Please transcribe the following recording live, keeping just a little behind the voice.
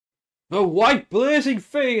The White Blazing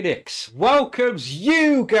Phoenix welcomes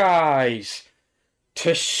you guys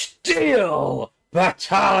to Steel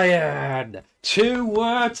Battalion. 2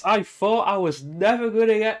 words I thought I was never going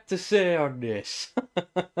to get to say on this.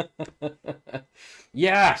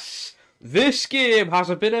 Yes, this game has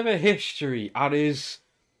a bit of a history and is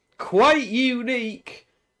quite unique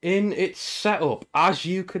in its setup, as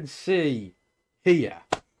you can see here.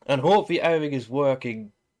 And hopefully everything is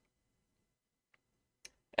working.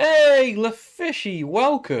 Hey, LaFishy,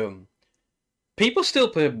 welcome. People still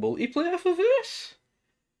play multiplayer for this?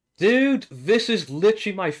 Dude, this is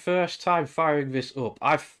literally my first time firing this up.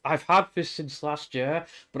 I've had this since last year,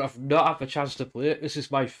 but I've not had the chance to play it. This is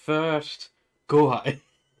my first go at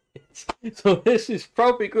it. So this is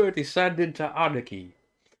probably going to descend into anarchy.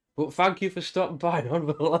 But thank you for stopping by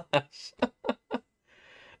nonetheless.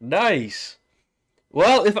 Nice.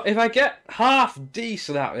 Well, if I get half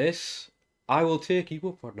decent at this, I will take you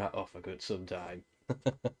up on that offer good sometime.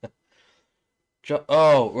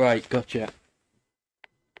 Oh, right, gotcha.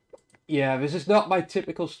 Yeah, this is not my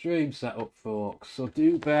typical stream setup, folks, so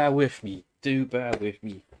do bear with me. Do bear with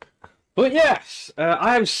me. But yes,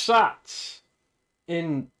 I am sat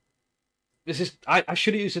in... This is... I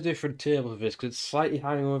should have used a different table for this, because it's slightly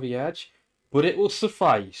hanging over the edge, but it will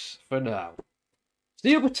suffice for now.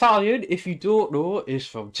 Steel Battalion, if you don't know, is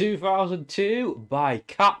from 2002 by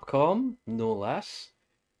Capcom, no less.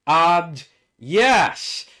 And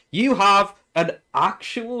yes, you have an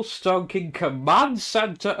actual stonking command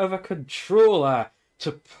center of a controller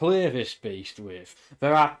to play this beast with.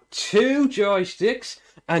 There are 2 joysticks,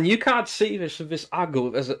 and you can't see this from this angle.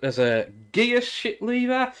 There's a gear shift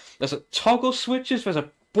lever, there's a toggle switches, there's a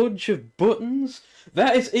bunch of buttons.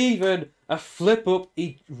 There is even a flip up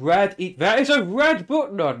there is a red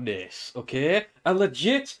button on this, okay? A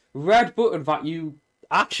legit red button that you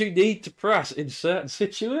actually need to press in certain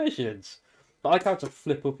situations. But I like how it's a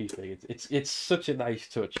flip uppy thing. It's such a nice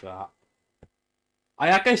touch, that.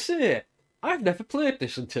 Like I say, I've never played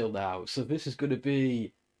this until now, so this is going to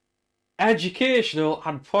be educational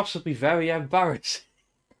and possibly very embarrassing.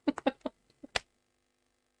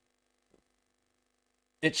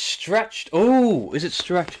 It's stretched. Oh, is it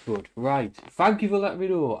stretched good? Right. Thank you for letting me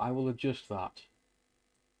know. I will adjust that.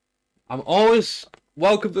 I'm always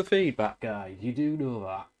welcome to feedback, guys. You do know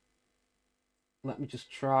that. Let me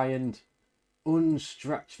just try and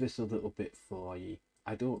unstretch this a little bit for you.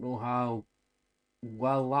 I don't know how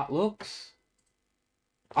well that looks.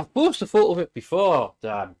 I've posted a photo of it before,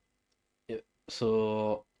 Dan.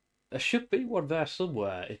 So there should be one there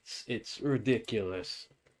somewhere. It's ridiculous.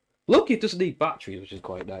 Look, it doesn't need batteries, which is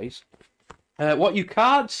quite nice. What you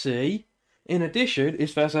can't see, in addition,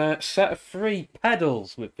 is there's a set of 3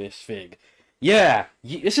 pedals with this thing. Yeah,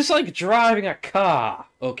 this is like driving a car,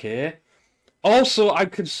 okay? Also,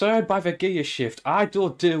 I'm concerned by the gear shift. I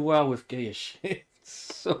don't do well with gear shifts,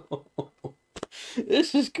 so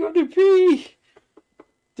this is going to be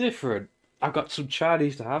different. I've got some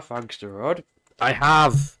Chinese to have, thanks to Rod. I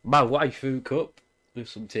have my waifu cup with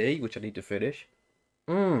some tea, which I need to finish.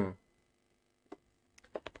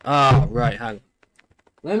 Ah, right, hang on.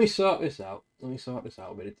 Let me sort this out. Let me sort this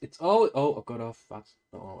out a bit. It's all... Oh, I've got off. That's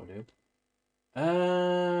not what I want to do.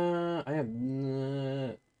 I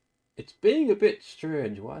am... It's being a bit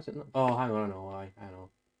strange. Why is it not... Oh, hang on, I know why. I know.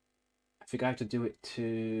 I think I have to do it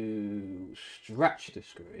to stretch the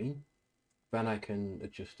screen. Then I can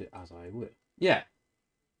adjust it as I will. Yeah.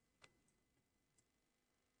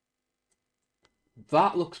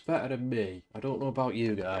 That looks better than me. I don't know about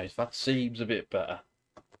you guys. That seems a bit better.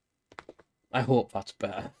 I hope that's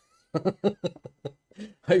better.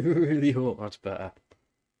 I really hope that's better.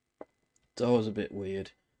 It's always a bit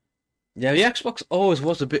weird. Yeah, the Xbox always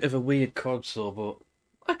was a bit of a weird console, but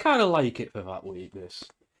I kind of like it for that weirdness.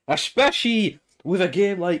 Especially with a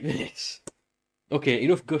game like this. Okay,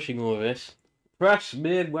 enough gushing over this. Press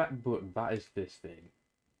main weapon button. That is this thing.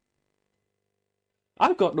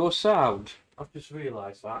 I've got no sound. I've just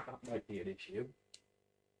realised that. That might be an issue.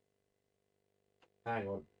 Hang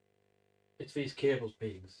on. It's these cables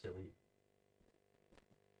being silly.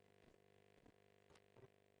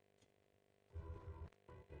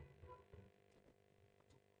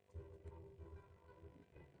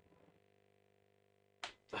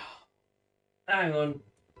 Hang on.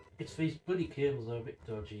 It's these bloody cables are a bit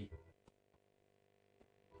dodgy.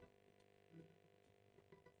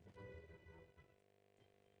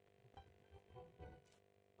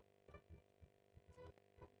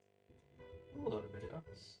 Hold on a minute.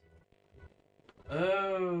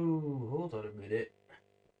 Oh, hold on a minute.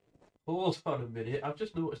 Hold on a minute. I've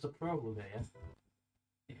just noticed a problem here.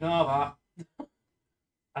 Ignore that.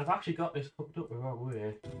 I've actually got this hooked up the wrong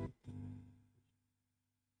way.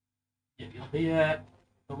 You'll hear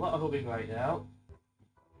a lot of humming right now.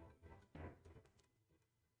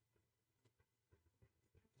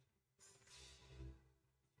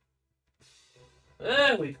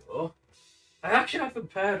 There we go. I actually have them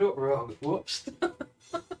paired up wrong. Whoops.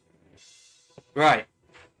 Right.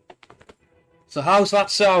 So how's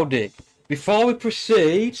that sounding? Before we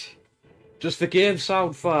proceed, does the game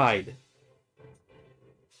sound fine?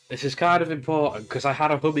 This is kind of important because I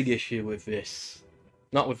had a humming issue with this.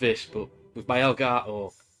 Not with this, but with my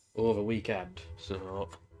Elgato over the weekend. So...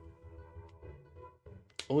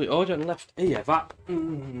 Oh, the audio left ear,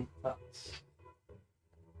 that's...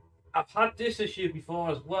 I've had this issue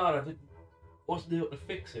before as well. I wasn't able to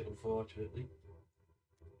fix it, unfortunately.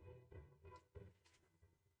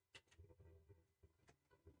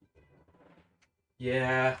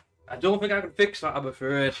 Yeah, I don't think I can fix that, I'm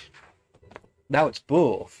afraid. Now it's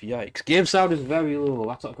both. Yikes. Game sound is very low.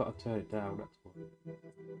 That's what I've got to turn it down.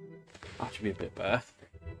 That should be a bit better.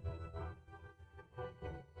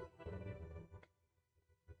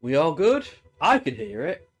 We all good? I can hear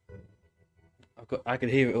it. I can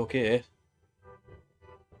hear it okay.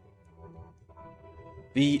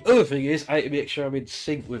 The other thing is, I need to make sure I'm in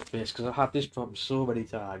sync with this because I've had this problem so many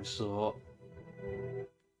times. So.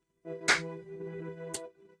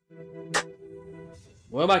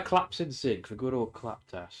 Were my claps in sync for good old clap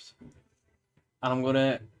test? And I'm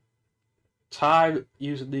gonna time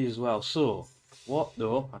using these as well. So, what?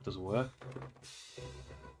 No, that doesn't work.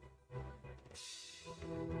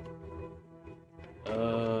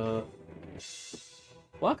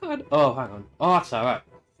 Why can't I... Oh, hang on. Oh, that's alright.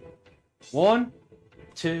 1,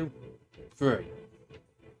 2, 3.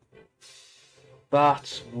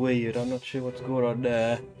 That's weird. I'm not sure what's going on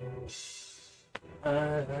there.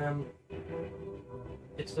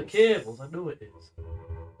 It's the cables, I know it is.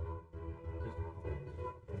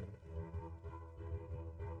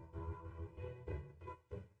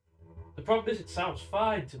 The problem is it sounds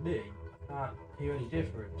fine to me. I can't hear any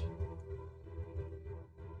different.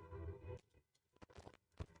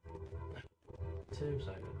 Two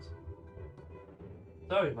seconds.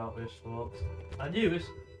 Sorry about this, folks. I knew this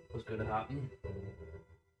was going to happen.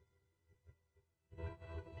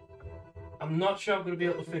 I'm not sure I'm going to be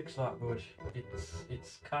able to fix that, but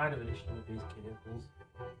it's kind of an issue with these cables.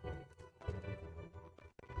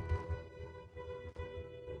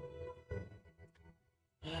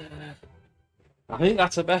 I think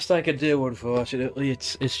that's the best I can do, unfortunately.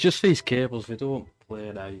 It's just these cables, they don't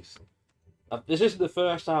play nice. This isn't the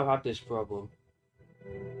first time I've had this problem.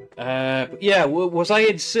 But yeah, was I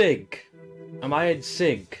in sync? Am I in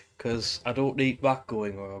sync? Because I don't need that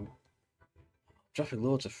going on. Dropping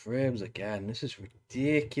loads of frames again. This is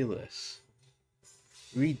ridiculous.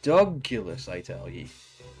 Redonkulous, I tell ye.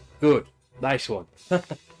 Good. Nice one.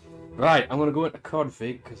 Right, I'm going to go into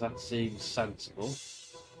config because that seems sensible.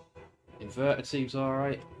 Inverted seems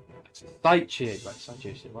alright. Sight change. Right, sight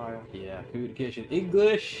change. Yeah, communication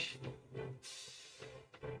English.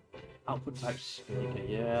 Output type speaker,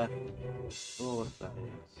 yeah. Oh, what that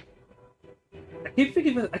is. I keep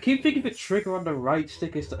thinking the trigger on the right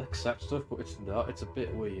stick is to accept stuff, but it's not. It's a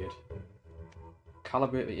bit weird.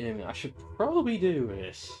 Calibrate the aiming. I should probably do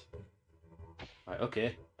this. Right,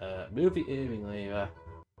 okay. Move the aiming lever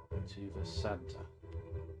to the center.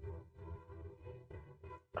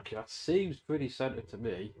 Okay, that seems pretty centered to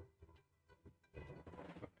me.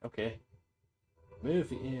 Okay. Move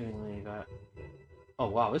the aiming lever. Oh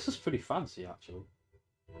wow, this is pretty fancy actually.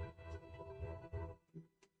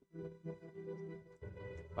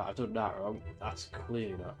 But I've done that wrong. That's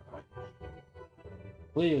clearly not right.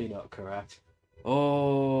 Clearly not correct.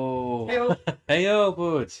 Oh. Heyo. Heyo,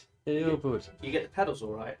 bud. Heyo, bud. You get the pedals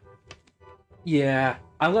all right. Yeah,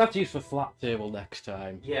 I'm gonna have to use the flat table next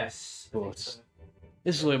time. Yes. But so.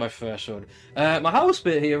 This is only my first one. My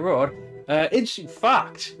housemate here, Rod. In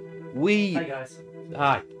fact, we. Hi guys.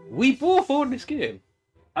 Hi. We both own this game.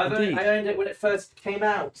 I owned it when it first came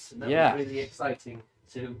out. And that was really exciting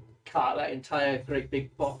to cart that entire great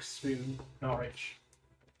big box through Norwich.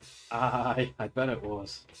 Aye, I bet it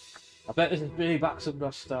was. I bet this is bringing back some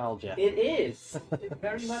nostalgia. It is. It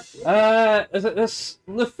very much is.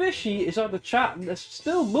 The Fishy is on the chat and there's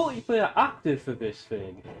still multiplayer active for this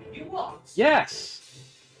thing. You what? Yes.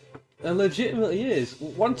 It legitimately is.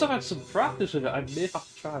 Once I've had some practice with it, I may have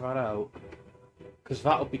to try that out. Because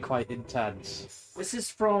that'll be quite intense. This is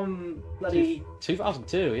from bloody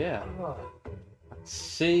 2002, yeah. Oh. That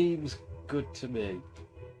seems good to me.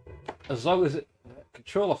 As long as it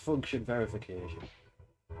controller function verification.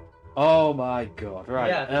 Oh my god! Right.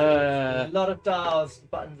 Yeah, a lot of dials,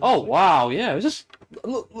 buttons. Oh wow! Yeah, just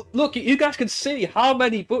look. You guys can see how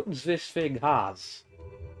many buttons this thing has.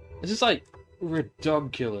 This is like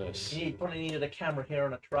ridiculous. You probably needed a camera here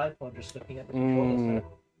on a tripod just looking at the controllers.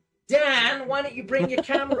 Dan, why don't you bring your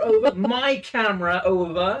camera over? My camera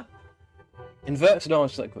over. Invert's an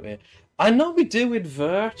honest like here. I know we do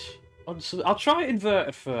invert. I'll try invert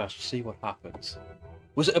it first, see what happens.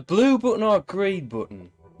 Was it a blue button or a green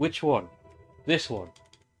button? Which one? This one.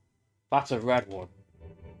 That's a red one.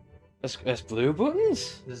 There's blue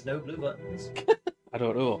buttons? There's no blue buttons. I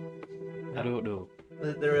don't know. I don't know.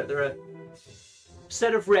 They're a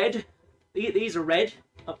set of red. These are red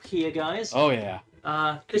up here, guys. Oh yeah.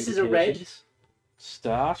 This is a red.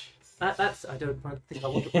 Start. That's. I don't think I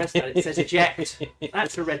want to press that. It says eject.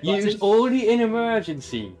 That's a red button. Use only in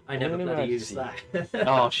emergency. I never bloody used that.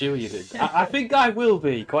 Oh, sure you did. I think I will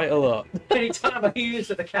be quite a lot. Anytime I used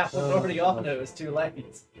it, the cap was already on. It was too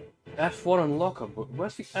late. F1 and lock on, but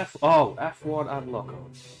where's the F? Oh, F1 and lock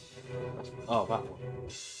on. Oh, that one.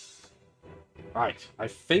 Right, I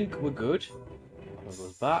think we're good. I'll go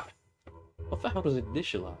with that. What the hell does it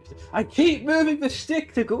initialize? I keep moving the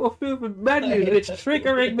stick to go through the menu and it's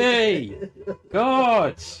triggering me!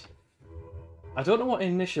 God! I don't know what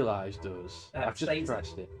initialize does. I've just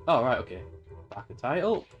pressed it. Oh, right, okay. Back the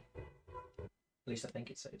title. At least I think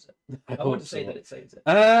it saves it. I wouldn't say that it saves it.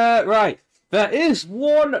 Right. There is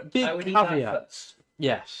one big need caveat. that first.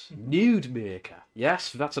 Yes, Nude Maker.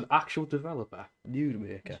 Yes, that's an actual developer. Nude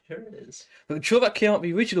Maker. Sure it is. But I'm sure that came out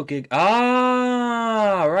the original game.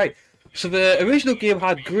 Ah, right. So the original game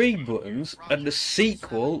had green buttons, and the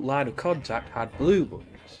sequel, Line of Contact, had blue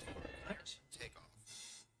buttons.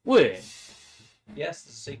 Wait. Yes,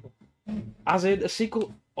 it's a sequel. As in a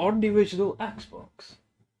sequel on the original Xbox?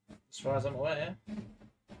 As far as I'm aware, yeah.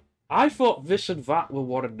 I thought this and that were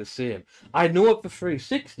one and the same. I know of the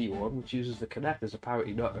 360 one, which uses the Kinect, is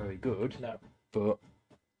apparently not very good. No. But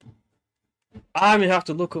I may have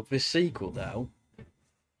to look up this sequel now.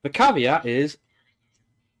 The caveat is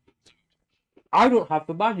I don't have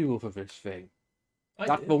the manual for this thing.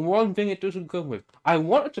 That's the one thing it doesn't come with. I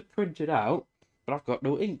wanted to print it out, but I've got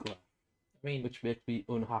no ink left. I mean, which makes me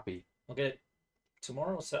unhappy. I'll get it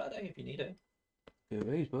tomorrow or Saturday if you need it. It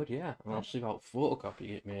is, bud, yeah. And I'll see about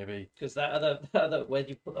photocopying it, maybe. Because that other, where do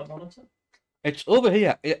you put that monitor? It's over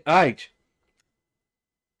here. Right.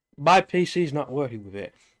 My PC's not working with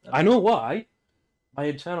it. Okay. I know why. My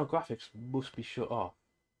internal graphics must be shut off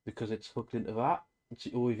because it's hooked into that. It's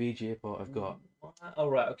the only VGA port I've got. Oh,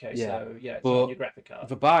 right, okay. Yeah. So, yeah, it's but on your graphic card.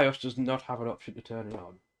 The BIOS does not have an option to turn it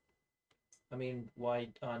on. I mean, why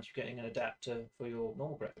aren't you getting an adapter for your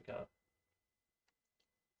normal graphic card?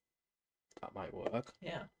 That might work.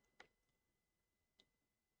 Yeah.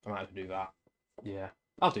 I might have to do that. Yeah,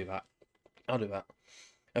 I'll do that. I'll do that.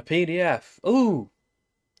 A PDF. Ooh,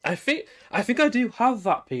 I think I do have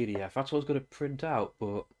that PDF. That's what I was going to print out,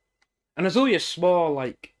 but and there's only a small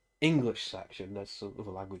like English section. There's some other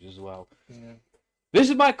languages as well. Yeah. This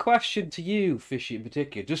is my question to you, Fishy, in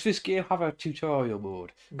particular. Does this game have a tutorial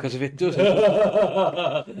mode? Because if it doesn't,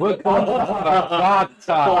 we're going to have a bad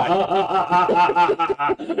time.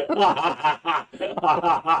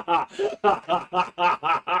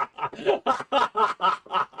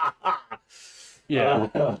 Yeah.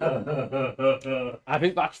 I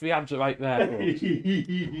think that's the answer right there.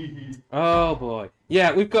 Oh, boy.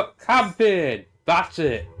 Yeah, we've got campaign. That's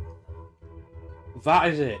it. That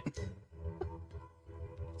is it.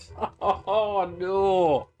 Oh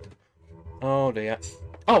no! Oh dear.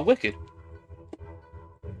 Oh, wicked.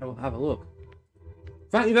 I will have a look.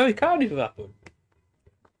 Thank you very kindly for that one.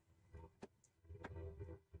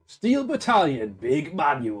 Steel Battalion, big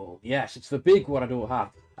manual. Yes, it's the big one I don't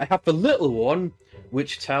have. I have the little one,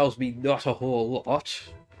 which tells me not a whole lot,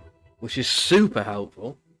 which is super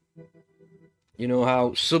helpful. You know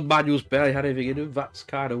how some manuals barely had anything in them? That's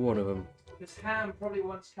kind of one of them. This ham probably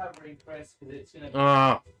wants covering press because it's going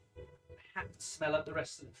to have to smell up the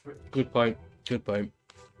rest of the fridge. Good point. Good point.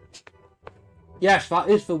 Yes, that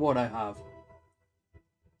is the one I have.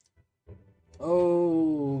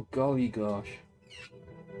 Oh, golly gosh.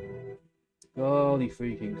 Golly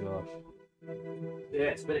freaking gosh. Yeah,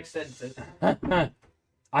 it's a bit extensive.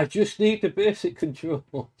 I just need the basic controls.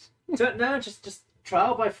 No, just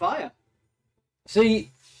trial by fire.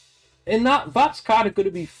 See, in that's kind of going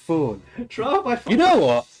to be fun. Trial by fire. You know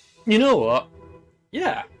what? You know what?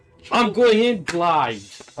 Yeah. I'm going in blind.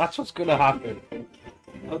 That's what's going to happen.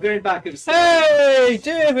 I'm going back and Hey,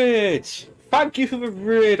 David! Thank you for the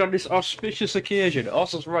raid on this auspicious occasion.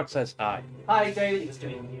 Ossos Rod says hi. Hi, David. He's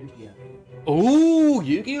doing Yu-Gi-Oh. Ooh,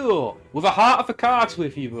 Yu-Gi-Oh! With a heart of the cards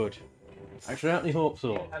with you, bud. I certainly hope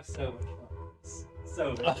so. I have so much fun.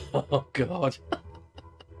 So much fun. Oh, God.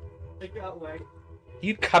 I can't wait.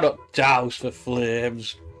 You cannot douse the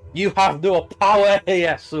flames. You have no power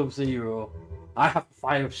here, Sub-Zero. I have the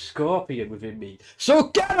fire of Scorpion within me. So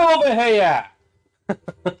get over here!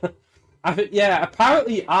 I think, yeah,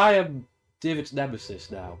 apparently I am David's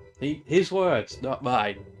nemesis now. His words, not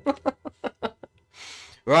mine.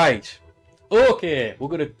 Right. Okay, we're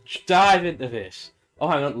going to dive into this. Oh,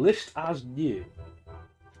 hang on. List as new.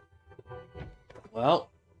 Well,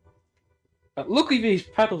 luckily these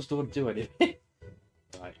pedals don't do anything.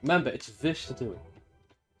 Right, remember, it's this to do it.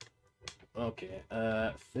 Okay,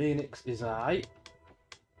 Phoenix is I.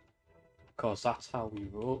 Because that's how we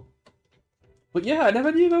roll. But yeah, I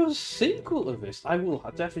never knew there was a sequel to this. I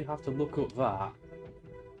definitely have to look up that.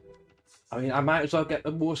 I mean, I might as well get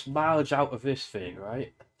the most mileage out of this thing,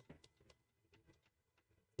 right?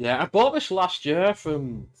 Yeah, I bought this last year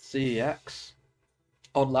from CEX.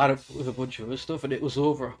 Online with a bunch of other stuff, and it was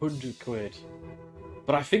over 100 quid.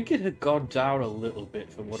 But I think it had gone down a little bit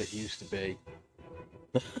from what it used to be.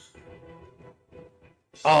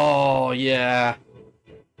 Oh, yeah.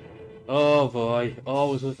 Oh, boy.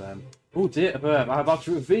 Always with them. Oh, date of birth. I'm about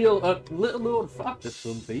to reveal a little known fact to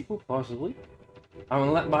some people, possibly. I'm going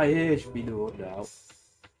to let my age be known now.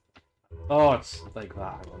 Oh, it's like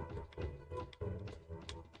that. Hang on.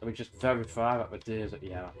 Let me just verify that my days.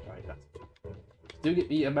 Yeah, that's right. That's doing it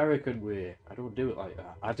the American way. I don't do it like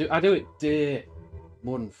that. I do it day,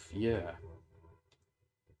 month, year.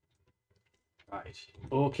 Right.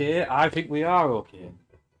 Okay, I think we are okay.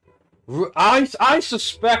 I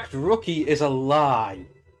suspect Rookie is a lie.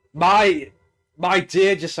 My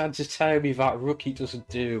danger sense is telling me that Rookie doesn't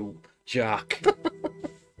do Jack.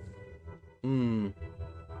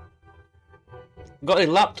 Got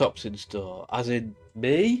any laptops in store? As in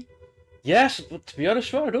me? Yes, but to be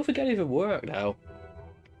honest, I don't think any of them work now.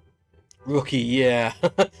 Rookie, yeah.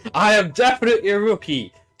 I am definitely a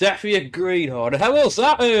rookie. Definitely a greenhorn. Hello,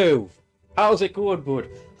 Zatu! How's it going, bud?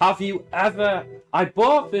 Have you ever... I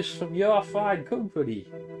bought this from your fine company.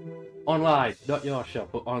 Online. Not your shop,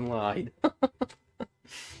 but online.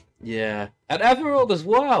 Yeah. And Everald as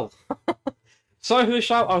well. Sorry for the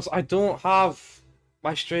shout-outs. I don't have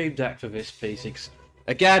my stream deck for this PC.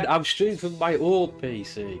 Again, I'm streaming from my old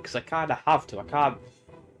PC, because I kind of have to.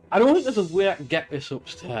 I don't think there's a way I can get this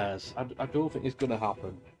upstairs. I don't think it's going to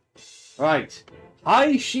happen. Right.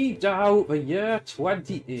 Hi, Sheepdog, the year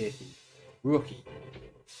 2080. Rookie.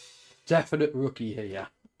 Definite rookie here.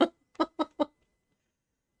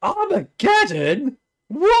 Armageddon?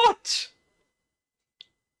 What?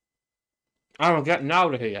 I'm getting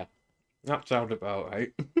out of here. That sounds about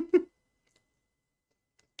right.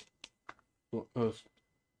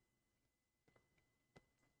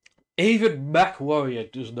 Even Mech Warrior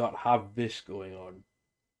does not have this going on.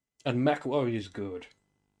 And Mech Warrior is good.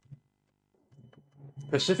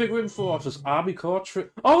 Pacific Rim Forces Army Corps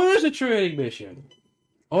Oh, there's a training mission!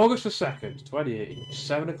 August the 2nd, 2018,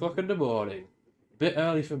 7 o'clock in the morning. Bit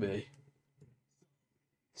early for me.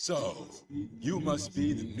 So, you must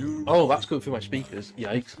be the new... Oh, that's good for my speakers.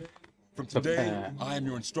 Yikes. From today, I am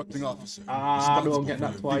your instructing officer. No, I'm getting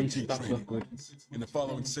that twice. That's not good. In the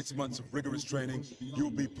following 6 months of rigorous training,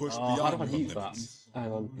 you'll be pushed how beyond do I your mute that? limits.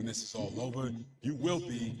 Hang on. When this is all over, you will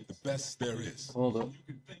be the best there is. Hold up.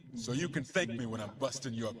 So you can thank me when I'm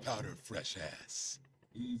busting your powder fresh ass.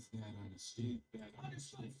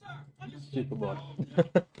 Super boy.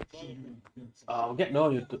 Oh, I'm getting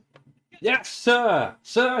all your... Yes, sir!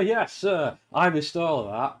 Sir, yes, sir! I missed all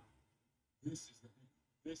of that.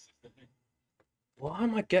 Why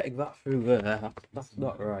am I getting that through there? That's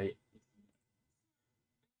not right.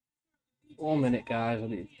 1 minute, guys. I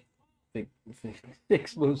need to think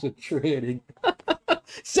 6 months of training.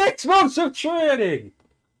 6 months of training!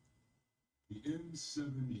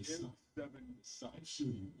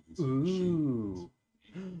 Ooh.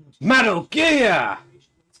 Metal Gear!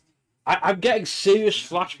 I'm getting serious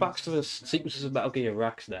flashbacks to the sequences of Metal Gear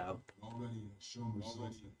Rex now.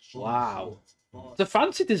 Wow. It's a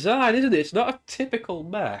fancy design, isn't it? It's not a typical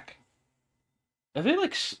mech. They're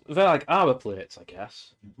like armor plates, I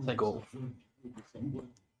guess. They go.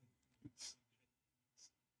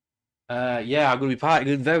 Yeah, I'm gonna be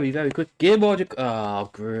partying very, very quick. Game audio. Oh,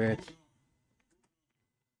 great.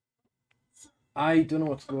 I don't know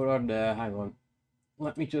what's going on there. Hang on.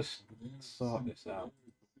 Let me just sort this out.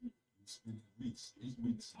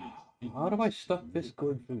 How do I stop this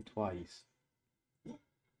going through twice?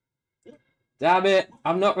 Damn it!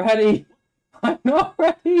 I'm not ready! I'm not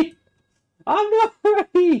ready! I'm not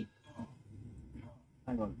ready!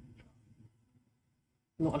 Hang on.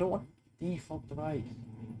 No, I don't want default device.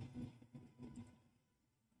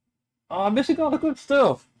 Oh, I'm missing all the good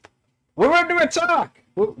stuff! We're under attack!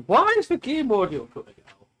 Why is the game audio cutting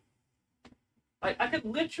out? I can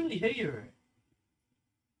literally hear it.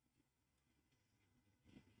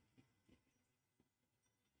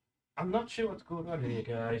 I'm not sure what's going on here,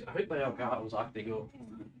 guys. I think my Elgato's acting up.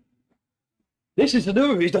 This is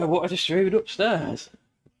another reason I wanted to stream it upstairs.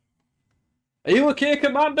 Are you okay,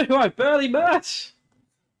 Commander, who I barely met?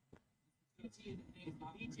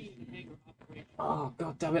 Oh,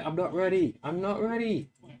 god damn it, I'm not ready. I'm not ready.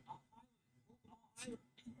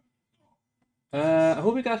 I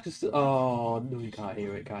hope you guys can still... Oh, no, you can't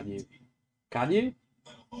hear it, can you? Can you?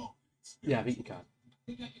 Yeah, I think you can.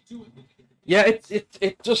 Yeah,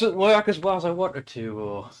 it doesn't work as well as I wanted to,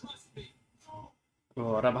 or...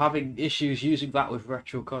 God, I'm having issues using that with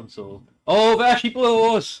Retro Console. Oh, there she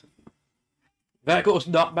blows! There goes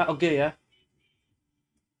not Metal Gear.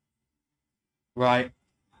 Right.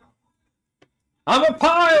 I'm a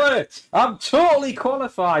pilot! I'm totally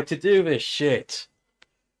qualified to do this shit.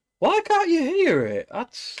 Why can't you hear it?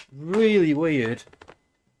 That's really weird.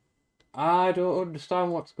 I don't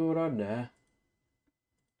understand what's going on there.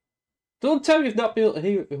 Don't tell me you've not been able to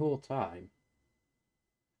hear it the whole time.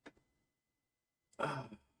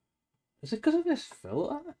 Is it because of this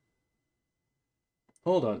filter?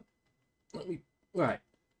 Hold on. Let me... Right.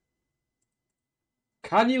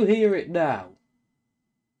 Can you hear it now?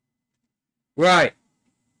 Right.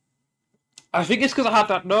 I think it's because I had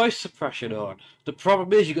that noise suppression on. The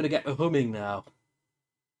problem is you're going to get the humming now.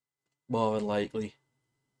 More than likely.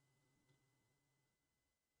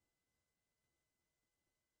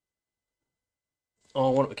 Oh,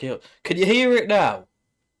 I want to kill. Can you hear it now?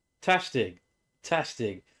 Testing.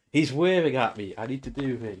 Testing. He's waving at me. I need to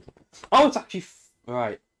do things. Oh, it's actually...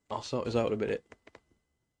 Right. I'll sort this out in a minute.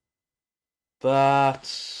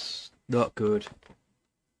 That's not good.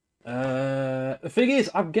 The thing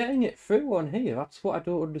is, I'm getting it through on here. That's what I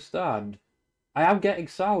don't understand. I am getting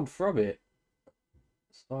sound from it.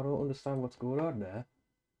 So I don't understand what's going on there.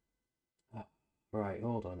 Right,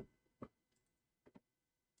 hold on. I'll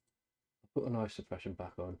put the noise suppression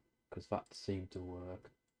back on, because that seemed to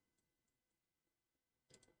work.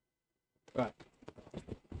 Right.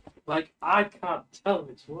 Like, I can't tell if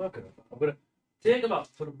it's working. I'm going to take them out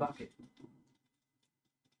and put them back in.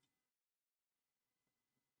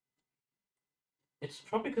 It's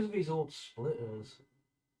probably because of these old splitters.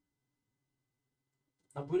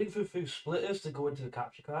 I'm running through splitters to go into the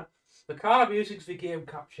capture card. The card I'm using is the Game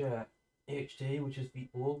Capture HD, which is the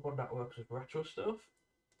old one that works with retro stuff.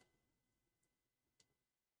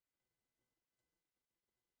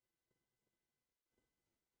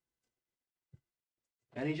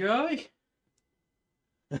 Any joy?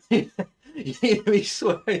 You hear me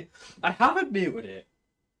swearing? I haven't muted it.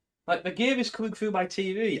 Like, the game is coming through my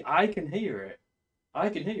TV. I can hear it. I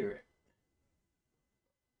can hear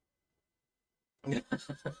it.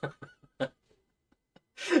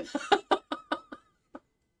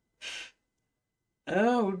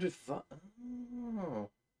 Oh, oh.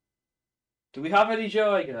 Do we have any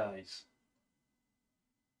joy, guys?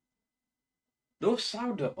 No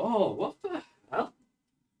sound at all. What the hell?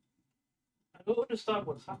 I don't understand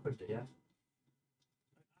what's happened here.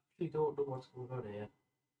 I actually don't know what's going on here.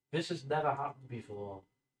 This has never happened before.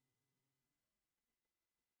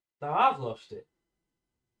 Now I've lost it.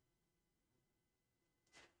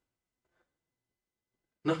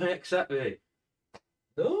 No, accept me.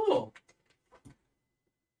 No.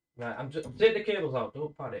 Right, I'm taking the cables out.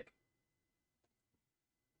 Don't panic.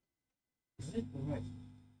 Right.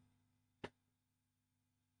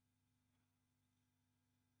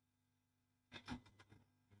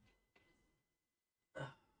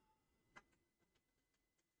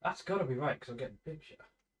 That's gotta be right because I'm getting a picture.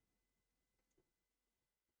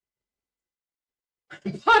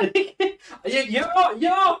 I'm panicking.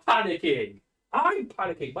 You're panicking. I'm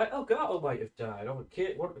panicking. My Elgato might have died. One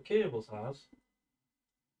of the cables has.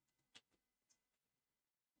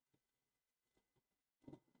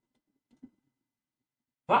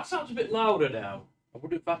 That sounds a bit louder now. I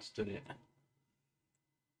wonder if that's done it.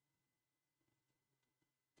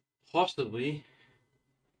 Possibly.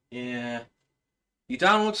 Yeah. You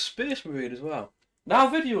download Space Marine as well. Now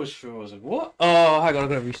video is frozen. What? Oh, hang on. I'm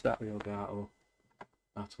going to restart my Elgato.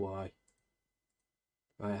 That's why.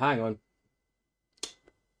 Right, hang on.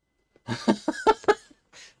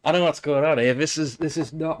 I know what's going on here. This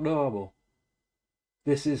is not normal.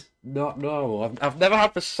 This is not normal. I've never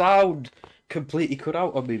had the sound completely cut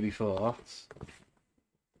out on me before.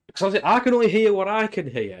 Because I can only hear what I can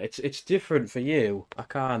hear. It's different for you. I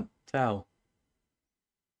can't tell.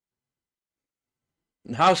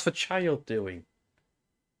 And how's the child doing?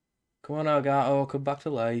 Come on, Elgato, come back to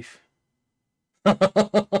life.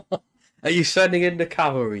 Are you sending in the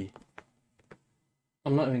cavalry?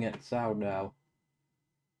 I'm not even getting sound now.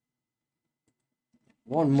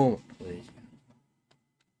 1 moment, please.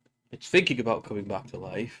 It's thinking about coming back to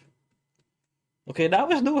life. Okay, now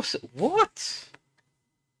there's no... What?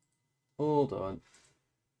 Hold on.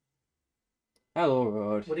 Hello,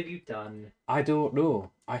 Rod. What have you done? I don't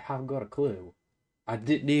know. I haven't got a clue. I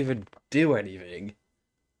didn't even do anything.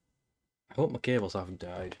 I hope my cables haven't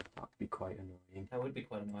died. That'd be quite annoying. That would be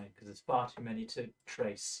quite annoying because there's far too many to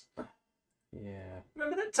trace. Yeah.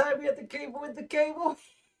 Remember that time we had the cable with the cable?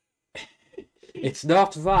 It's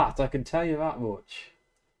not that, I can tell you that much.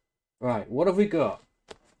 Right, what have we got?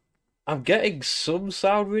 I'm getting some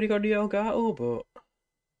sound reading on the Elgato, but...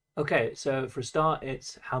 Okay, so for a start,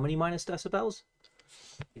 it's how many minus decibels?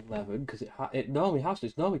 11, because it normally has to.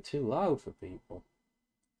 It's normally too loud for people.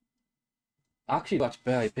 Actually, that's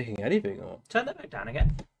barely picking anything up. Turn that back down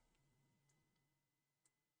again.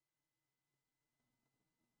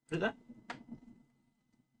 Put it there.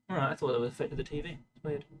 Alright, I thought that would fit to the TV. It's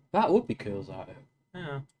weird. That would be cool, that.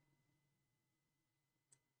 Yeah.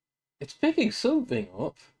 It's picking something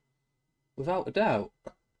up, without a doubt.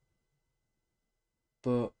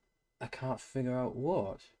 But I can't figure out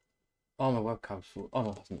what. Oh, my webcam's full. Oh,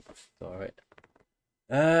 no, that's not. Sorry.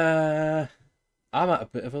 I'm at a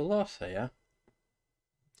bit of a loss here.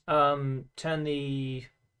 Turn the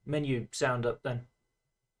menu sound up then.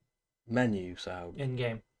 Menu sound. In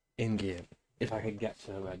game. In game. If I can get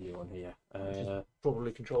to the menu on here.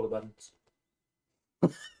 Probably controller buttons.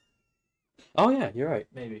 Oh yeah, you're right.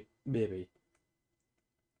 Maybe. Maybe.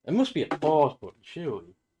 It must be a pause button,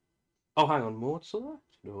 surely. Oh, hang on, mode select?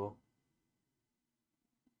 No.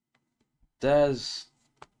 There's...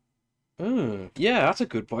 yeah, that's a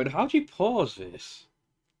good point. How do you pause this?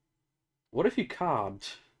 What if you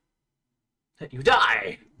can't? You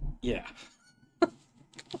die! Yeah.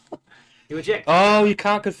 You eject. Oh, you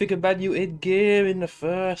can't configure menu in-game in the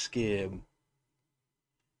first game.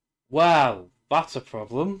 Well, that's a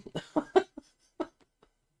problem.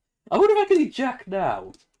 I wonder if I can eject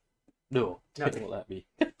now. No, it won't let me.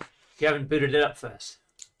 You haven't booted it up first.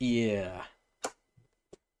 Yeah.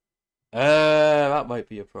 That might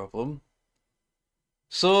be a problem.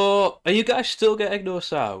 So, are you guys still getting no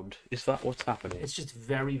sound? Is that what's happening? It's just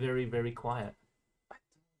very, very, very quiet. I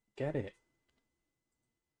don't get it.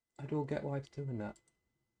 I don't get why it's doing that.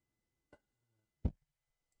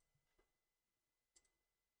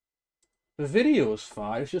 The video's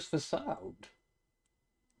fine, it's just the sound.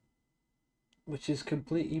 Which is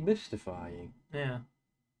completely mystifying. Yeah.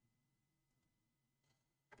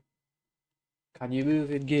 Can you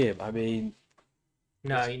move in game? I mean...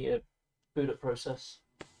 No, you need a boot up process.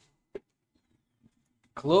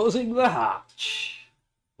 Closing the hatch.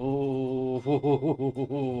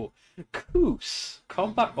 Oh, COOS.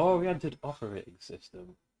 Combat-Oriented Operating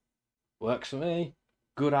System. Works for me.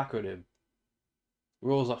 Good acronym.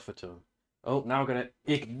 Rolls off the tongue. Oh, now we're going to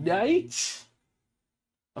ignite.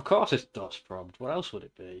 Of course it's DOS prompt. What else would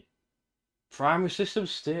it be? Primary system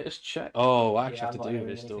status check. Oh, I actually have to do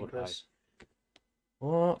this, don't I?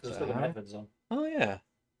 What the hell? Headphones on. Oh, yeah.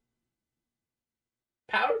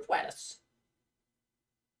 Power of wireless.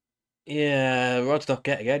 Yeah, Rod's not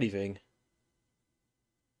getting anything.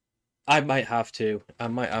 I might have to. I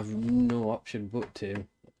might have no option but to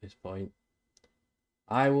at this point.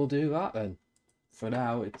 I will do that then. For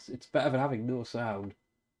now, it's better than having no sound.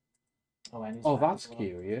 Oh, that's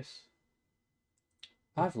curious.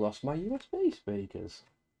 I've lost my USB speakers.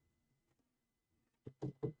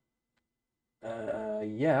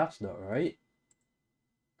 Yeah, that's not right.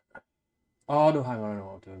 Oh, no, hang on, I know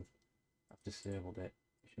what I'm doing. I've disabled it.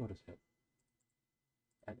 Sure does it.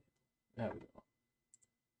 Edit. There we go.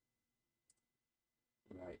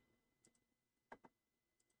 Right.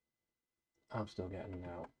 I'm still getting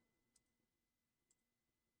now.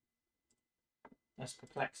 That's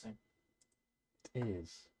perplexing. It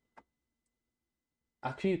is.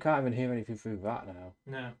 Actually, you can't even hear anything through that now.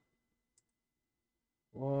 No.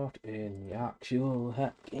 What in the actual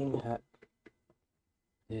hecking heck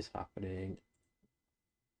is happening?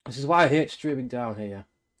 This is why I hate streaming down here.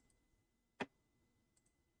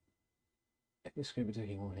 It's going to be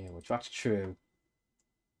taking one here, which that's true.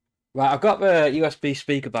 Right, I've got the USB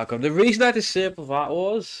speaker back on. The reason I disabled that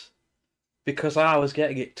was because I was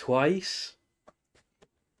getting it twice.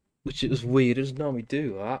 Which it was weird, it doesn't normally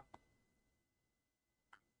do that.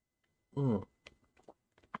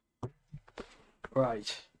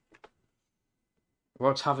 Right.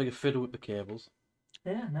 Rod's having a fiddle with the cables.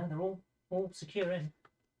 Yeah, no, they're all secure in.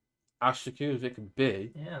 As secure as it can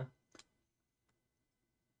be. Yeah.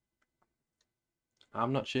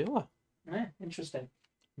 I'm not sure. Yeah, interesting.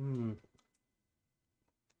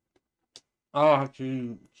 I'll have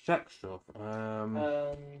to check stuff.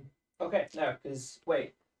 Okay, no, because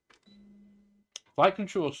wait, Flight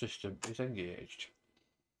control system is engaged.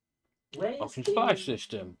 where's Option the spy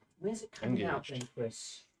system. where's it coming out engaged. then,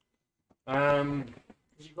 Chris? Um.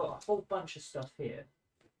 'Cause you've got a whole bunch of stuff here.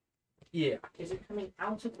 Yeah. Is it coming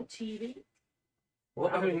out of the TV?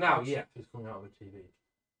 What Out I'm doing of now, the- yeah, it's coming out of the TV.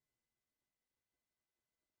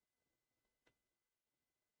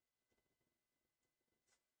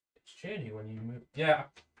 It's changing when you move. Yeah,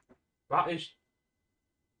 that is.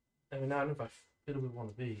 Every now and then, if I fiddle with one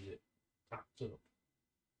of these, it acts up.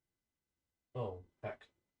 Oh, heck.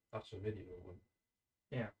 That's a video one.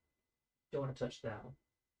 Don't want to touch that one.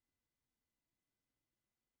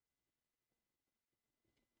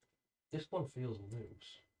 This one feels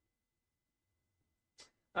loose.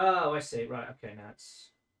 Oh, I see. Right. Okay. Now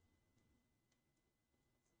it's.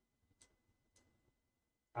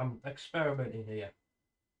 I'm experimenting here.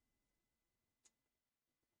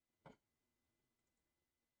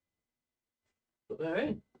 But they're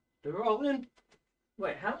in. They're all in.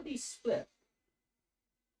 Wait, how are these split?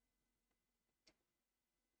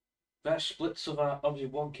 They're split so that obviously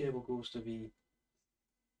one cable goes to the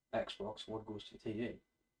Xbox, one goes to the TV.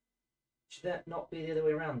 Should that not be the other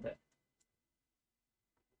way around then?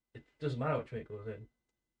 It doesn't matter which way it goes in.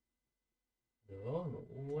 No,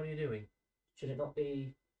 what are you doing? Should it not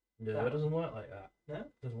be? No, That it doesn't work like that. No?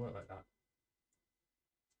 It doesn't work like that.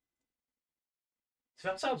 So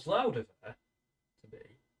that sounds louder there, to me.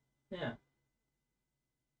 Yeah,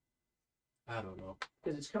 I don't know.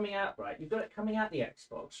 because it's coming out right. You've got it coming out the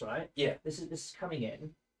Xbox, right? Yeah. This is coming in,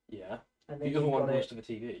 Yeah. and then The other you've one got goes it, to the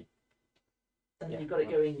TV. and Yeah, you've got it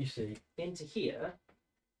right. going You see. into here,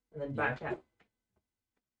 and then Yeah. back out.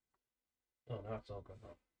 Oh, now it's all gone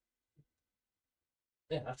up.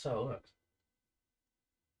 Yeah, that's how it works.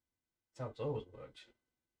 That's how it's always worked.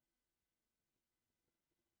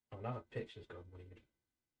 Oh, now the picture's gone weird.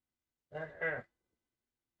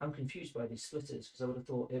 I'm confused by these splitters because I would have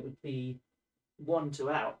thought it would be one to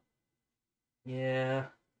out. Yeah,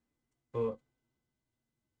 but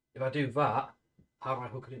if I do that, how do I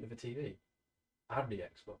hook it into the TV? And the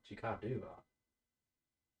Xbox, you can't do that.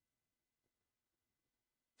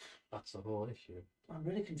 That's the whole issue. I'm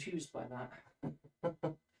really confused by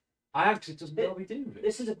that. I actually doesn't know we do it.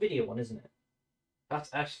 This is a video one, isn't it? That's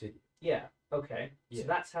S video, Yeah. Okay. Yeah. So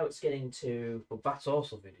that's how it's getting to. but that's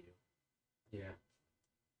also video. Yeah.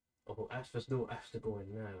 Oh, F, there's no F to go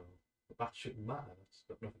in now. But that shouldn't matter. That's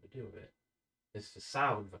got nothing to do with it. It's the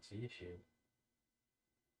sound that's the issue.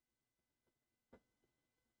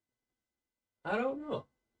 I don't know.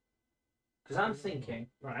 Because I'm thinking,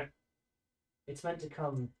 right, it's meant to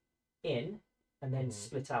come in and then Mhm.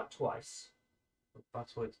 split out twice. But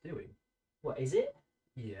that's what it's doing. What is it?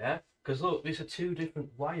 Yeah, because look, these are two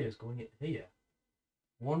different wires going in here.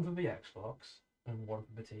 One for the Xbox and one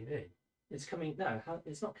for the TV. It's coming. No,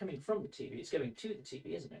 it's not coming from the TV. It's going to the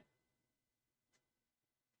TV, isn't it?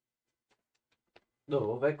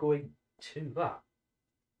 No, they're going to that.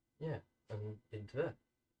 Yeah, and into there.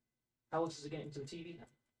 How else is it getting to the TV then?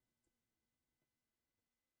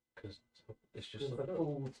 Because it's just Because if I like that.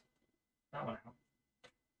 pulled that one out.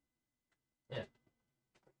 Yeah.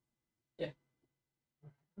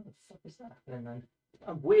 What the fuck is that? And then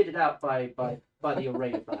I'm weirded out by the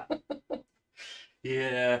array of that.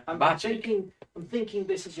 Yeah, I'm magic. thinking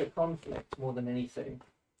this is your conflict more than anything.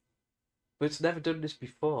 But it's never done this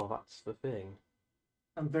before, that's the thing.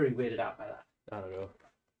 I'm very weirded out by that. I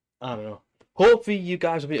don't know. Hopefully you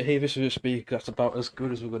guys will be able to hear this with speak. That's about as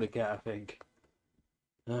good as we're going to get, I think.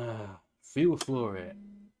 Fuel flow rate.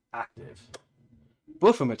 Active.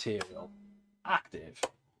 Buffer material. Active.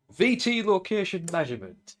 VT location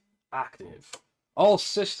measurement. Active. All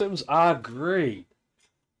systems are green.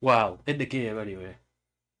 Well, in the game anyway.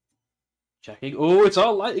 Checking. Oh, it's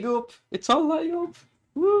all lighting up. It's all lighting up.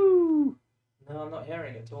 Woo! No, I'm not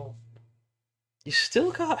hearing it at all. You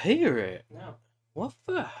still can't hear it. No. What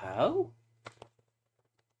the hell?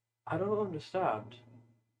 I don't understand.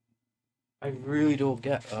 I really don't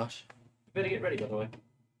get that. You better get ready, by the way.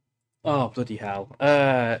 Oh, bloody hell.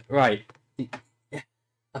 Right.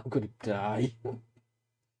 I'm gonna die.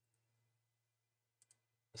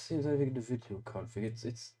 As soon as I think the video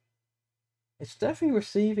config, it's definitely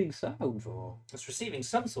receiving sound, though. It's receiving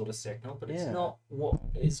some sort of signal, but it's Yeah. not what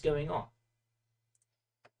is going on.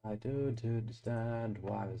 I don't understand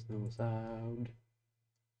why there's no sound.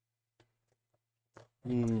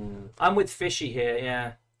 I'm with Fishy here,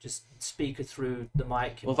 yeah. Just speaker through the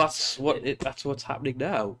mic. Well, that's what's happening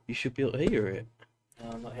now. You should be able to hear it. No,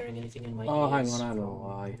 I'm not hearing anything in my Oh, hang ears on, I know from why.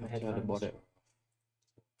 my I've turned headphones. about it.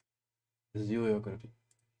 This is you're gonna be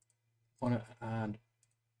on it, and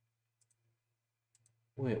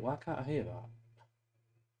Wait, why can't I hear that?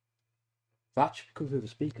 That should come through the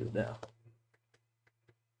speakers now.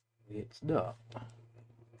 It's not.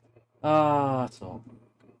 Ah, it's all.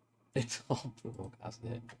 It's all broke,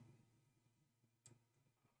 hasn't it?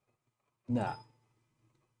 Nah.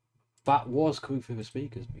 That was coming through the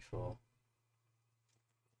speakers before.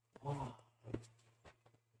 Oh.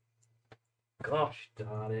 Gosh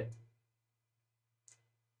darn it.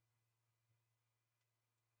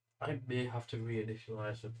 I may have to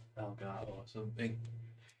reinitialize the Elgato or something.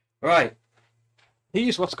 Right.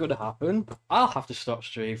 Here's what's going to happen. I'll have to stop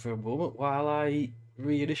stream for a moment while I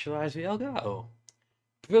reinitialize the Elgato.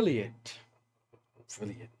 Brilliant.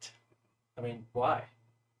 Brilliant. I mean, why?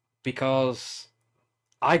 Because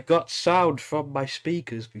I got sound from my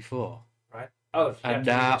speakers before. Right. Oh, and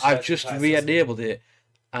now I've just re-enabled it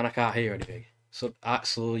and I can't hear anything. So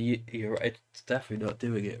actually, you're right. It's definitely not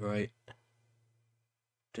doing it right.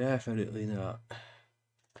 Definitely not.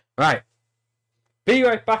 Right. Be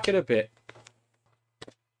right back in a bit.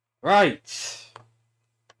 Right.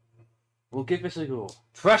 We'll give this a go.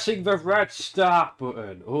 Pressing the red start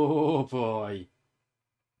button. Oh boy.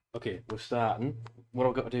 Okay, we're starting. What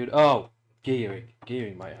have I got to do? Oh, gearing.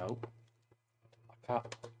 Gearing might help. I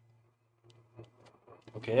can't.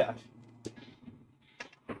 Okay.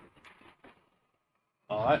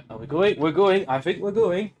 Alright, are we going? We're going. I think we're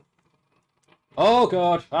going. Oh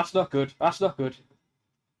god, that's not good. That's not good.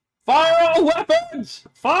 Fire all weapons!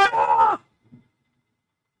 Fire!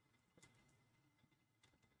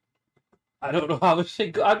 I don't know how this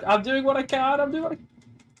thing. I'm doing what I can. I'm doing what I.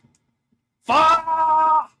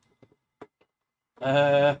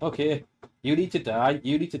 Fire! Okay. You need to die.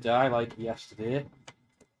 You need to die like yesterday.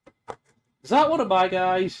 Is that one of my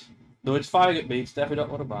guys? No, it's firing at me. It's definitely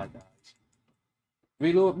not one of my guys.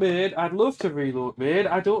 Reload mid. I'd love to reload mid.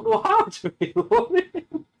 I don't know how to reload it.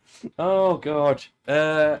 Oh god.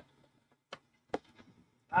 Turn!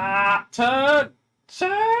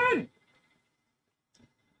 Turn!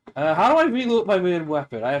 How do I reload my main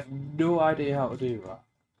weapon? I have no idea how to do that.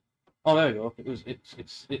 Oh, there we go. It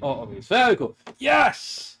automates. There we go.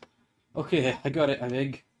 Yes! Okay, I got it, I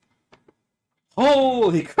think.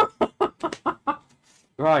 Holy crap!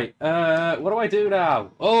 Right, what do I do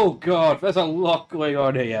now? Oh god, there's a lot going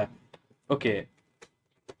on here. Okay.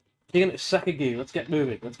 Taking it second gear, let's get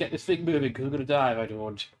moving. Let's get this thing moving, because we're gonna die if I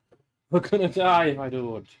don't. We're gonna die if I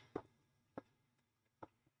don't.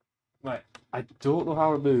 Right, I don't know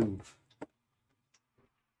how to move.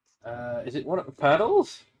 Is it one of the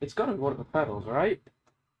pedals? It's gotta be one of the pedals, right?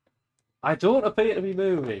 I don't appear to be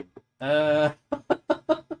moving.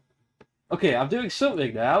 Okay, I'm doing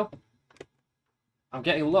something now. I'm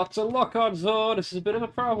getting lots of lock-ons though. This is a bit of a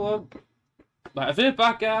problem. Right, if they're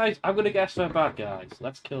bad guys, I'm gonna guess they're bad guys.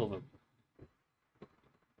 Let's kill them.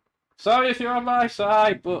 Sorry if you're on my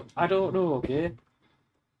side, but I don't know, okay?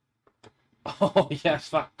 Oh yes,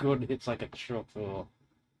 that gun hits like a truck though.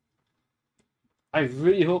 I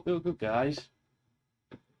really hope they're good guys.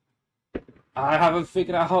 I haven't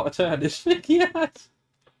figured out how to turn this thing yet.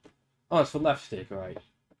 Oh, it's for left stick, right.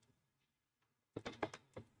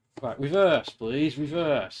 Right, reverse, please.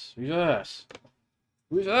 Reverse. Reverse.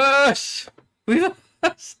 Reverse!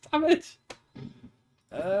 Reverse! Damn it!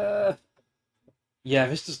 Yeah,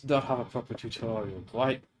 this does not have a proper tutorial,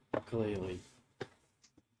 quite clearly.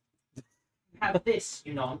 Have this,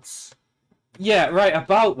 you nonce. Yeah, right,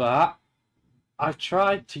 about that. I've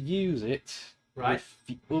tried to use it right. with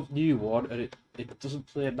the new one, and it doesn't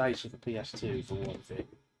play nice with the PS2, for one thing.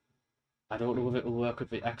 I don't know if it will work with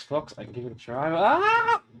the Xbox. I can give it a try.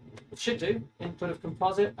 Ah! It should do. Input of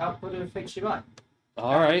composite, output of HDMI.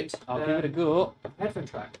 Alright, I'll give it a go. Headphone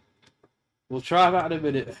track. We'll try that in a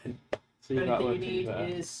minute. See The if that only works. thing you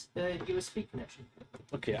need is a USB connection.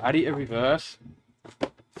 Okay, I need a reverse.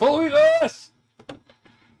 Full reverse!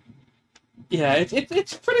 Yeah,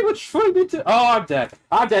 it's pretty much thrown into. Oh, I'm dead.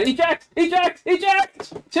 I'm dead. Eject! Eject!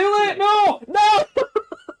 Eject! Too late! No! No!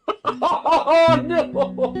 Oh no!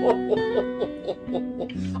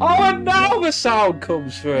 Oh, and now the sound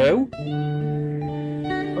comes through.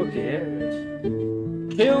 Okay.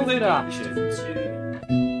 Killed in action.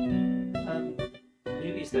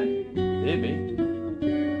 Movies then. Maybe.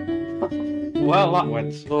 Well, that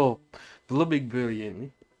went so blooming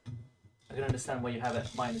brilliantly. I can understand why you have it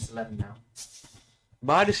at -11 now.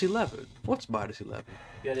 -11? What's -11?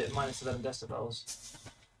 You had it at -11 decibels.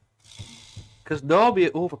 Because normally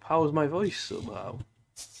it overpowers my voice somehow.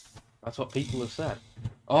 That's what people have said.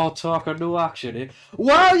 Oh, talk or no action here.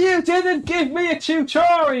 Well, you didn't give me a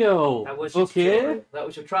tutorial! That was your tutorial. That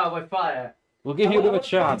was your trial by fire. We'll give you another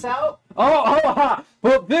chance. Out,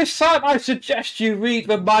 But this time I suggest you read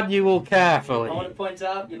the manual carefully. I want to point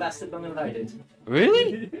out you lasted longer than I did.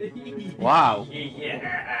 Really? Wow.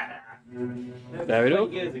 Yeah. Fair enough.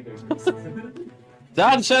 20 years ago.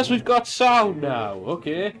 Dan says we've got sound now.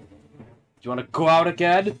 Okay. Do you want to go out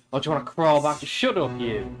again, or do you want to crawl back? Shut up,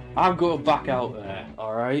 you. I'm going back out there.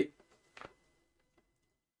 All right.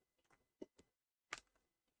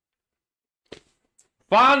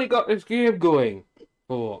 Finally got this game going,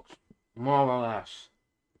 folks. More or less.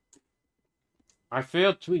 I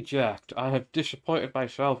failed to eject. I have disappointed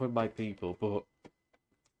myself and my people, but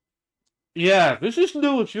yeah, this is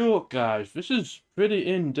no joke, guys. This is pretty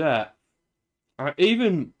in-depth.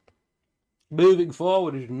 Even moving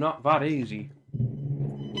forward is not that easy.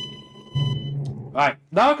 Right,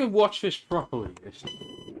 now I can watch this properly. Because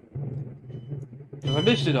I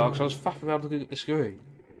missed it all because I was faffing around looking at the screen.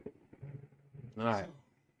 Alright.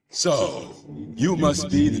 So, you must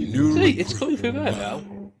be the new See, it's recruit. coming through there now.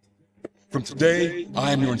 From today,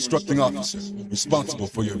 I am your instructing officer, responsible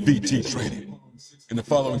for your VT training. In the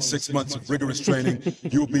following 6 months of rigorous training,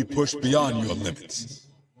 you'll be pushed beyond your limits.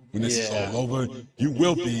 When this is all over, you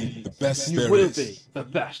will be the best You there will is. be the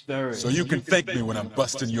best there is. So you can thank me when I'm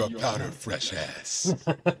busting your powder fresh ass.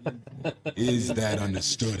 Is that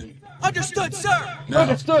understood? Understood, sir! Now,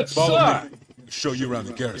 Understood, follow sir. me. I'll show you around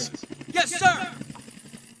the garrison. Yes, sir!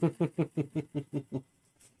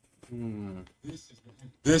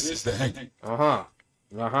 This is the hangar.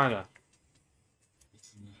 The hangar.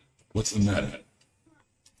 What's the matter?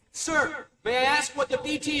 Sir, may I ask what the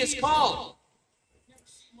BT is called?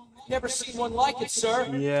 Never seen one like it, sir.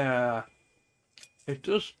 Yeah. It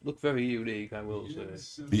does look very unique, I will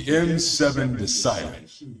say. The M7 Decider.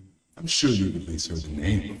 I'm sure you've at least heard the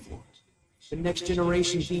name before. The next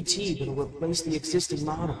generation BT that'll replace the existing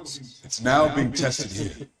models. It's now being tested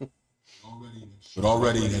here. But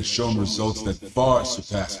already it has shown results that far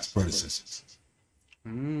surpass its predecessors.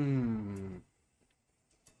 The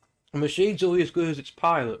machine's only as good as its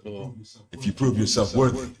pilot, though. If you prove yourself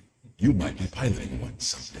worthy, you might be piloting one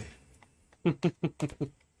someday.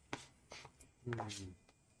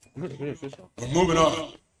 We're moving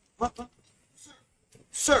on.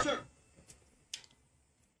 Sir!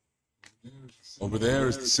 Over there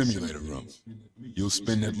is the simulator room. You'll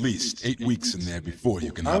spend at least 8 weeks in there before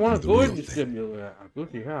you can I hop want into to the go real in the thing. simulator.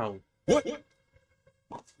 Bloody hell. What?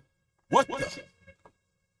 What the?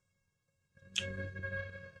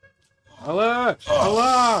 Alert!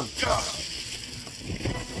 Alarm!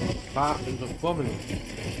 Bastards are bombing.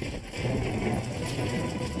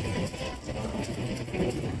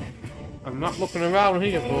 I'm not looking around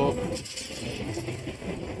here, folks.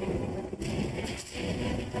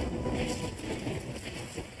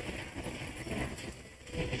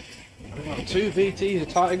 We've got 2 VTs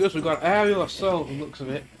attacking us. We've got aerial assault, from the looks of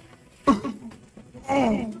it.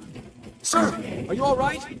 Sir, are you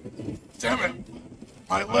alright? Damn it!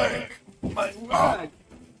 My leg! My leg!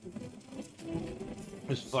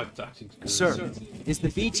 This flight tactics good. Sir, is the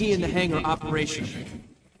BT in the hangar operational?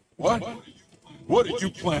 What? What are you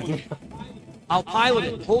planning? I'll pilot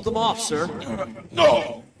it. Hold them off, sir.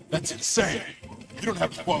 No! That's insane! You don't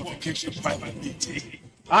have the qualification to pilot a BT.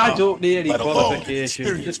 I don't need any Let alone qualification.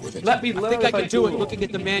 experience Just with it. let me I learn. think I if can do it looking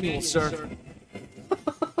at the manual, sir.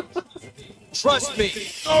 Trust me.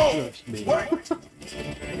 No! Me. Wait!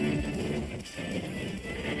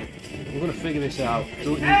 We're gonna figure this out.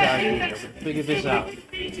 Don't you guys do it. We're gonna figure this out.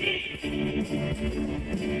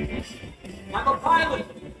 I'm a pilot.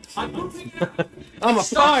 I'm moving out. I'm a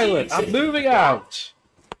pilot. I'm moving out.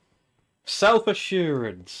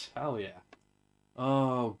 Self-assurance. Hell yeah.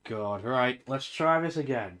 Oh god. Right. Let's try this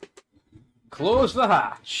again. Close the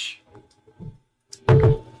hatch.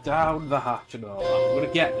 Down the hatch and all. I'm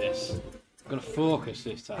gonna get this. I'm gonna focus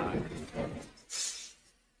this time.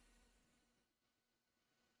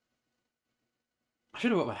 I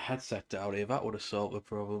should have got my headset down here. That would have solved the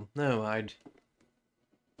problem. Never mind.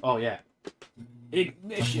 Oh yeah.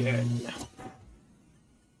 Ignition.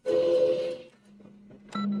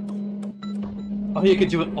 Oh, you can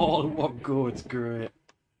do it all in one go. It's great.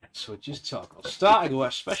 Switches toggle. Starting with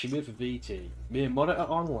especially with the VT. Main monitor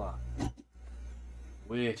online.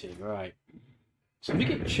 Waiting. Right. So we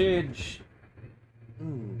can change.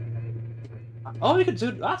 Oh, you can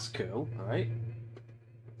do. That's cool. All right.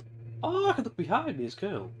 Oh, I can look behind me. It's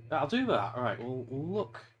cool. I'll do that. All right. We'll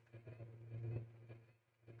look.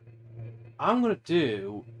 I'm gonna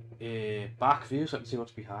do a back view so I can see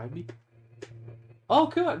what's behind me. Oh,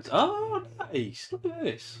 good. Oh, nice. Look at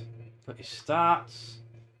this. Got your stats.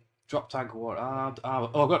 Drop tank water. Armor.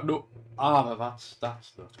 Oh, I've got no armor. That's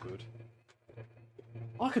not good.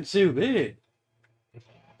 Oh, I can zoom in.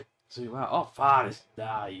 Zoom out. Oh, that is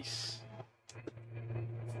nice.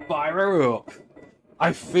 Fire her up.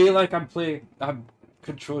 I feel like I'm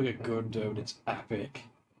controlling a Gundam. It's epic.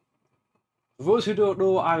 For those who don't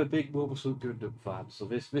know, I'm a big Mobile Suit Gundam fan, so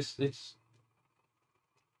it's...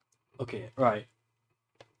 Okay, right.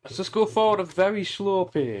 Let's just go forward at a very slow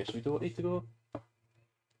pace. We don't need to go...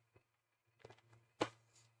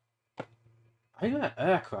 I think that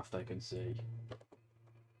aircraft I can see.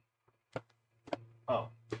 Oh.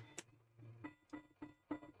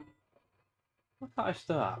 Why can't I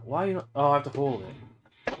start? Why you not... Oh, I have to hold it.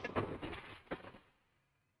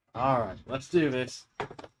 Alright, let's do this.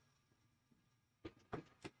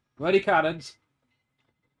 Ready, cannons.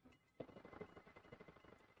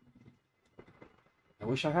 I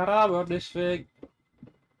wish I had armor on this thing.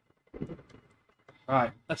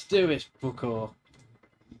 Right, let's do this, bucko.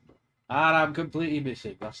 And I'm completely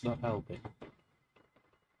missing. That's not helping.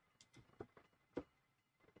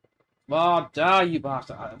 Come on, die, you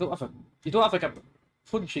bastard. You don't have like a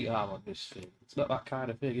punching arm on this thing. It's not that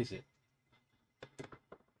kind of thing, is it?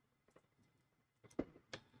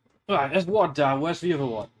 Right, there's one down. Where's the other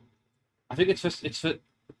one? I think it's for...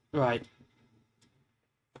 Right.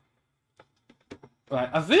 Right,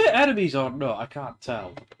 are they enemies or not? I can't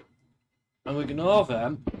tell. And we ignore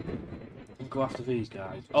them and go after these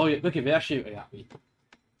guys. Oh yeah, look at they're shooting at me.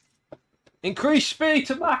 Increase speed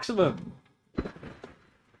to maximum!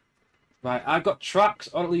 Right, I've got tracks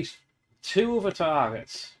on at least 2 other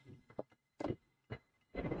targets.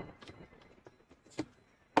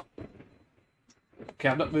 Okay,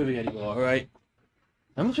 I'm not moving anymore, right?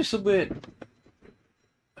 There must be somewhere...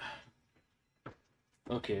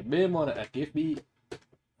 Okay, main monitor, give me...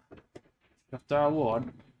 After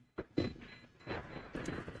one.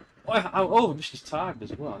 Oh, this is timed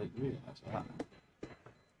as well, I didn't realise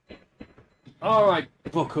that. Alright,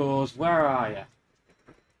 buckos, where are you?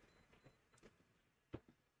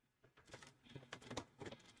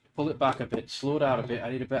 Pull it back a bit, slow down a bit,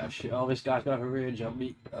 I need a better shit. Oh, this guy's gonna have a range on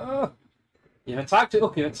me. Oh! You've attacked it.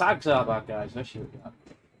 Okay, the tags are bad, guys. Let's shoot that.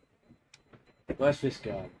 Where's this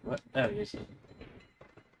guy? There he is.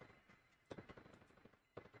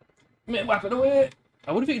 Main weapon away!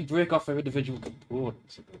 I wonder if you can break off their individual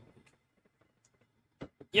components.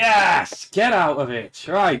 Yes! Get out of it!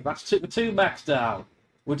 Right, that's took the 2 mechs down.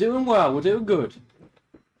 We're doing well, we're doing good.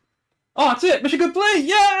 Oh, that's it! Mission complete!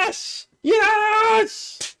 Yes!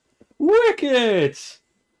 Yes! Wicked!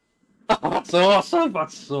 Oh, that's awesome!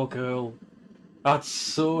 That's so cool. That's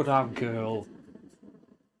so damn cool.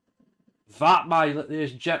 That, my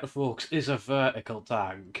ladies and gentlefolks, is a vertical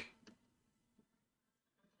tank.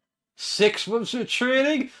 6 months of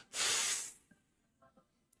training?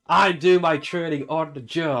 I do my training on the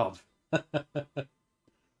job.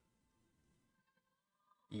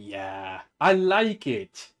 Yeah, I like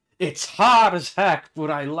it. It's hard as heck, but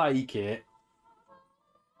I like it.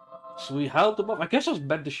 So we held them up. I guess I was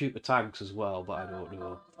meant to shoot the tanks as well, but I don't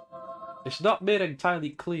know. It's not made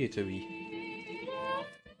entirely clear to me.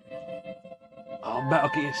 Oh, Metal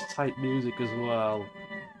Gear's type music as well.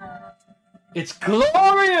 It's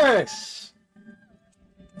glorious!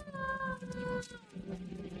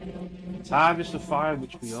 Time is the fire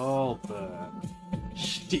which we all burn.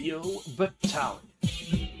 Steel Battalion.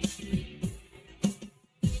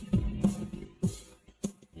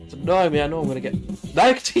 It's annoying me, I know I'm gonna get...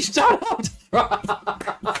 Now he's down out!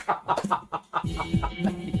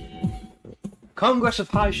 Congress of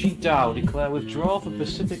High Sheet Down declare withdrawal from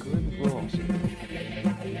Pacific Rim forces.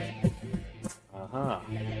 Aha.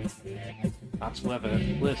 That's where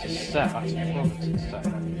the place is set. That's the province is set,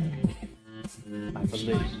 I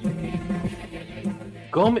believe.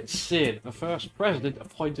 Gormit Sin, the first president,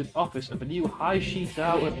 appointed office of a new High Sheet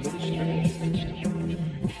Down administration.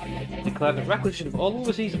 Declared the requisition of all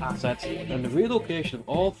overseas assets and the relocation of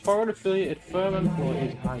all foreign affiliated firm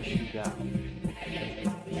employees High Sheet Down.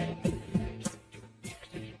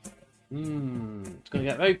 It's going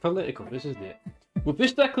to get very political, this isn't it? With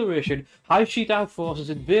this declaration, High Sheet Down forces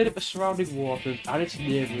invaded the surrounding waters and its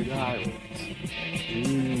neighbouring islands.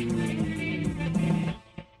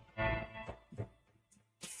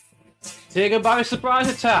 Taken by a surprise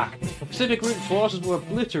attack, the Pacific Rim forces were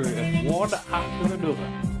obliterated one after another.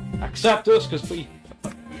 Except us, because we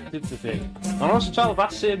did the thing. On also top of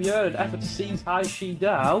that same year, in an effort to seize High Sheet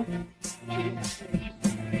Down,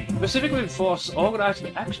 the Pacific Rim forces organised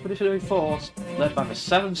an expeditionary force led by the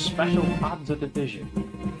 7th Special Panzer Division,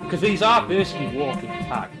 because these are basically walking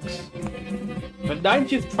tanks. The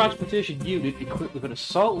 90th Transportation Unit, equipped with an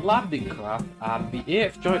assault landing craft, and the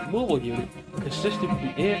 8th Joint Mobile Unit, consisting of the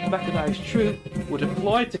 8th Mechanised Troop, were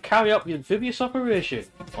deployed to carry out the amphibious operation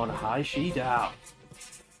on High Sheet Down.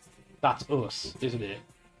 That's us, isn't it?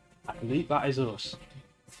 I believe that is us.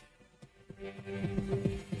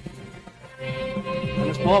 And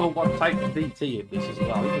there's more than one type of DT in this as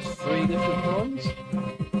well. There's 3 different ones.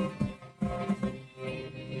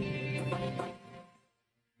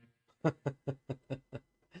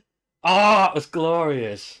 Ah, that was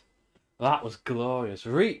glorious. That was glorious.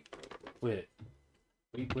 Wait.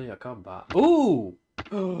 Replay or combat. Ooh!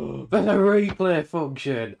 There's a replay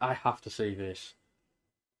function. I have to see this.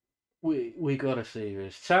 We gotta see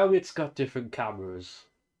this. Tell me it's got different cameras.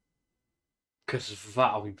 Because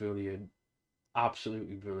that'll be brilliant.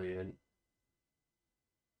 Absolutely brilliant.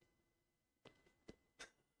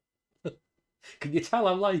 Can you tell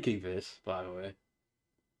I'm liking this, by the way?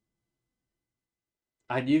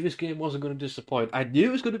 I knew this game wasn't going to disappoint. I knew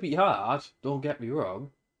it was going to be hard, don't get me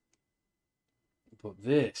wrong. But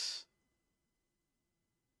this...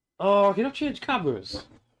 Oh, can I change cameras?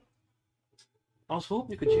 I was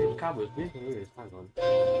hoping you could change cameras. Maybe there is. Hang on.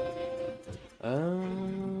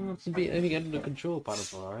 It's a bit anything under the control panel,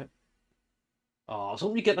 alright. Oh, I was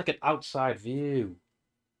hoping you get like an outside view.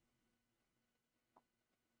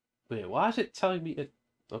 Wait, why is it telling me to...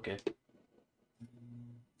 Okay.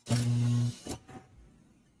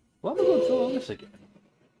 Why am I going through all this again?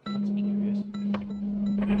 That's curious.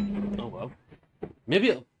 Oh well. Maybe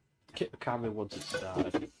it'll kick the camera once it's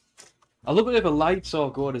started. I love it if the lights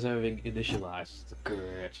all go on as everything initialized. It's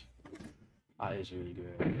great. That is really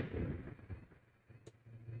great.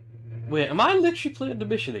 Wait, am I literally playing the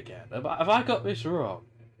mission again? Have I got this wrong?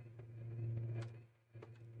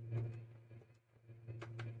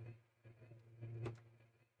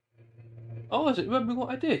 Oh, is it remembering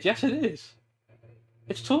what I did? Yes, it is.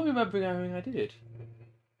 It's totally remembering everything I did.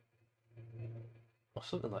 Or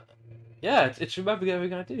something like that. Yeah, it's remembering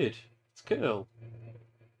everything I did. It's cool.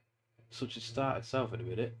 So it should start itself in a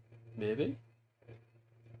minute. Maybe?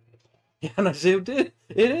 Yeah, and I zoomed in.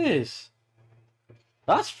 It is.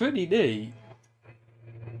 That's pretty neat.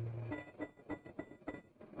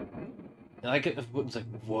 And I get the buttons like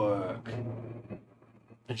work.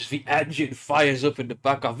 And just the engine fires up in the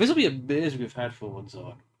background. This will be amazing with headphones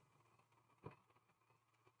on.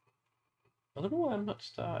 I don't know why I'm not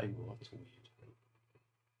starting more. It's weird.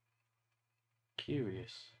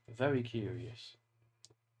 Curious. Very curious.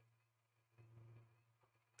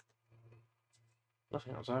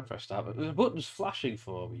 Nothing else I pressed that, but the button's flashing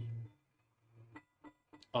for me.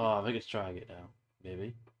 Oh, I think it's trying it now.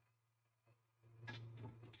 Maybe.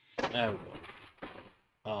 There we go.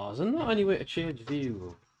 Oh, is there not any way to change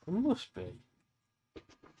view? There must be.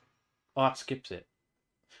 Oh, that skips it.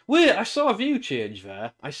 Wait, I saw a view change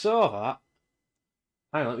there. I saw that.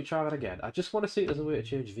 Hang on, let me try that again. I just want to see if there's a way to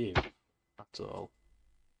change view. That's all.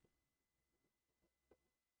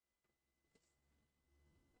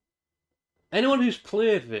 Anyone who's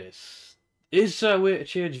played this, is there a way to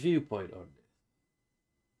change viewpoint on it?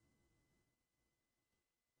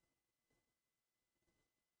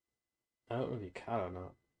 I don't know if you can or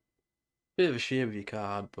not. Bit of a shame if you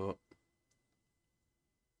can't, but...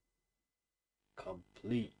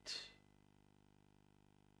 Complete.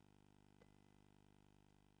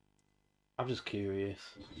 I'm just curious.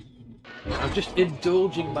 I'm just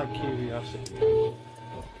indulging my curiosity.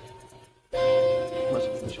 Let's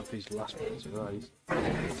finish off these last bits of rice. I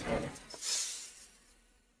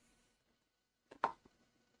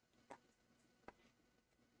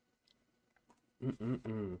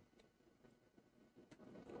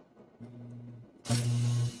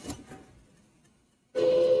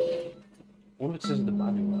wonder if it says in the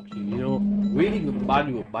manual actually. You know, reading the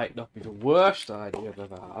manual might not be the worst idea I've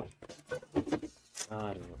ever had.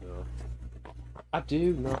 I don't know. I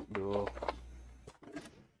do not know.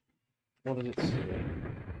 What does it say?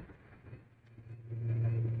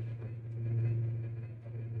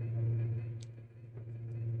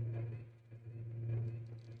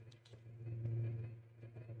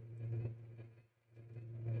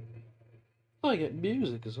 Oh, I get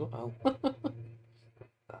music as well.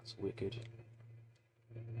 That's wicked.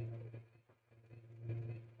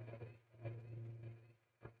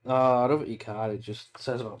 Oh, I don't think you can. It just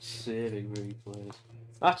says about saving replays.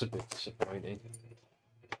 That's a bit disappointing.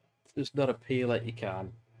 Does not appear like you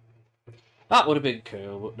can. That would have been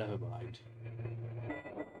cool, but never mind.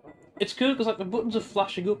 It's cool because like the buttons are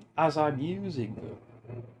flashing up as I'm using them.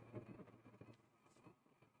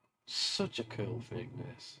 Such a cool thing,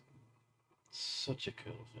 this. Such a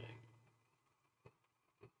cool thing.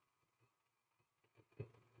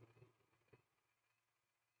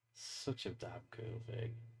 Such a damn cool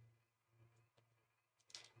thing.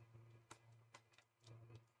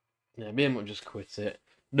 Yeah, me and Mum just quit it.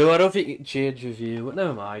 No, I don't think you can change your view, but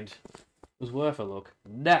never mind. was worth a look.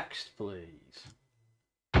 Next, please.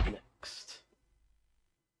 Next.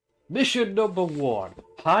 Mission number 1.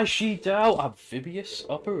 High Sheet Out Amphibious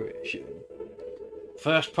Operation.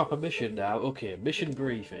 First proper mission now. Okay, mission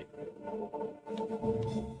briefing.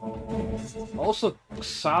 Also,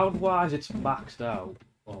 sound-wise, it's maxed out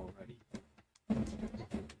already. So,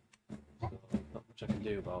 not much I can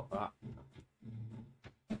do about that.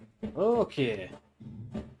 Okay.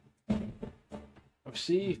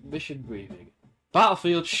 Receive mission briefing.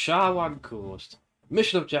 Battlefield Sharwan Coast.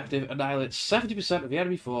 Mission objective: annihilate 70% of the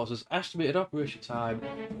enemy forces. Estimated operation time: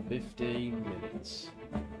 15 minutes.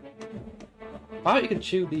 Apparently you can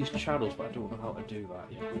tune these channels, but I don't know how to do that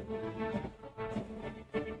yet.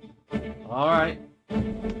 Alright.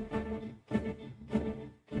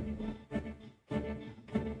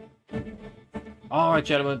 Alright,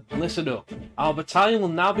 gentlemen, listen up. Our battalion will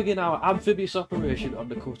now begin our amphibious operation on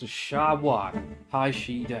the coast of Sharwan, High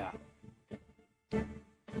Shida.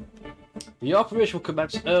 The operation will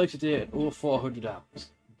commence early today at 0400 hours.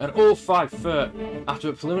 At 0530, after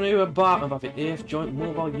a preliminary bombardment by the 8th Joint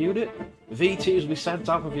Mobile Unit, VTs will be sent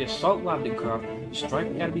out with the assault landing craft to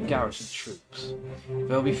strike the enemy garrison troops.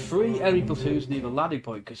 There will be 3 enemy platoons near the landing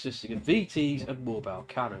point consisting of VTs and mobile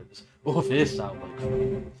cannons. Oh, they sound like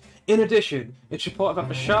fun. In addition, it's reported that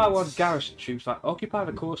the Sharwan garrison troops that occupy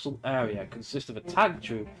the coastal area consist of a tank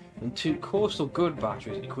troop and 2 coastal gun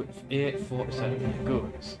batteries equipped with 8 40cm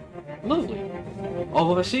guns. Lovely.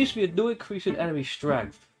 Although there seems to be no increase in enemy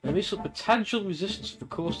strength, there is some potential resistance to the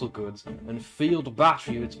coastal guns and field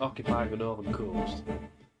battery units occupying the northern coast.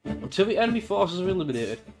 Until the enemy forces are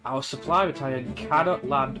eliminated, our supply battalion cannot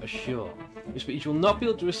land ashore. This means you will not be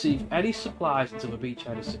able to receive any supplies until the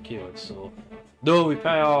beachhead is secured, so no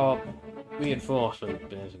repair or reinforcement,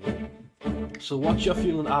 basically. So watch your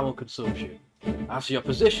fuel and ammo consumption. As for your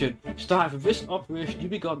position, starting from this operation, you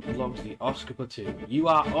belong to the Oscar platoon. You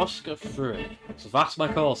are Oscar 3, so that's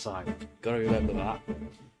my call sign. Gotta remember that.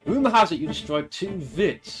 Rumour has it you destroyed 2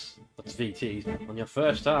 VITs, that's VTs, on your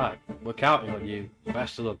first time. We're counting on you.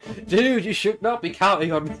 Best of luck. Dude, you should not be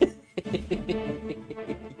counting on me.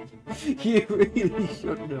 You really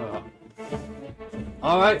should not.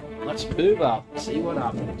 Alright, let's move up, see what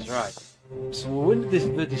happens. Right. So we're in this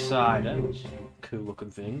the Decider, which is a cool looking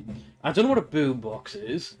thing. I don't know what a boombox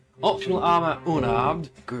is. Optional armour unarmed,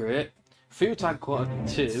 great. Fuel tank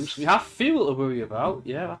quantity 2, so we have fuel to worry about.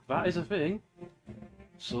 Yeah, that is a thing.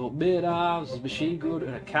 So main arms, machine gun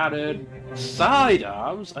and a cannon. Side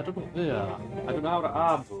arms? I don't know what they are. I don't know how to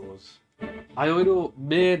arm those. I only know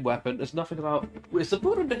main weapon. There's nothing about. Is the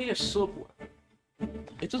button under here sub weapon?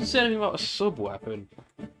 It doesn't say anything about a sub weapon.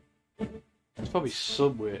 It's probably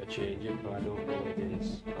some way to change it, but I don't know what it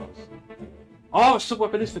is. Oh, a sub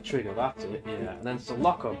weapon is for trigger. That's it. Yeah, and then it's a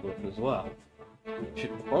lock on button as well.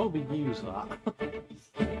 Should probably use that.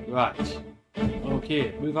 Right.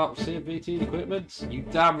 Okay, move out of CVT equipment. You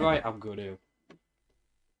damn right I'm going to.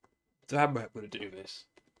 Damn right I'm going to do this.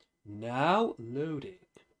 Now loading.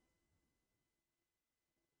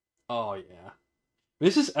 Oh yeah.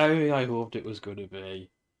 This is everything I hoped it was going to be.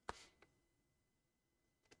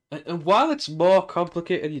 And while it's more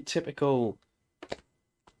complicated than your typical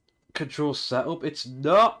control setup, it's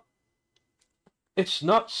not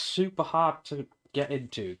super hard to get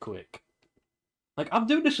into quick. Like, I'm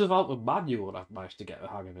doing this without the manual and I've managed to get the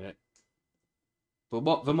hang of it. But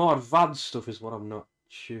what the more advanced stuff is what I'm not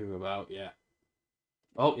sure about yet.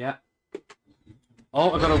 Oh, yeah.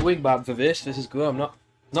 Oh, I got a wingman for this. This is good. I'm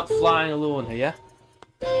not flying alone here.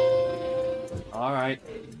 Alright.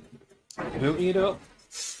 Booting it up.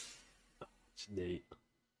 It's neat.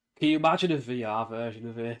 Can you imagine a VR version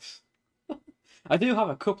of this? I do have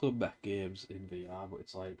a couple of mech games in VR, but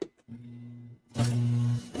it's like...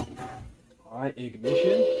 Alright,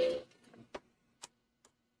 ignition.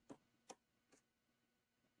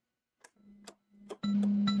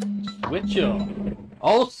 Switch on.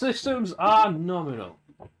 All systems are nominal.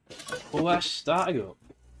 OS starting up.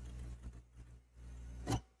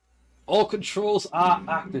 All controls are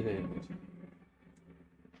activated.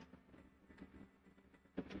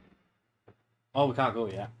 Oh, we can't go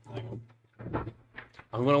yet. Hang on.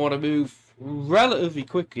 I'm going to want to move relatively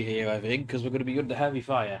quickly here, I think, because we're going to be under heavy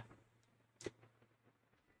fire.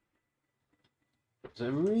 There's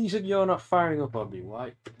a reason you're not firing up on me,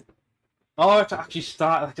 why? Oh, I have to actually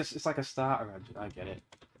start, it's like a starter engine, I get it.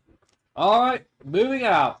 Alright, moving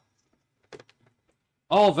out.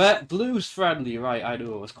 Oh, that blue's friendly, right, I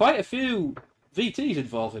know. There's quite a few VTs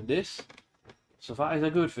involved in this. So that is a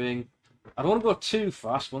good thing. I don't want to go too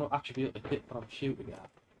fast, we'll not actually be able to hit what I'm shooting at.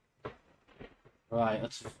 Right,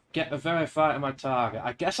 let's get a verify to my target.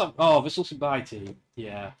 I guess I'm... Oh, this looks like my team.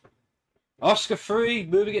 Yeah. Oscar 3,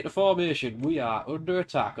 moving into formation. We are under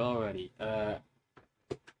attack already.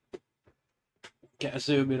 Get a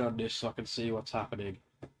zoom in on this so I can see what's happening.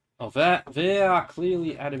 Oh, there are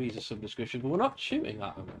clearly enemies of some description, but we're not shooting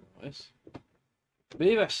at them, I notice.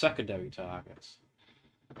 Maybe they're secondary targets.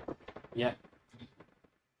 Yeah.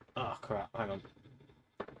 Oh, crap. Hang on.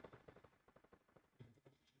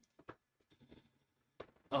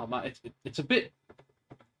 Oh, man, it's a bit...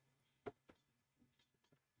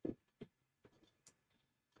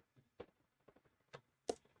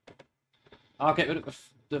 I'll get rid of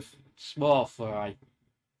the small fry.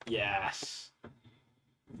 Yes.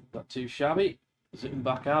 Not too shabby. Zoom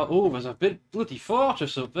back out. Oh, there's a big bloody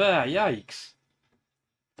fortress up there. Yikes.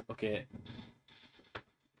 Okay.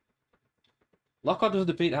 Lock-on doesn't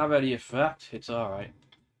appear to have any effect. It's alright.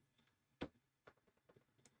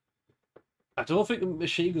 I don't think the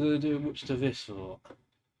machine gun will do much to this though.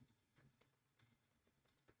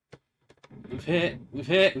 We've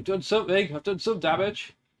hit, we've done something. I've done some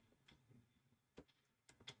damage.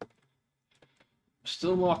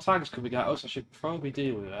 Still more tanks coming at us. I should probably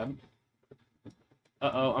deal with them.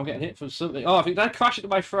 Uh-oh, I'm getting hit from something. Oh, I think that crashed into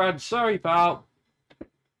my friend. Sorry, pal.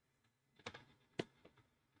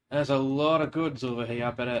 There's a lot of goods over here.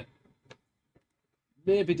 I better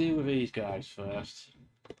maybe deal with these guys first.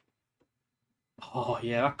 Oh,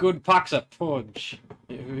 yeah, that gun packs a punch.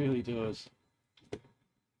 It really does.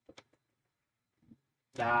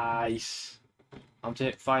 Nice. I'm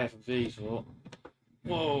taking fire from these, though.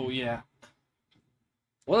 Whoa, yeah.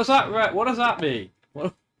 What does that mean?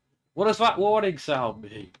 What does that warning sound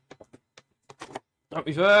mean? Oh,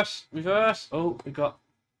 reverse. Oh, we got...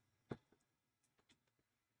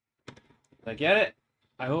 Did I get it?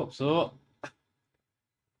 I hope so.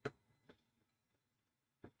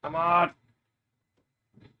 Come on.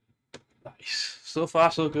 Nice. So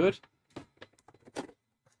far, so good.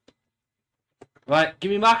 Right,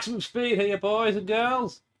 give me maximum speed here, boys and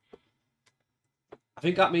girls. I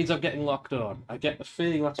think that means I'm getting locked on. I get the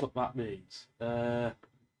feeling that's what that means. Give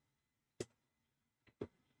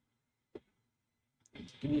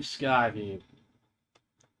me a sky view.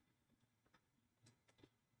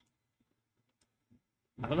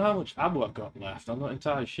 I don't know how much ammo I've got left. I'm not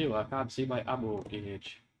entirely sure. I can't see my ammo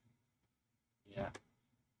gauge. Yeah.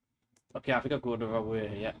 Okay, I think I'm going the wrong way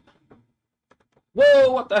here.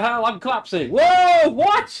 Whoa, what the hell? I'm collapsing. Whoa,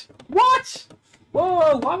 what? What?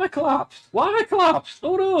 Whoa, why am I collapsed? Why am I collapsed?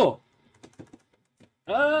 Oh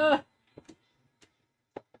no.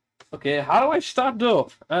 Okay, how do I stand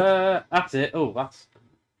up? That's it. Oh, that's...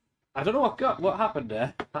 I don't know what happened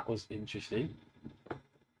there. That was interesting.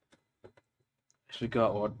 Yes, we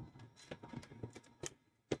got one.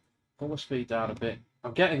 Pull my speed down a bit.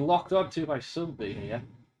 I'm getting locked onto my zombie here.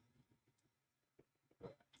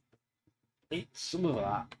 Eat some of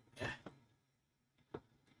that.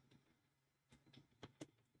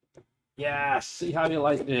 Yeah, see how you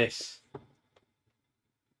like this.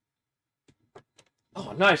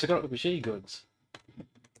 Oh, nice, I got up with machine guns.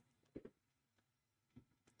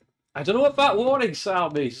 I don't know what that warning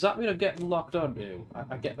sound means. Does that mean I'm getting locked on now?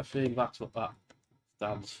 I get the feeling that's what that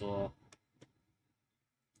stands for.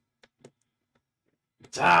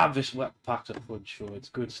 Damn, this wet packed up punch show. It's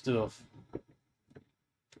good stuff.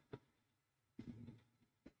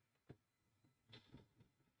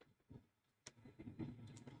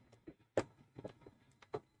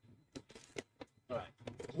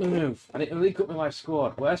 Move. I need to link up with my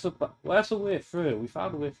squad. Where's the way through? We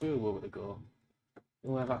found a way through a moment ago.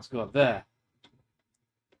 Where that's gone. There.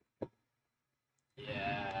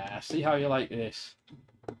 Yeah. See how you like this.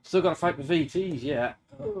 Still got to fight the VTs, yeah.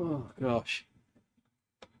 Oh gosh.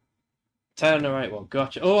 Turn the right one.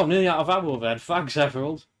 Gotcha. Oh, I'm nearly out of ammo then. Thanks,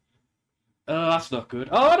 Everald. Oh, that's not good.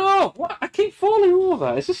 Oh no! What? I keep falling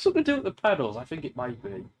over. Is this something to do with the pedals? I think it might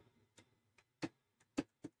be.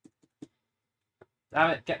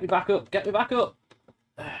 Damn it, get me back up, get me back up!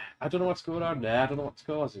 I don't know what's going on there, I don't know what's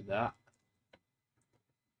causing that.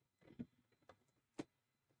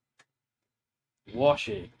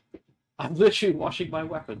 Washing. I'm literally washing my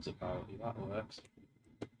weapons apparently, that works.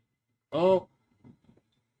 Oh.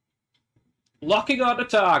 Locking on the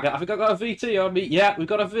target, I think I got a VT on me. Yeah, we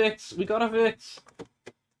got a VIT, we got a VIT.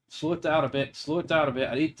 Slow it down a bit, slow it down a bit,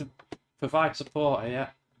 I need to provide support here.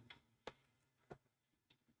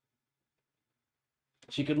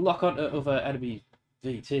 She can lock onto other enemy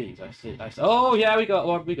VTs. I see. Oh yeah, we got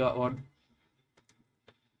one. We got one.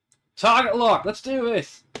 Target lock. Let's do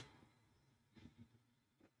this.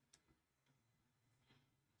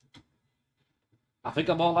 I think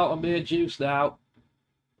I'm all out of mere juice now.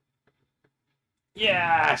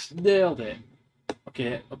 Yes, nailed it.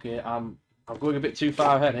 Okay, okay. I'm going a bit too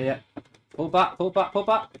far ahead here. Pull back, pull back, pull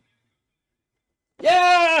back.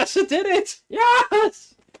 Yes! I did it!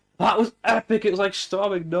 Yes! That was epic. It was like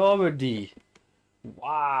storming Normandy.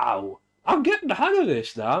 Wow. I'm getting the hang of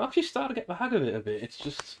this now. I'm actually starting to get the hang of it a bit. It's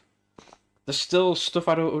just... There's still stuff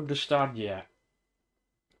I don't understand yet.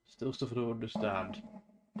 Still stuff I don't understand.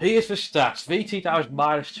 Here's the stats. VT damage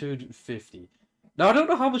minus 250. Now, I don't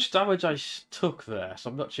know how much damage I took there, so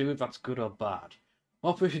I'm not sure if that's good or bad.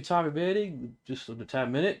 Operation time remaining, just under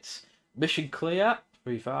 10 minutes. Mission clear,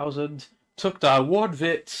 3,000. Took down 1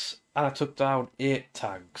 VIT, and I took down 8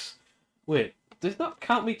 tanks. Wait, does that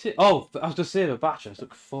count me to... Oh, I was just saying the Battalion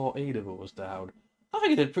took 14 of those down. I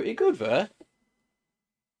think I did pretty good there.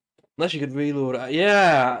 Unless you could reload it.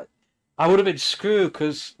 Yeah, I would have been screwed,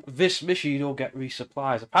 because this mission you don't get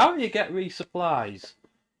resupplies. Apparently you get resupplies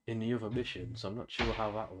in the other missions. I'm not sure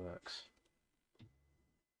how that works.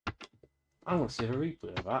 I want to see a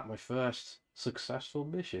replay of that. My first successful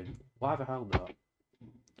mission. Why the hell not?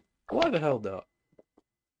 Why the hell not?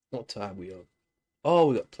 What time are we on? Oh,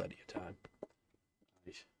 we got plenty of time.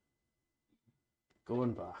 Right.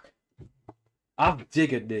 Going back. I'm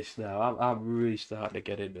digging this now. I'm really starting to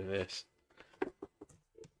get into this.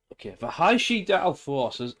 Okay, the High Shi-Dao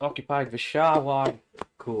forces occupying the Shaoan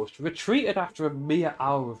coast retreated after a mere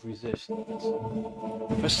hour of resistance.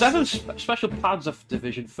 The 7th Special Panzer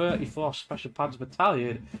Division, 34th Special Panzer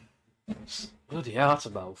Battalion, bloody hell, that's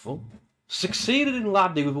a mouthful, succeeded in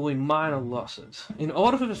landing with only minor losses. In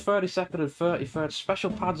order for the 32nd and 33rd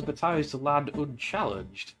Special Panzer Battalions to land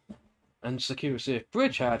unchallenged and secure a safe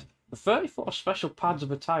bridgehead, the 34th Special Panzer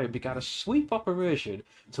Battalion began a sweep operation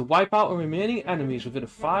to wipe out the remaining enemies within a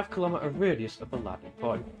 5-kilometer radius of the landing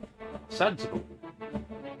point. Sensible.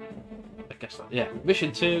 I guess that, yeah.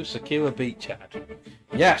 Mission 2, secure a beachhead.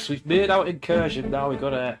 Yes, we've made our incursion, now we've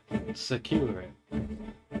got to secure it.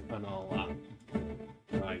 And all that.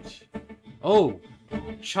 Right. Oh!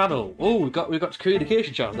 Channel. Oh, we've got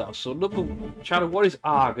communication channels now. So channel 1 is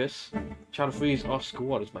Argus. Channel 3 is Oscar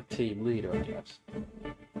 1. It's my team leader, I guess.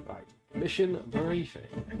 Right. Mission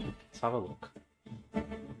briefing. Let's have a look.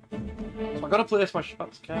 So I gotta place my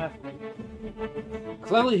shots carefully.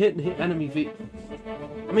 Cleverly hitting enemy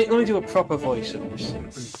I mean, let me do a proper voice of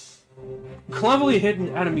this. Cleverly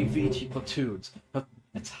hidden enemy VT platoons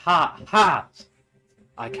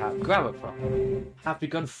I can't grab it properly, have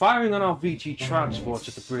begun firing on our VT transports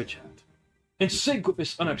at the bridgehead. In sync with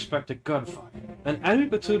this unexpected gunfire, an enemy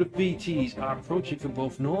platoon of VTs are approaching from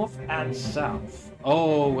both north and south.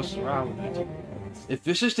 Oh, we're surrounded. If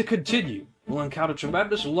this is to continue, we'll encounter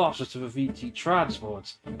tremendous losses to the VT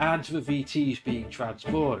transports and to the VTs being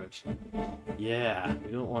transported. Yeah,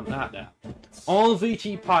 we don't want that now. All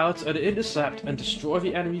VT pilots are to intercept and destroy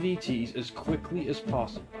the enemy VTs as quickly as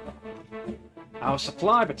possible. Our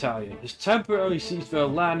supply battalion has temporarily ceased their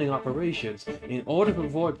landing operations in order to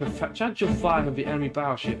avoid potential fire of the enemy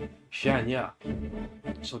battleship Shanya.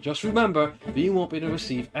 So just remember that you won't be able to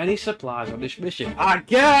receive any supplies on this mission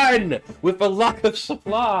again with the lack of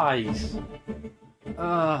supplies.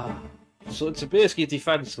 So it's basically a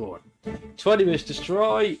defense one. 20 minutes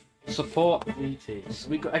destroy, support VTs.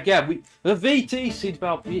 The VTs seem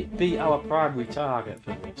to be our primary target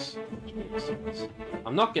for this. Which makes sense.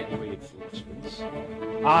 I'm not getting reinforcements.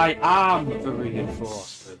 I am the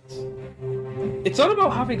reinforcements. It's all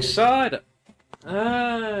about having side.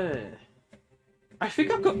 I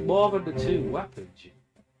think I've got more than the 2 weapons,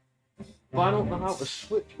 but I don't know how to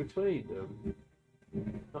switch between them.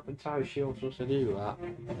 Not entirely sure I'm supposed to do that.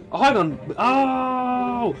 Oh, hang on.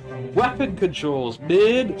 Oh, weapon controls,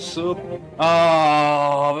 mid, sub.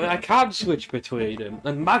 Oh, I can switch between them.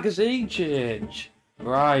 And magazine change.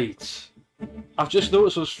 Right. I've just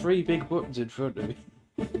noticed those 3 big buttons in front of me.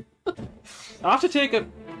 I have to take a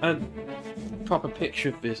proper picture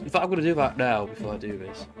of this. In fact, I'm going to do that now before I do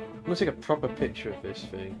this. I'm going to take a proper picture of this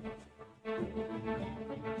thing.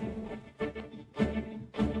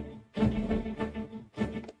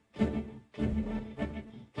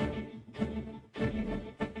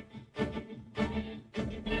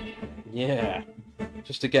 Yeah,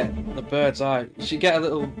 just to get the bird's eye. You should get a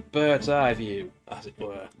little bird's eye view, as it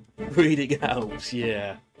were. Reading helps,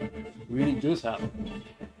 yeah. Reading does help.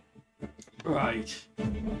 Right.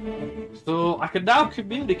 So I can now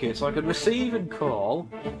communicate, so I can receive and call,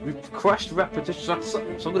 request repetition, so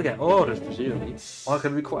I'm going to get orders, presumably, or I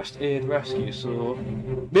can request aid rescue, so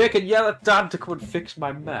make and yell at Dan to come and fix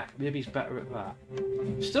my mech. Maybe he's better at that.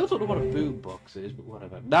 Still don't know what a boombox is, but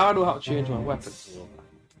whatever. Now I know how to change my weapons, so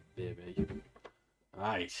maybe.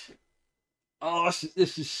 Right. Oh,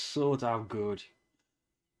 this is so damn good.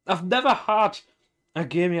 I've never had a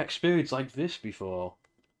gaming experience like this before,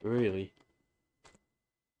 really.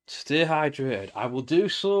 Stay hydrated. I will do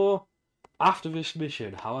so after this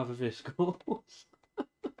mission, however this goes.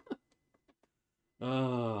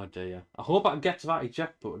 Oh dear. I hope I can get to that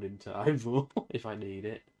eject button in time, though, if I need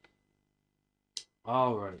it.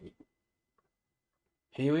 Alright.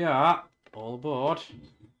 Here we are, all aboard.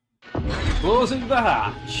 Closing the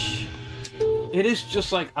hatch. It is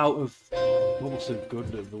just like out of Wilson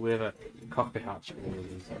Gundam, the way that cockpit hatch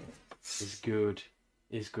is good.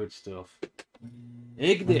 Is good stuff.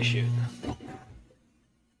 Ignition.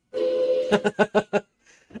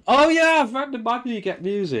 Oh yeah, I've read the manual, you get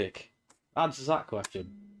music. Answers that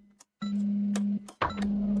question.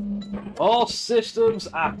 All systems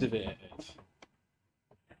activated.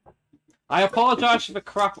 I apologise for the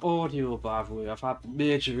crap audio, by the way. I've had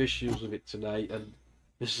major issues with it tonight, and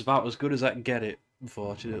this is about as good as I can get it,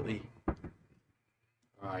 unfortunately.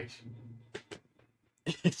 Right.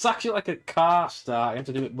 It's actually like a car start. You have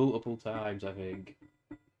to do it multiple times, I think.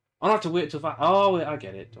 I don't have to wait till that. Oh, wait, I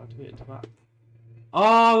get it. Do I have to wait until that?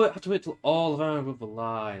 Oh, I have to wait till all of them above the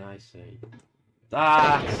line. I see.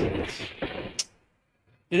 That's it.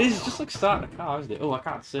 It is just like starting a car, isn't it? Oh, I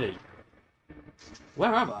can't see.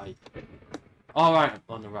 Where am I? All right,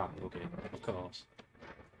 on the ramp. Okay, of course.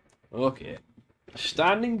 Okay.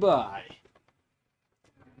 Standing by.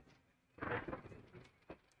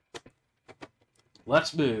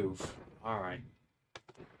 Let's move. All right.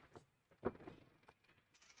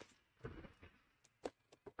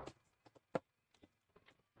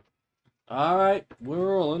 All right, we're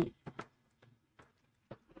rolling.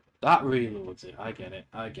 That reloads it. I get it.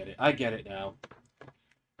 I get it. I get it now.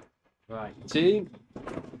 Right, team.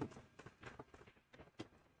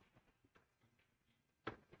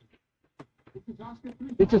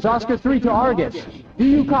 This is Oscar 3 to Argus. Do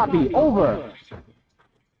you copy? Over.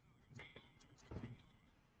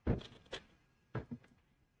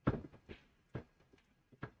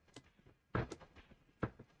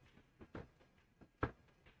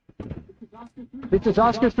 This is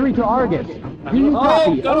Oscar 3 to Argus. Do you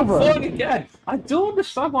copy? I'm Over. falling again. I don't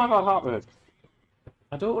understand why that happened.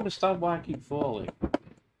 I don't understand why I keep falling.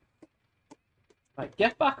 Right,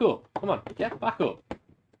 get back up. Come on, get back up.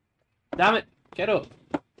 Damn it. Get up.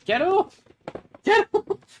 Get up. Get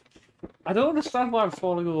up. I don't understand why I'm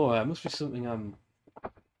falling over. It must be something I'm...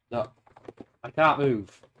 No. I can't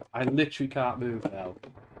move. I literally can't move now.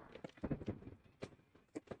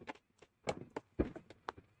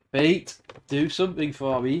 Fate, do something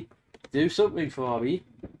for me. Do something for me.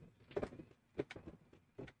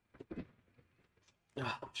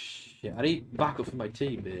 Oh, shit. I need backup from my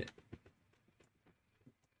teammate.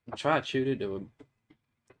 I'm trying to tune into him.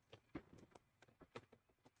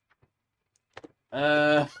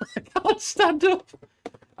 I can't stand up.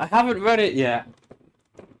 I haven't read it yet.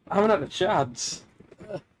 I haven't had a chance.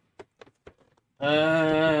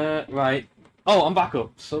 Right. Oh, I'm back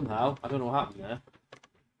up somehow. I don't know what happened there.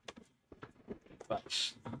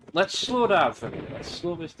 But let's slow down for a minute. Let's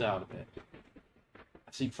slow this down a bit.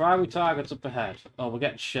 I see primary targets up ahead. Oh, we're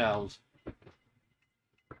getting shelled.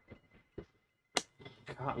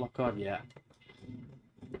 Can't lock on yet.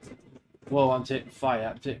 Whoa, I'm taking fire.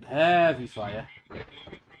 I'm taking heavy fire.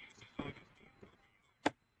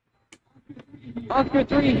 Oscar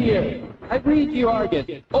 3 here. I read you,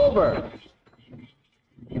 Argus. Over.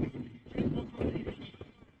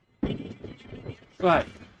 Right.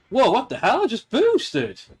 Whoa, what the hell? I just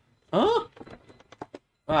boosted. Huh?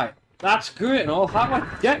 Right. That's great and all. How do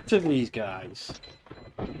I get to these guys?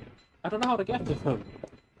 I don't know how to get to them.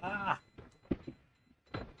 Ah.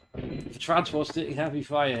 The transport's taking heavy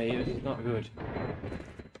fire here. It's not good.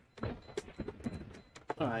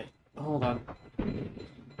 Alright. Hold on.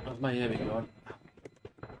 How's my aiming going?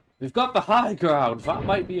 We've got the high ground. That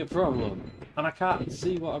might be a problem. And I can't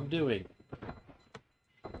see what I'm doing.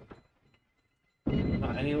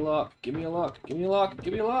 Not any luck. Give me a lock. Give me a lock.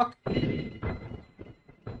 Give me a lock.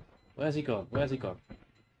 Where's he gone? Where's he gone?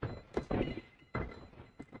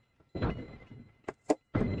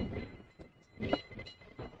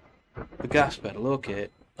 The gas pedal. Okay.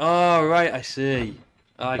 Oh, right. I see.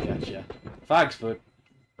 I gotcha. Thanks, bud.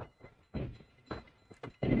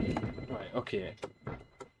 Right. Okay.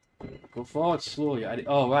 Go forward slowly.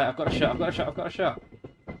 Oh, right. I've got a shot. I've got a shot. I've got a shot.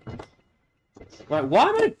 Right, why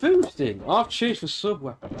am I boosting? Oh, I've changed for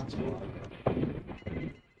sub-weapon, that's why.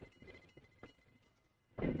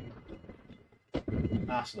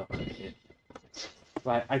 That's not gonna hit.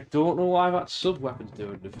 Right, I don't know why that sub-weapon's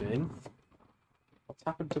doing the thing. What's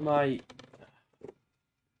happened to my...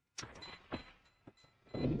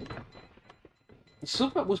 The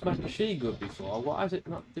sub-weapon was my machine gun before, why is it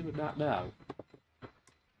not doing that now?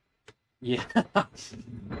 Yeah.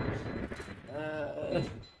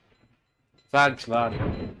 Thanks,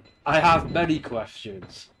 man. I have many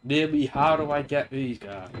questions. Namely, how do I get these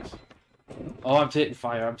guys? Oh, I'm taking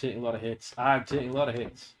fire. I'm taking a lot of hits. I'm taking a lot of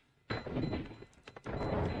hits.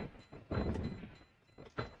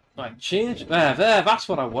 Right, change. There, that's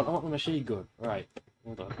what I want. I want the machine gun. Right,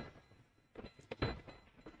 hold on.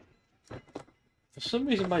 For some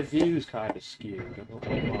reason, my view's kind of skewed. I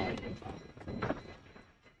don't know why.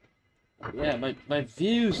 Yeah, my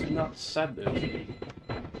view's not centered.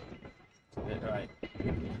 Right.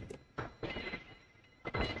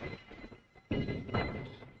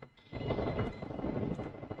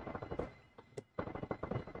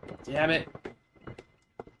 Damn it.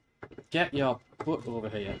 Get your butt over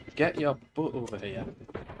here. Get your butt over here.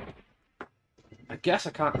 I guess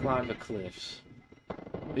I can't climb the cliffs.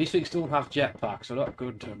 These things don't have jetpacks, so not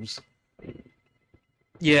good terms.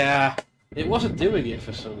 Yeah, it wasn't doing it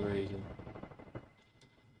for some reason.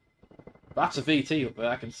 That's a VT up there,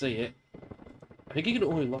 I can see it. I think you can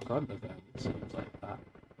only lock onto them, it seems like that.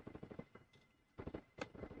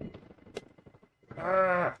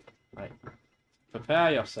 Ah! Right.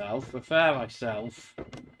 Prepare yourself, prepare myself.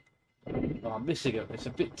 Oh, I'm missing it, it's a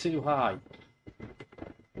bit too high.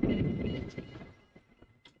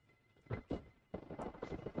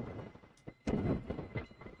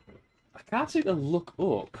 I can't seem to look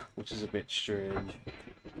up, which is a bit strange.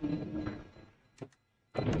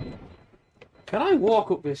 Can I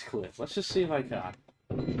walk up this cliff? Let's just see if I can.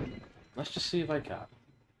 Let's just see if I can.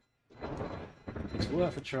 It's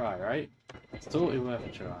worth a try, right? It's totally worth a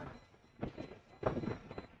try.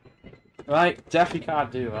 Right, definitely can't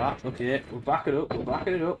do that. Okay, we're backing up, we're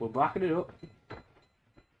backing it up, we're backing it up.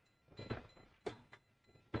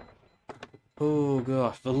 Oh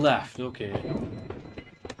gosh, the left, okay.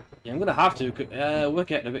 Yeah, I'm gonna have to. We're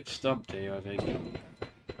getting a bit stumped here, I think.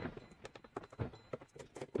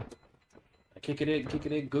 Kick it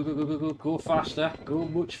in, go, go, go, go, go, go faster, go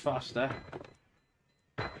much faster.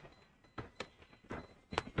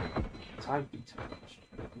 Time beat.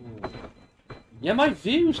 Yeah, my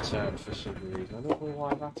view's turned for some reason. I don't know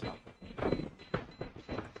why that's happened.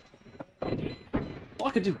 Oh,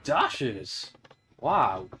 I can do dashes.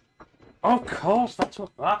 Wow. Of course, that's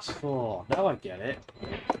what that's for. Now I get it.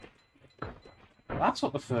 That's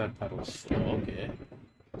what the third pedal's for, okay.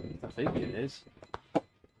 I think it is.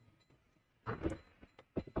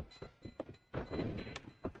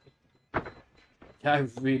 I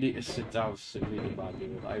really need to sit down really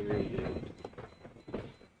badly, I really do.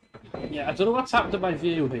 Yeah, I don't know what's happened to my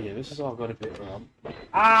view here. This has all got a bit wrong.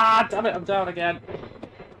 Ah, damn it, I'm down again.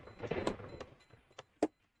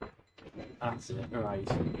 That's it, right.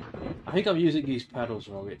 I think I'm using these pedals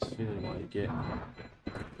wrong, it's feeling like it.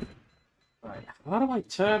 Right, how do I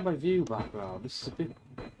turn my view back around? This is a bit...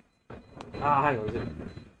 Ah, hang on, is it?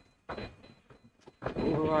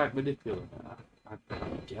 Alright, manipulator. I'm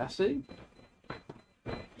guessing?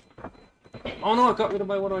 Oh no, I got rid of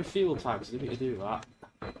one of my fuel tanks. I didn't mean to do that.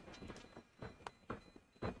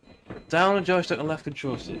 Down the joystick and left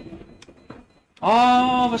control stick.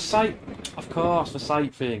 Oh, the sight. Of course, the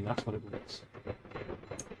sight thing. That's what it was.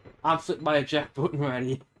 I'm flipping my eject button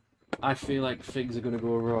ready. I feel like things are going to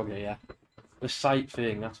go wrong here. The sight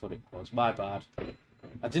thing, that's what it was. My bad.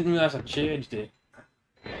 I didn't realise I changed it.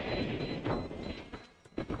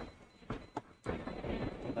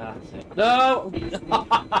 That's it. No!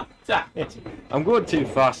 Damn it. I'm going too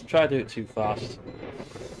fast. I'm trying to do it too fast.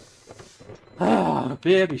 Ah,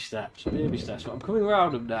 baby steps. Baby steps. But I'm coming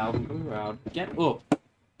around them now. I'm coming around. Get up.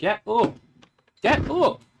 Get up. Get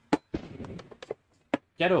up.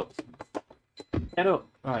 Get up. Get up.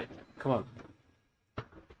 Right. Come on.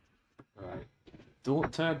 Right.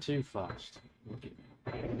 Don't turn too fast. Okay.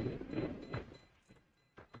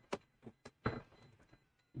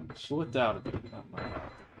 Slow it down a bit. That might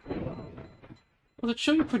help. Does it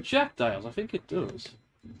show you projectiles? I think it does.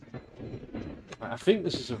 Right, I think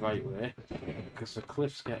this is the right way, because the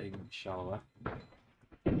cliff's getting shallower.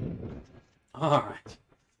 Alright.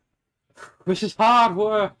 This is hard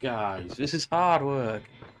work, guys. This is hard work.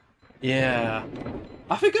 Yeah.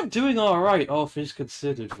 I think I'm doing alright, all things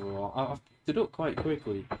considered. I've picked it up quite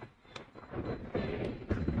quickly.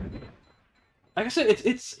 Like I said,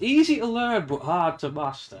 it's easy to learn, but hard to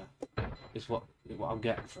master. Is what I'm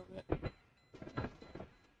getting from it.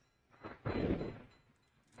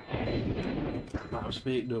 I'm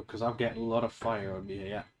speaking up because I'm getting a lot of fire on me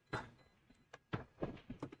here.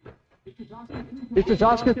 This is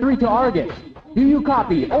Oscar 3 to Argus. Do you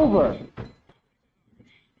copy? Over.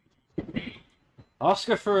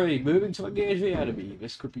 Oscar 3, moving to engage the enemy.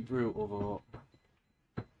 This could be brutal.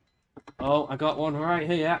 Oh, I got one right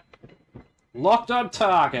here. Locked on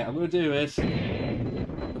target. I'm going to do this.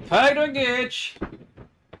 Preparing to engage.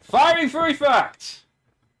 Firing for effect.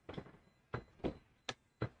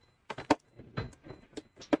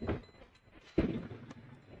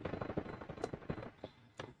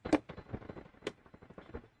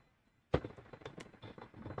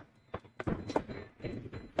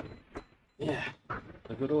 Yeah,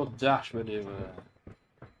 a good old dash maneuver.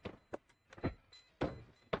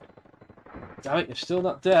 Damn it, you're still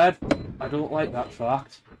not dead. I don't like that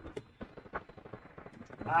fact.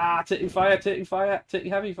 Ah, taking fire, taking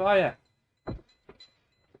heavy fire.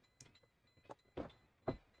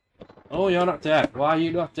 Oh, you're not dead. Why are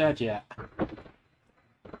you not dead yet?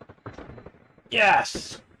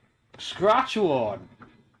 Yes! Scratch one.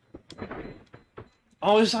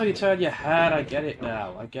 Oh, this is how you turn your head. I get it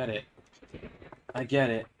now. I get it. I get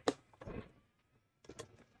it.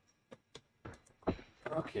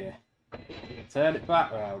 Okay. Turn it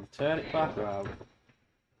back round. Turn it back round.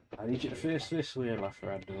 I need you to face this way, my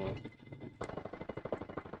friend.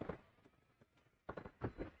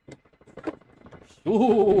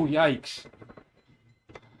 Ooh, yikes.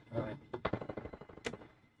 Alright.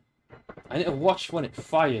 I need to watch when it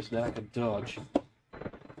fires, then I can dodge.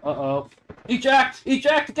 Uh-oh. Eject!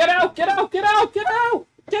 Eject! Get out! Get out! Get out! Get out!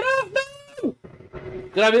 Get out! No!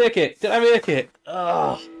 Did I make it? Did I make it?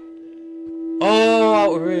 Oh. Oh,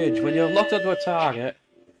 outrage. When you're locked onto a target.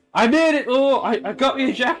 I made it! Oh, I got the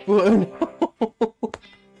eject button.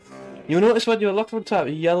 You'll notice when you're locked on a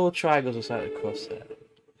target, yellow triangles are set across there.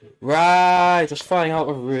 Right, just flying out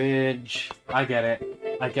of range. I get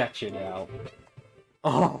it. I get you now.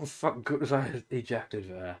 Oh, fuck goodness, I ejected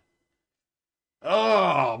there.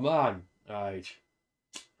 Oh, man. Right.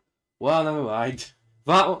 Well, never mind.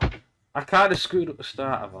 That I kind of screwed up the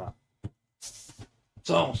start of that. It's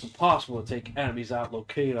almost impossible to take enemies out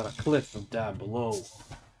located on a cliff from down below.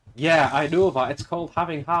 Yeah, I know that. It's called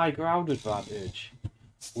having high ground advantage.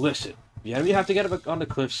 Listen, the enemy have to get up on the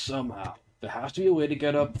cliff somehow. There has to be a way to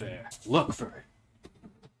get up there. Look for it.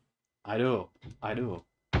 I know. I know.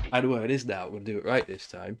 I know where it is now. We'll do it right this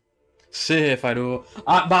time. Safe, I know.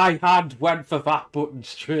 My hand went for that button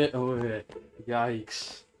straight away.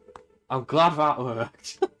 Yikes. I'm glad that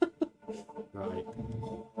worked. Right.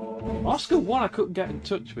 Oscar 1, I couldn't get in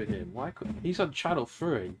touch with him. Why couldn't... He's on channel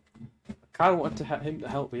 3. I kind of wanted him to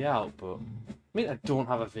help me out, but... I mean, I don't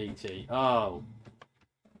have a VT. Oh.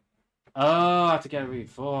 Oh, I have to get a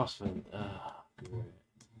reinforcement. Oh, great.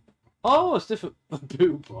 Oh, it's different. The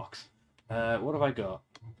boot box. What have I got?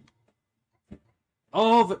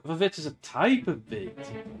 Oh, the Vit is a type of beat.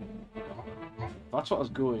 That's what I was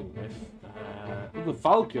going with. The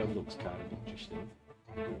Falcon looks kind of interesting.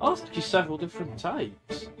 Oh, there's actually several different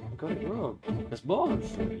types. I got it wrong. There's more than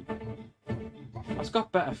 3. That's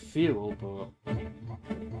got better fuel, but...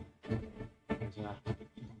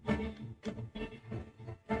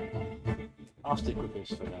 I'll stick with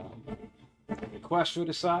this for now. Request for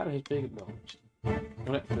the side is being acknowledged.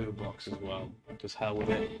 I'll let food box as well. Just hell with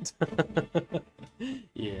it.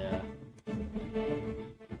 Yeah.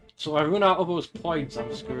 So I run out of those points,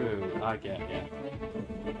 I'm screwed. I get you.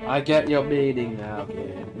 I get your meaning now,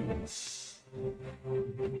 kid.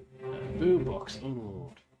 Food box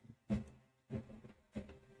unload.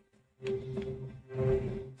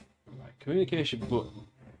 Right, communication button.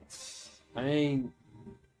 I mean,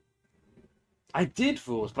 I did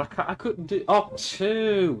those, but I couldn't do. Oh,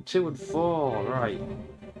 2 and 4, right?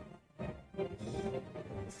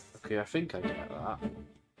 Okay, I think I get that.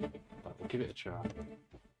 But we'll give it a try.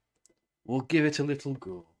 We'll give it a little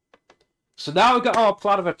go. So now we've got our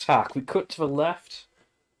plan of attack. We cut to the left,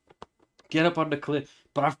 get up on the cliff,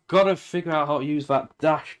 but I've got to figure out how to use that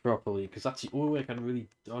dash properly, because that's the only way I can really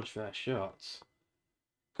dodge their shots.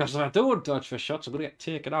 Because if I don't dodge their shots, I'm going to get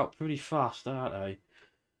taken out pretty fast, aren't I?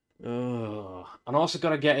 Oh, and also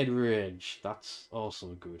got to get in range. That's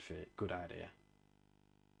also a good idea.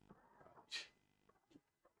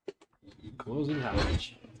 Right. Closing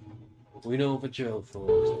hatch. We know the drill,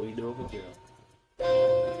 folks. We know the drill.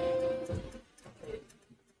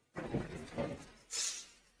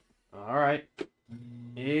 Alright.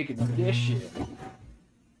 Ignition.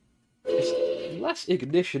 It's less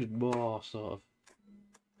ignition and more sort of.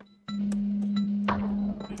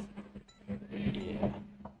 Yeah.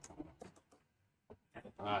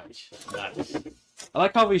 Right. Nice. I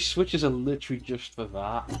like how these switches are literally just for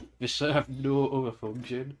that. They serve no other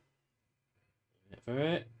function. Wait for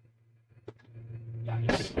it.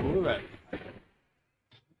 Nice. Alright.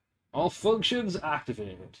 All functions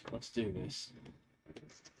activated. Let's do this.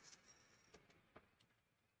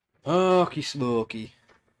 Okie smoky.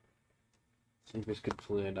 See if this could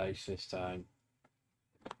play nice this time.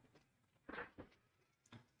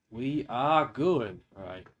 We are going.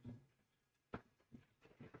 Right.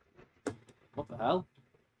 What the hell?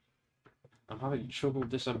 I'm having trouble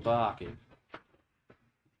disembarking.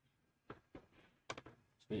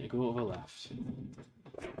 Just need to go over left.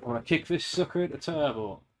 I want to kick this sucker into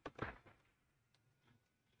turbo.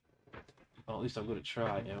 Or at least I'm going to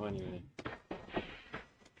try it now anyway.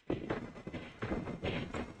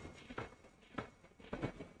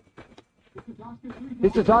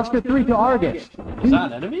 This is Oscar 3 to Argus. Is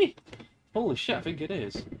that an enemy? Holy shit, I think it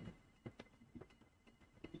is.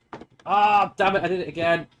 Ah, damn it, I did it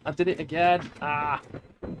again. I did it again. Ah.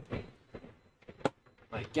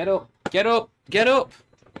 Right, get up, get up, get up.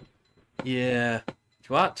 Yeah. Do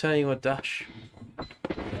you want to turn your dash?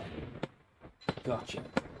 Gotcha.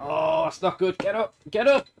 Oh, that's not good. Get up, get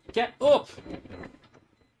up, get up.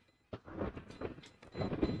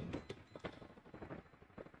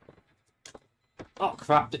 Oh,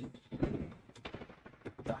 crap.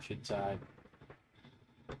 Dash in time.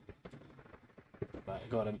 Right,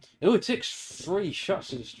 got him. Oh, it takes 3 shots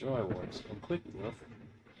to destroy once. I'm quick enough.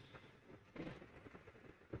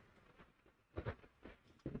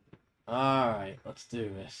 Alright, let's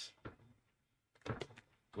do this.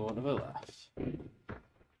 Go on to the left.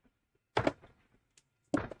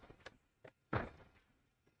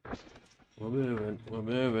 We're moving, we're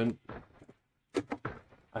moving.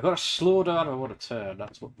 I gotta slow down if I want to turn.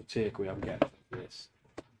 That's what the takeaway I'm getting from this.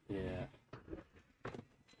 Yeah.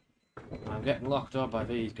 I'm getting locked on by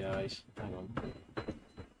these guys. Hang on.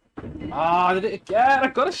 Ah, I did it again!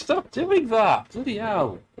 I've gotta stop doing that! Bloody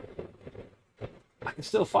hell! I can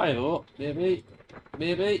still fire up. Maybe.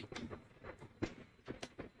 Maybe.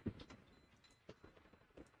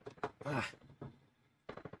 Ah.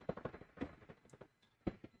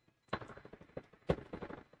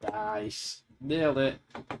 Nice. Nailed it.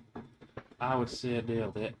 I would say I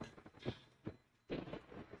nailed it.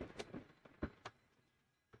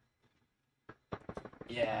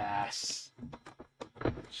 Yes.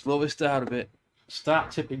 Slow this down a bit.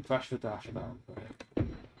 Start tipping crash for dash now.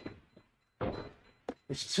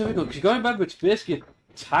 It's difficult because you're going back, but it's basically a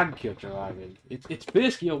tank you're driving. It's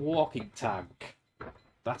basically a walking tank.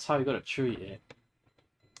 That's how you got to treat it.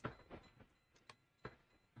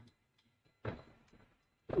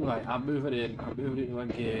 Right, I'm moving in. I'm moving in to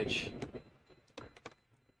engage.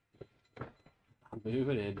 I'm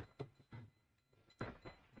moving in.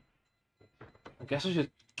 I guess I should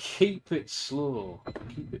keep it slow.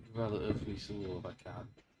 Keep it relatively slow if I can.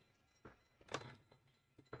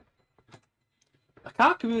 I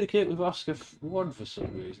can't communicate with Oscar 1 for some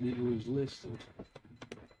reason, even though he's listed.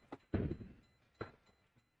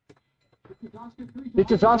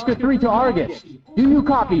 This is Oscar 3 to Argus. Do you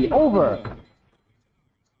copy? Over.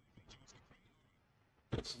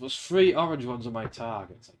 So there's 3 orange ones on my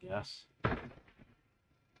targets, I guess.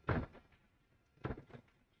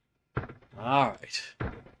 Alright.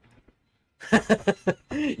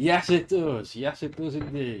 Yes it does. Yes it does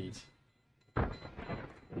indeed. Oh,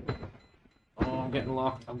 I'm getting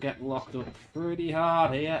locked. I'm getting locked up pretty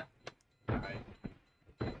hard here. Alright.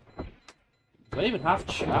 Do I even have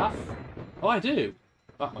chaff? Oh, I do.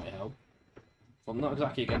 That might help. Well, not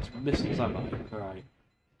exactly against missiles, am I? Right.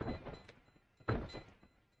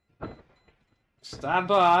 Stand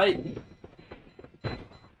by!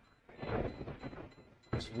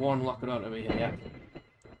 There's 1 locking onto me here.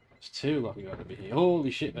 There's 2 locking onto me here.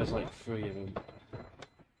 Holy shit, there's like 3 of them.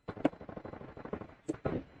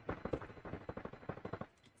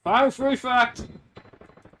 Fire through fact!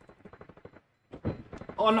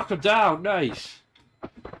 Oh, I knocked him down, nice!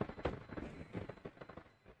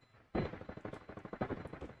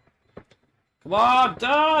 Come on,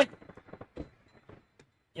 die!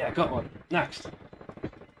 Yeah, got one. Next.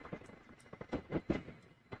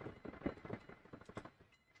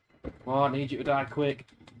 Come on, I need you to die quick.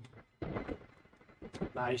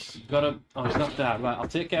 Nice. Got him. Oh, he's not dead. Right, I'll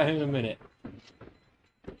take care of him in a minute.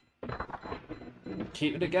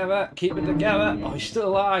 Keep it together. Keep it together. Oh, he's still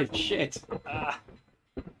alive. Shit. Ah.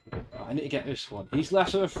 Oh, I need to get this one. He's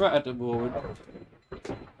less of a threat at the moment.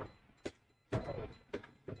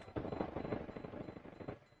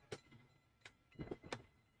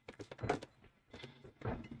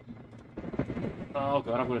 Oh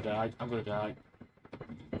god, I'm gonna die. I'm gonna die.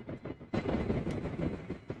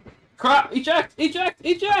 Crap! Eject! Eject!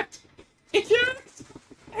 Eject! Eject!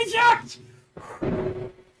 Eject!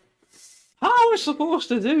 How am I supposed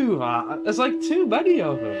to do that? There's like too many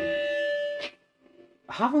of them.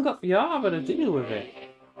 I haven't got the armor to deal with it.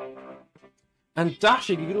 And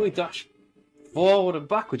dashing, you can only dash forward and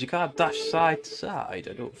backwards. You can't dash side to side,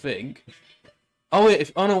 I don't think. Oh wait,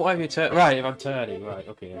 if no, what have you turned? Right, if I'm turning, right,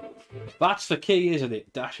 okay. That's the key, isn't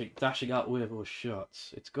it? Dashing out with those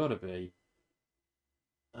shots. It's gotta be.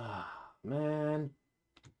 Ah, man.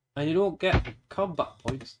 And you don't get combat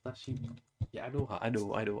points unless you. Yeah, I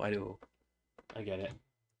know. I get it.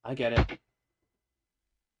 I get it.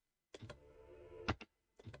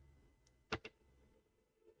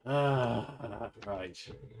 Ah, right.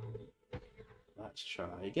 Let's try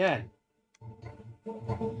again.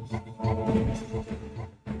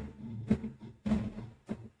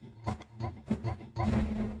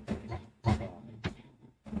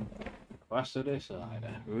 Request a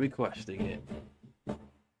decider. Requesting it.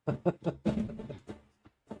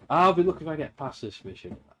 I'll be lucky if I get past this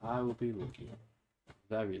mission. I will be lucky.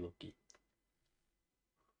 Very lucky.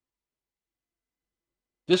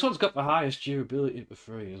 This one's got the highest durability for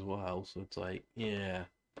free as well, so it's like, yeah.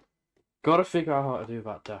 Gotta figure out how to do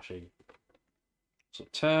that dashing. So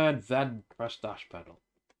turn, then press dash pedal.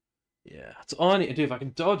 Yeah, that's all I need to do. If I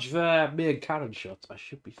can dodge their main cannon shots, I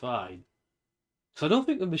should be fine. So I don't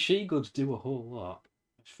think the machine guns do a whole lot.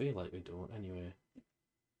 I feel like they don't, anyway.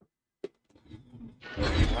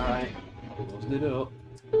 Alright, closing it up.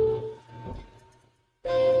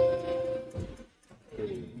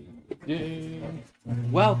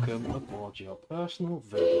 Welcome aboard your personal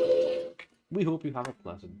vehicle. We hope you have a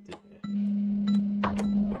pleasant day.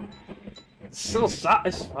 It's so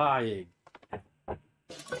satisfying.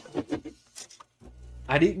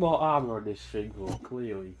 I need more armor on this thing, though,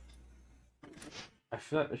 clearly. I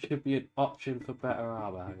feel like there should be an option for better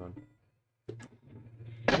armor. Hang on.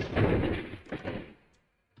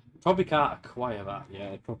 Probably can't acquire that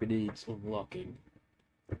yet. It probably needs unlocking.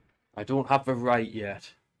 I don't have the right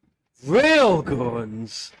yet.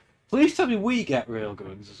 Railguns! Please tell me we get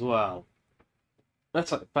railguns as well.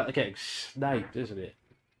 That's like better getting sniped, isn't it?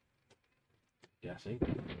 Guessing.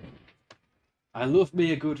 I love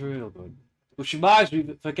me a good railgun. Which reminds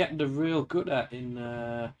me for getting the real good at in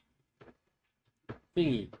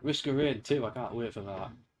thingy, Risk of Rain 2. I can't wait for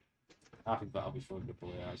that. I think that'll be fun to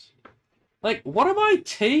play as. Like, what are my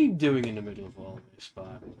team doing in the middle of all this,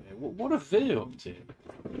 by the way? What are they up to?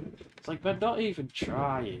 It's like they're not even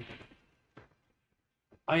trying.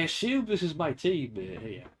 I assume this is my teammate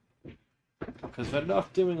here. Because they're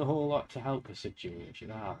not doing a whole lot to help the situation,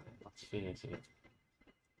 are they? Let's face it.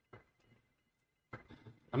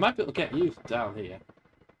 I might be able to get you down here.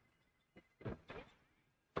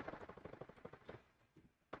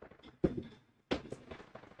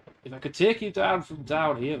 If I could take you down from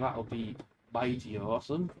down here, that'll be mighty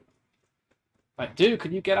awesome. Right, dude,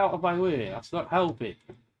 can you get out of my way? That's not helping.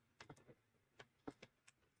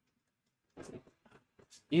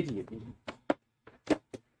 Idiot.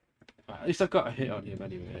 Right, at least I've got a hit on him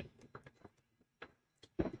anyway.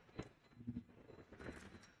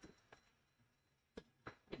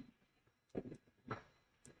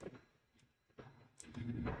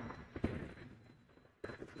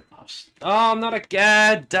 Oh, not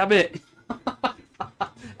again! Damn it!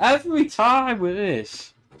 Every time with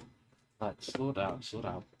this. Right, slow down, slow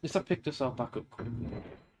down. At least I picked myself back up quickly.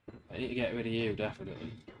 I need to get rid of you,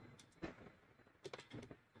 definitely.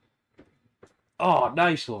 Oh,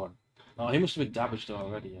 nice one. Oh, he must have been damaged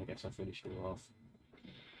already. I guess I finished him off.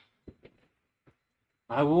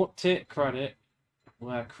 I won't take credit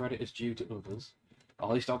where credit is due to others. Or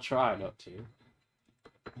at least I'll try not to.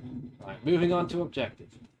 Right, moving on to objective.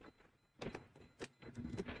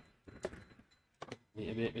 Need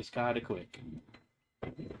to make this kind of quick.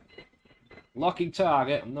 Locking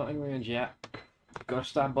target. I'm not in range yet. Gotta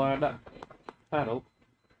stand by on that pedal.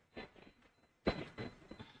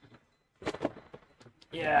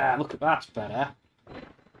 Yeah, look at that's better.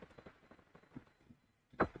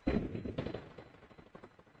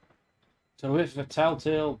 So wait for the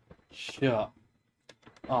telltale shot.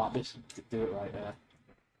 Oh, I missed to do it right there.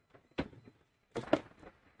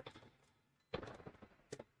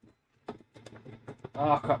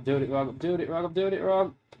 Oh crap, I'm doing it wrong, I'm doing it wrong, I'm doing it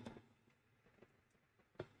wrong.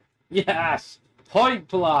 Yes! Point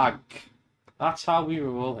blank! That's how we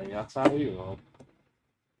roll here, that's how we roll.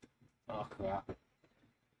 Oh crap.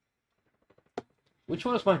 Which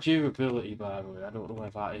one is my durability, by the way? I don't know where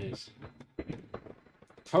that is.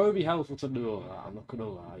 Probably be helpful to know that, I'm not gonna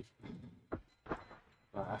lie.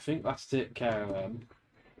 Right, I think that's taken care of them.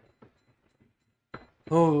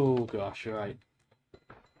 Oh gosh, right.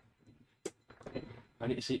 I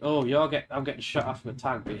need to see. Oh, I'm getting shot off from a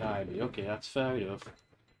tank behind me. Okay, that's fair enough.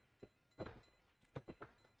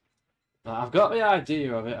 I've got the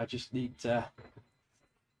idea of it. I just need to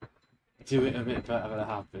do it a bit better than I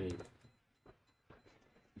have been.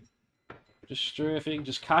 Just strafing,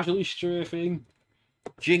 just casually strafing,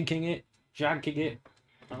 jinking it, janking it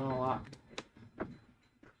and all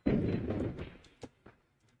that.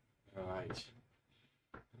 Right.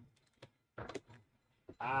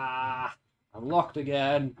 Ah! I'm locked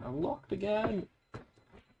again. I'm locked again.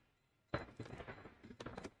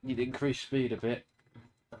 Need to increase speed a bit.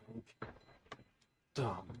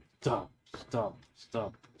 Stop, stop, stop,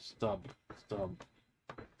 stop, stop, stop.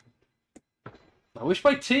 I wish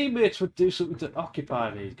my teammates would do something to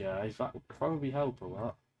occupy these guys. That would probably help a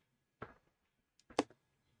lot.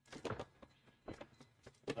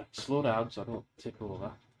 Right, slow down so I don't tip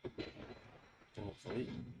over. Hopefully.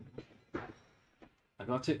 I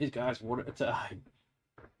gotta take these guys one at a time.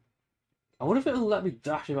 I wonder if it'll let me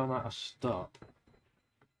dash if I'm at a stop.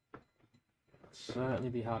 That'd certainly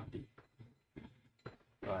be handy.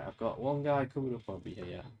 Right, I've got one guy coming up on me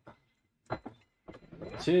here.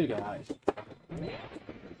 Two guys.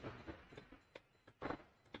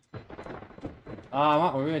 Ah, I'm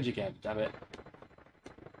out of range again, damn it.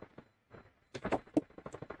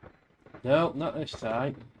 No, not this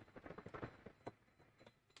time.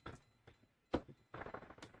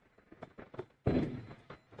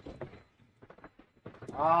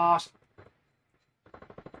 Ah.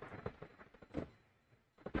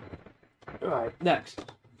 Right, next.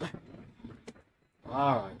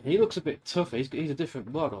 Alright, he looks a bit tougher. He's a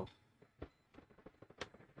different model.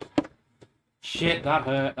 Shit, that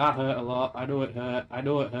hurt. That hurt a lot. I know it hurt. I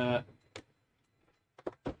know it hurt.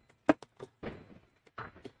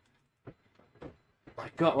 I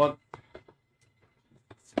got one.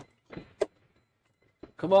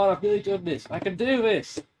 Come on, I've nearly done this. I can do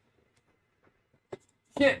this.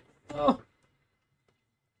 Shit. Oh.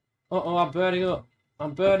 Uh-oh, I'm burning up.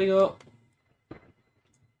 I'm burning up.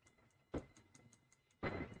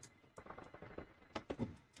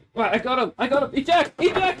 Right, I got him! I got him! Eject!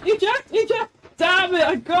 Eject! Eject! Eject! Damn it!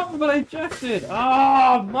 I got him, but I ejected!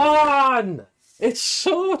 Oh, man! It's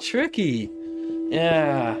so tricky!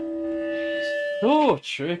 Yeah. So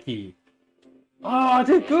tricky. Oh, I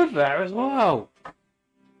did good there as well!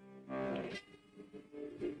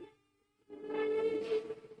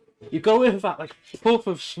 You go in with that, like, puff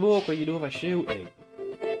of smoke when you know they're shooting.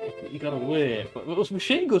 You gotta wait. But those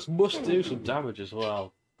machine guns must do some damage as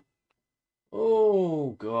well. Oh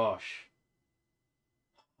gosh.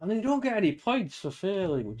 And then you don't get any points for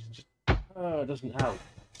failing, which is just it doesn't help.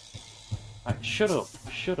 Right, shut up,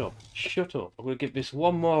 shut up, shut up. I'm gonna give this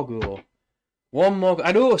one more go. One more go.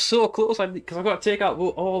 I know it's so close because I've got to take out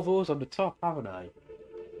all those on the top, haven't I?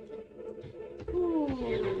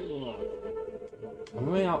 Ooh. I'm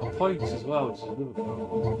running out of points as well, which is another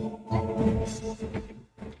problem.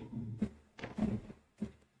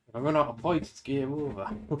 If I run out of points, it's game over,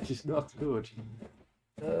 which is not good.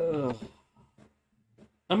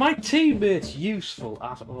 Are my teammates useful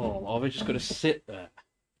at all, or are they just going to sit there?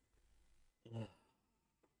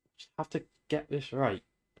 Just have to get this right.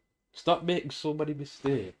 Stop making so many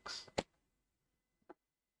mistakes.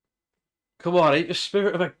 Come on, ain't the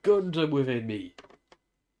spirit of a Gundam within me?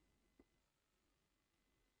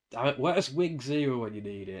 Damn it, where's Wing Zero when you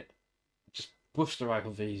need it? Just Buster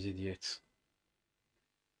Rifle these idiots.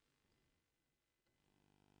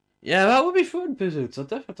 Yeah, that would be fun, Blizzards. I'll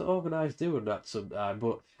definitely have to organise doing that sometime,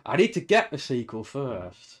 but I need to get the sequel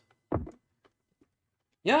first.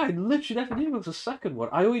 Yeah, I literally never knew there was a second one.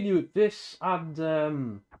 I only knew this and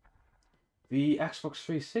the Xbox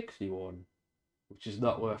 360 one, which is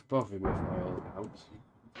not worth bothering with my old accounts.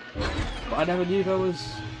 But I never knew there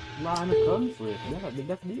was Line of Conflict. Yeah, I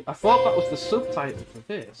never knew. I thought that was the subtitle for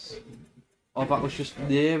this, or that was just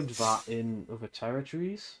named that in other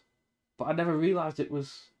territories. But I never realised it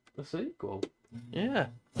was a sequel. Yeah.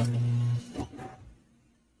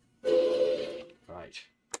 Right.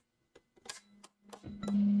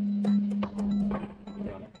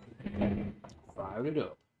 Fire it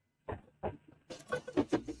up.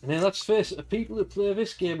 And then let's face it, the people who play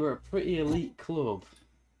this game are a pretty elite club.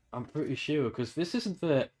 I'm pretty sure, because this isn't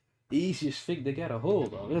the easiest thing to get a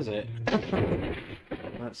hold of, is it?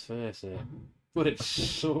 Let's face it. But it's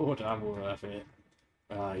so damn worth it.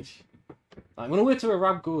 Right. I'm going to wait till the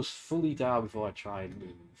ramp goes fully down before I try and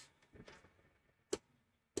move.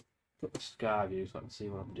 Put the sky view so I can see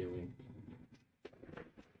what I'm doing.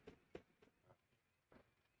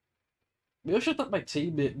 Maybe I should let my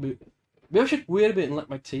teammate move. Maybe I should wait a bit and let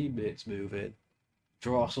my teammates move in.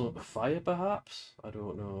 Draw some up the fire, perhaps? I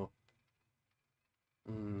don't know.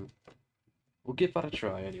 We'll give that a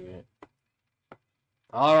try anyway.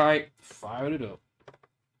 Alright, fire it up.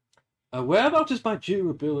 Whereabouts is my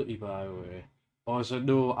durability, by the way? Or is there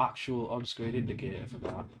no actual on-screen indicator for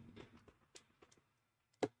that?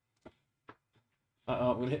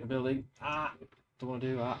 Uh-oh, I'm gonna hit the building. Ah! Don't want to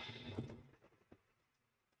do that.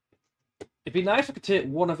 It'd be nice if I could take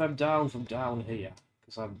one of them down from down here.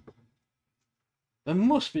 Because I'm... There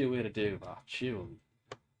must be a way to do that, surely.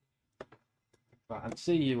 Right, I can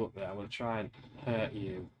see you up there. I'm going to try and hurt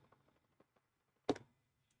you.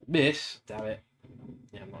 Miss! Damn it.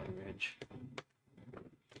 Yeah, I'm not in range.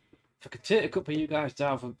 If I could take a couple of you guys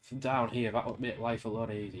down from down here, that would make life a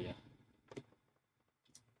lot easier.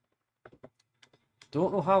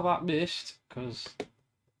 Don't know how that missed, because...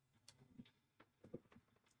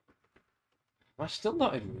 Am I still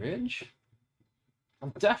not in range?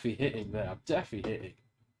 I'm definitely hitting there. I'm definitely hitting.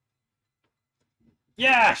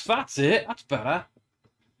 Yes! That's it! That's better!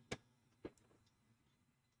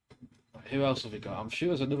 Right, who else have we got? I'm sure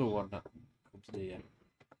there's another one that comes near.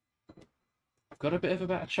 I've got a bit of a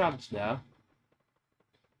better chance now.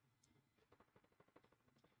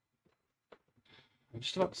 I'm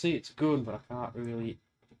just about to see it's gun, but I can't really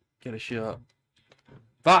get a shot.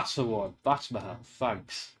 That's the one. That's my hand.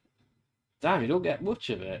 Thanks. Damn, you don't get much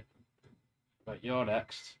of it. Right, you're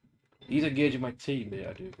next. He's engaging my teammate,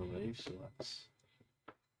 I do believe, so let's...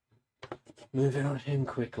 Moving on him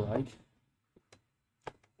quick, like.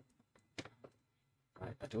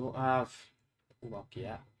 Right, I don't have lock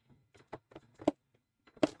yet.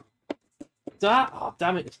 Oh,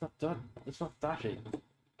 damn it, it's not done. It's not dashing.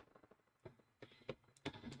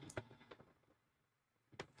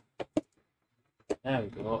 There we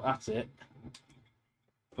go, that's it.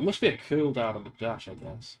 There must be a cooldown on the dash, I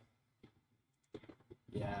guess.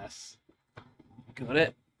 Yes. Got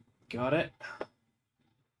it. Got it.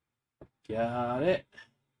 Got it.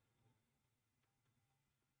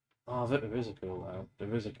 Oh, there is a cooldown.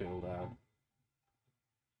 There is a cooldown.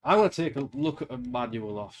 I'm going to take a look at a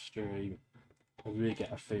manual off stream and really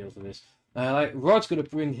get a feel for this. Like, Rod's going to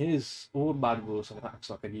bring his own manual so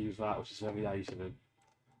I can use that, which is very nice of him.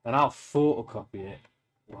 And I'll photocopy it.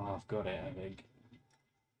 Oh, I've got it, I think.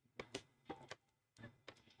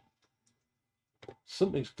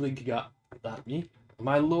 Something's blinking at me. Am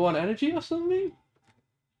I low on energy or something?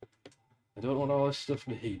 I don't know what all this stuff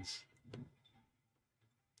means.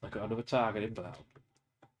 I got another target inbound.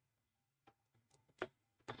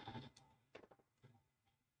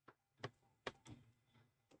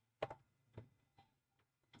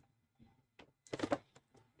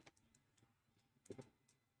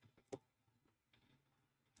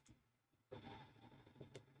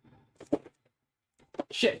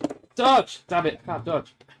 Shit! Dodge! Damn it, I can't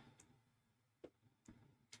dodge.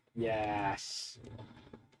 Yes.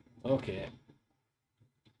 Okay.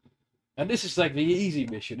 And this is like the easy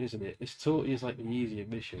mission, isn't it? This totally is like the easier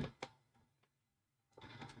mission.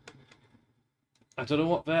 I don't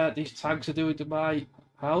know what these tanks are doing to my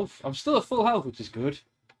health. I'm still at full health, which is good.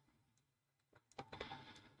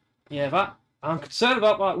 Yeah, I'm concerned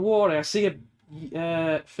about that warning. I see a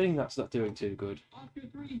thing that's not doing too good.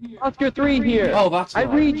 Oscar 3 here. Oh, that's I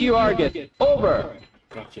right. read you, Argus. Over.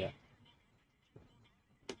 Gotcha.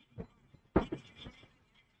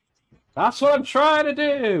 That's what I'm trying to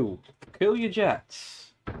do! Kill your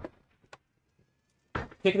jets.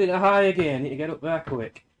 Kicking it high again, need to get up there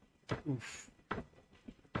quick. Oof.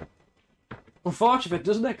 Unfortunately, if it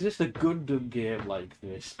doesn't exist a Gundam game like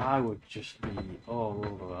this, I would just be all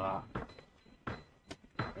over that.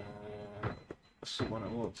 Someone I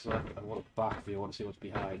want to select, I want a back view, I want to see what's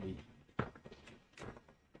behind me.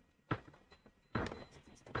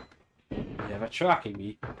 Yeah, they're tracking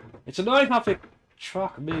me. It's annoying how they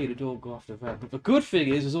track me and don't go after them. But the good thing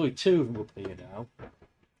is there's only two of them up here now.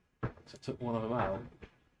 So I took one of them out.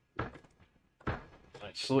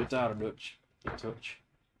 Right, slow it down a notch. A touch.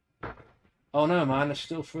 Oh no, man, there's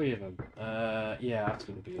still three of them. Yeah, that's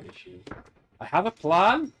going to be an issue. I have a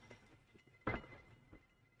plan.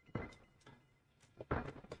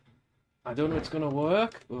 I don't know if it's going to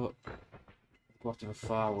work, but I'll have to have a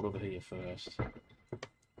firewall over here first.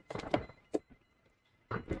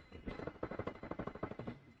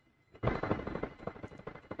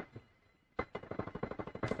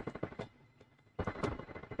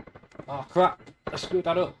 Oh crap! I screwed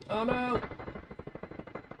that up. Oh no!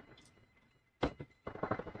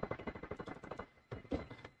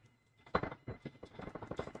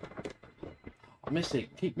 I'm missing.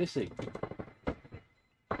 Keep missing.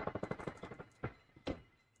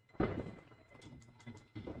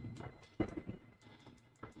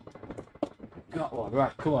 Got one.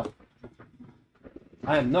 Right, come on.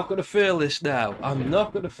 I am not going to fail this now. I'm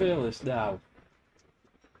not going to fail this now.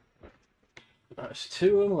 There's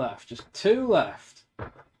two of them left. Just two left.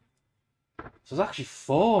 So there's actually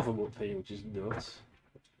four of them up here, which is nuts.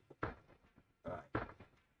 Right.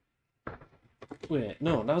 Wait,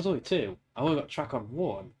 no, that was only two. I only got track on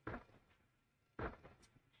one.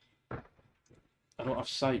 I don't have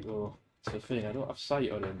sight though. That's the thing, I don't have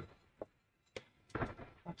sight on him.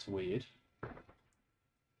 That's weird.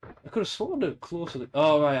 I could have sworn they're closer than...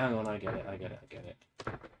 Oh, right, hang on, I get it.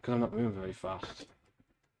 Because I'm not moving very fast.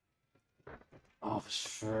 Oh, there's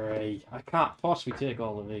 3. I can't possibly take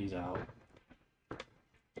all of these out.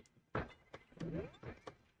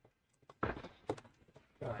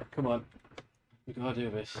 Alright, come on. We gotta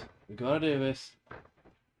do this. It's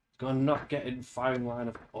gonna not get in firing line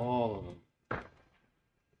of all of them.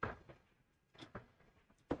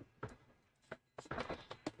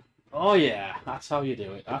 Oh yeah, that's how you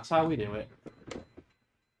do it. That's how we do it.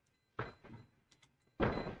 Oh,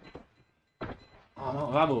 I'm out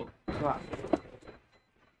of ammo. Crap.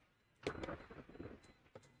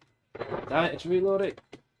 Damn it, it's reloading.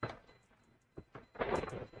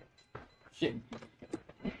 Shit.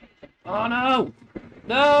 Oh no!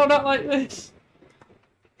 No, not like this!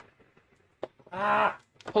 Ah!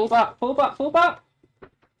 Pull back!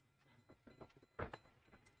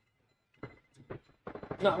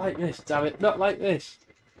 Not like this, damn it, not like this!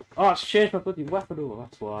 Oh, it's changed my bloody weapon over,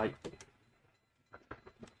 that's why.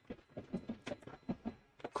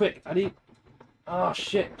 Quick, I need... Oh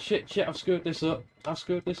shit, I've screwed this up.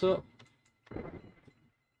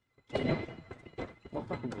 What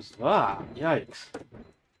happened was that? Yikes.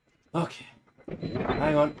 Okay.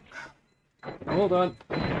 Hang on. Hold on.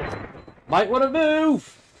 Might want to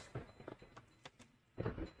move!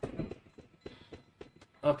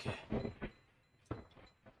 Okay.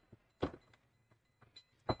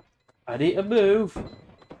 I need to move.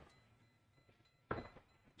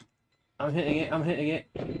 I'm hitting it.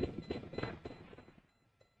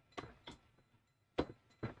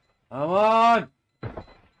 Come on!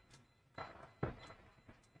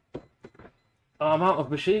 Oh, I'm out of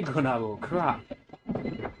machine gun ammo, crap.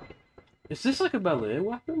 Is this like a melee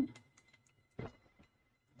weapon?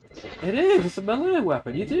 It is, it's a melee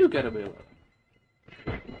weapon. You do get a melee.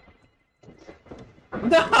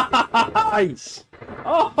 Nice!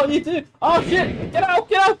 Oh, you do! Oh shit! Get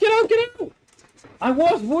out! I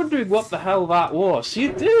was wondering what the hell that was. So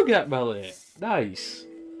you do get melee. Nice.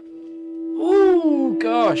 Oh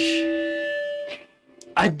gosh.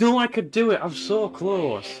 I know I could do it. I'm so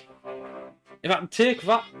close. If I can take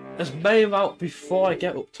that as many out before I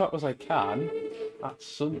get up top as I can, that's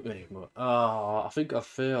something. But, oh, I think I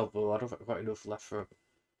failed though. I don't think I've got enough left for...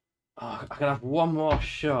 Oh, I can have one more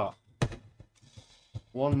shot.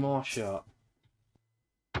 We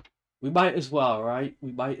might as well, right?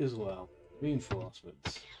 We might as well.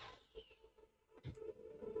 Reinforcements.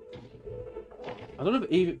 I don't know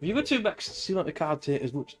if the other 2 mechs seem like they can't take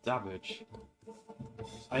as much damage.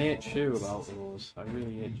 I ain't sure about those. I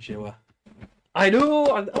really ain't sure. I know!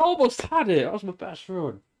 I almost had it! That was my best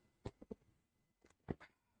run.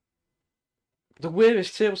 The way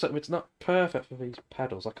this table set, it's not perfect for these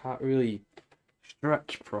pedals. I can't really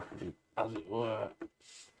stretch properly, as it were.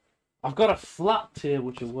 I've got a flat table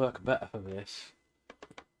which will work better for this.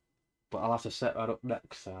 But I'll have to set that up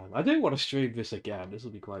next time. I do want to stream this again. This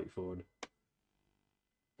will be quite fun.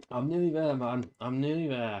 I'm nearly there, man. I'm nearly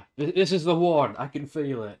there. This is the one. I can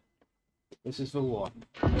feel it. This is the one.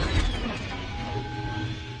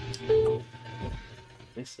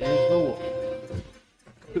 This is the one.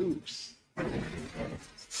 Oops.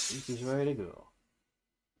 This is ready to go.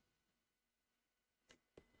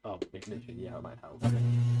 Oh, ignition. Yeah, that might help.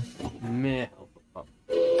 May help.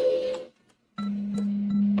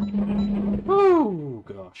 Oh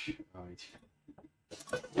gosh. Right.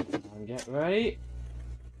 And get ready.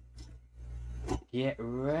 Get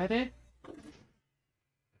ready.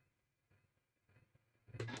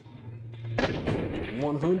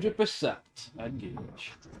 100%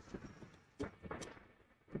 engage.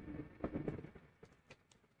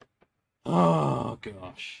 Oh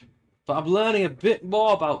gosh. But I'm learning a bit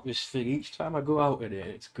more about this thing each time I go out in it.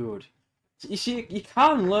 It's good. You see, you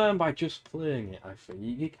can learn by just playing it, I think.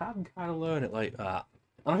 You can kind of learn it like that.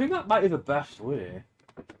 And I think that might be the best way.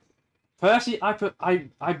 Personally, I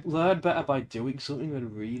learn better by doing something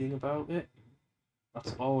than reading about it.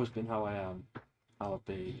 That's always been how I am. How I've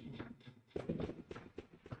been.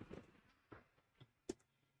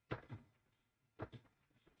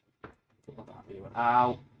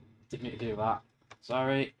 Ow! Didn't mean to do that.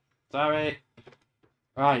 Sorry. Right,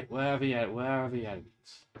 where are the enemies?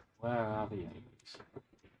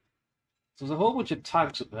 So there's a whole bunch of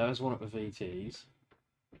tanks up there. There's one at the VTs.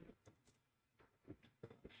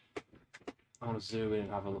 I want to zoom in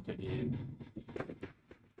and have a look at you.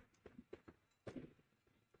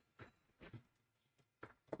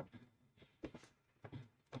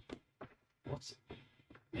 What's...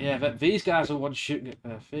 Yeah, but these guys are the ones shooting at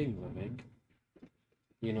their thing, I think.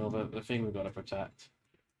 You know, the thing we've got to protect.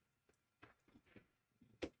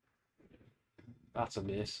 That's a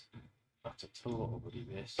miss. That's a total bloody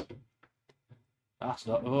miss. That's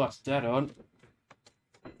not. Oh, that's dead on.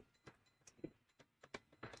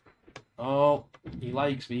 Oh, he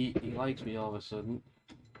likes me. He likes me all of a sudden.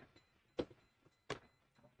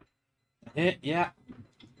 Hit, yeah.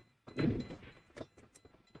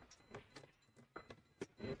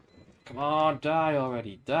 Come on, die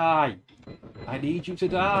already. Die. I need you to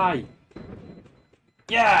die.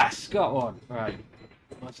 Yes, got one. Right.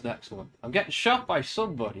 What's the next one? I'm getting shot by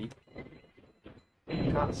somebody.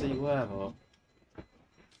 Can't see where though.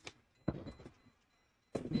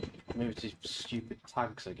 Maybe it's these stupid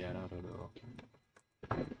tanks again, I don't know.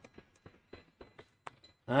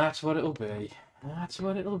 That's what it'll be. That's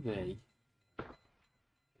what it'll be.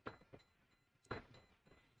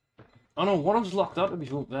 Oh no, one of them's locked onto me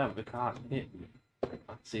up there, but they can't hit me.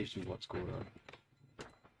 That seems to be what's going on.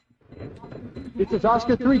 This is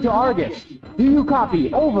Oscar 3 to Argus. Do you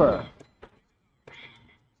copy? Over.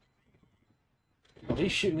 Well,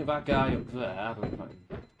 he's shooting at that guy up there. I don't know.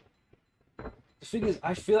 The thing is,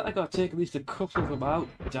 I feel like I gotta take at least a couple of them out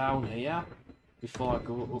down here before I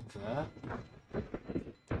go up there.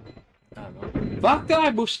 I don't know. That guy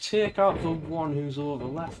must take out the one who's over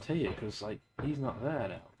left here, because like he's not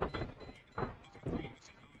there now.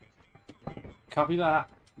 Copy that.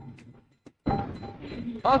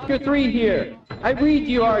 Oscar 3 here. I read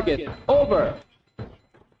you, Argus. Over.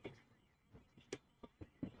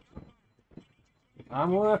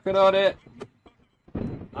 I'm working on it.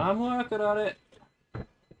 I'm working on it.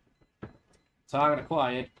 Target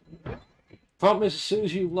acquired. Problem is, as soon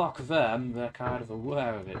as you lock them, they're kind of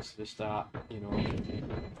aware of it, so they start, you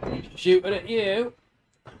know, shooting at you.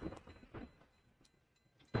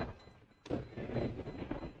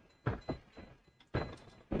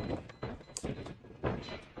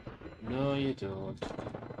 No, you don't.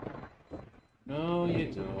 No,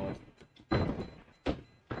 you don't.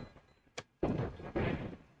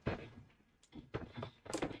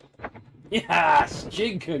 Yes!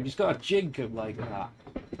 Jink him! Just gotta jink him like that.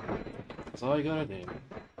 That's all you gotta do.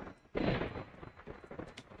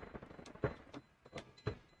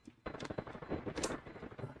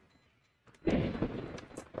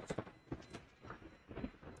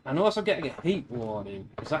 I know I'm getting a heat warning.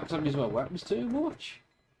 Is that because I'm using my weapons too much?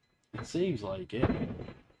 It seems like it.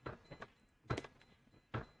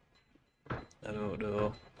 I don't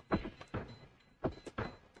know.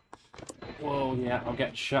 Whoa, yeah, I'm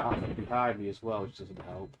getting shot at behind me as well, which doesn't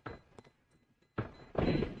help.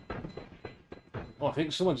 Oh, I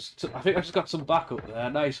think someone's... I think I just got some backup there.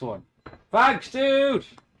 Nice one. Thanks, dude!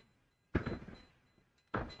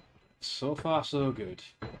 So far, so good.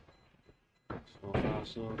 So far,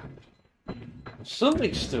 so good.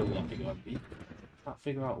 Something's still locking on me. Can't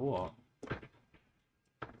figure out what.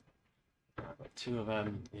 I've got two of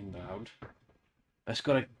them inbound. I just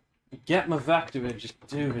gotta get my vector and just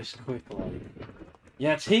do this quickly.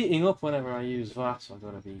 Yeah, it's heating up whenever I use that, so I've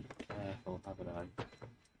gotta be careful, haven't I?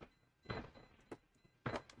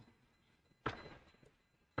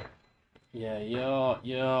 Yeah,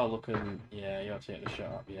 you're looking... Yeah, you're taking a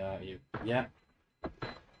shot up, yeah, you... Yeah. You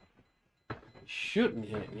shouldn't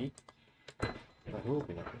hit me. I hope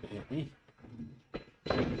you're not gonna hit me.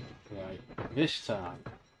 Right, this time.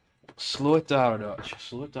 Slow it down a notch.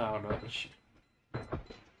 Slow it down a notch.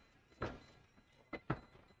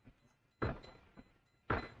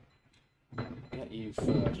 Get you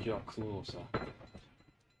first, you're closer.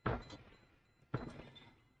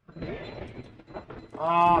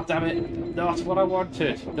 Oh, damn it. Not what I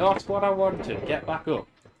wanted. Not what I wanted. Get back up.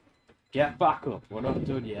 Get back up. We're not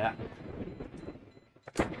done yet.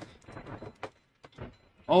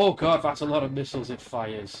 Oh god, that's a lot of missiles it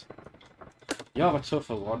fires. You have a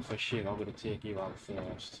tougher one for sure. I'm going to take you out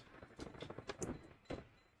first.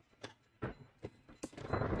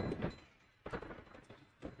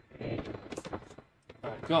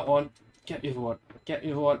 Alright, got one. Get the other one. Get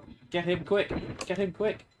the other one. Get him quick. Get him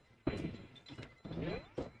quick.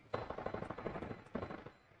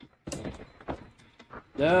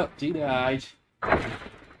 No, denied.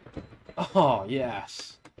 Oh,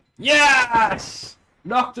 yes. Yes!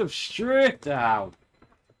 Knocked him straight down.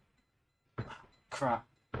 Crap.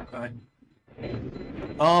 Right.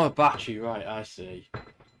 Oh, a battery, right, I see.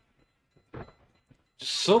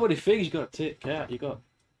 Just so many things you got to take care of, you got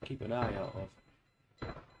to keep an eye out of.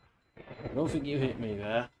 I don't think you hit me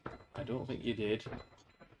there. I don't think you did.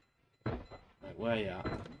 Right, where you at?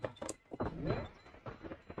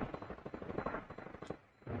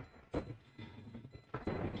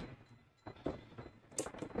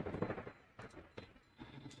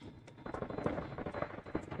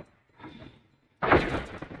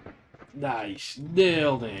 Nice,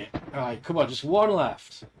 nailed it. Alright, come on, just one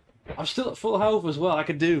left. I'm still at full health as well, I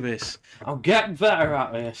can do this. I'm getting better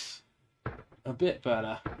at this. A bit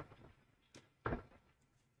better.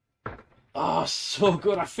 Oh, so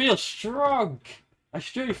good, I feel strong. I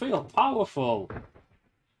still feel powerful.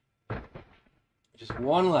 Just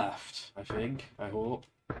one left, I think, I hope.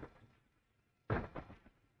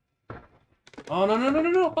 Oh, no, no, no,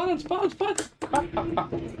 no, no, balance, balance, balance.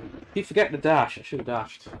 Keep forgetting to dash, I should have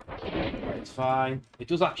dashed. Right, it's fine. It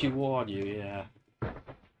does actually warn you, yeah.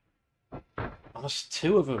 Oh, there's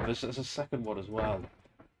two of them, there's a second one as well.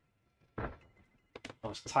 Oh,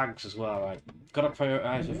 there's tanks as well, right. Gotta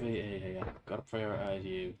prioritise your VT here. Gotta prioritise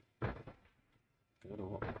you.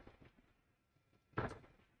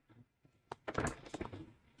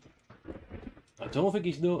 I don't think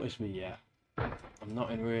he's noticed me yet. I'm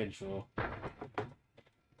not in range though.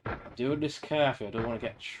 I'm doing this carefully, I don't want to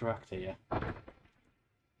get tracked here.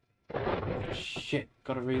 Shit,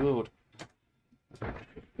 gotta reload.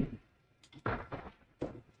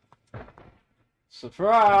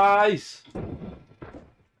 Surprise!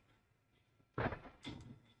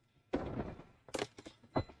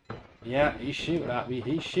 Yeah, he's shooting at me,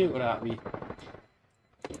 he's shooting at me.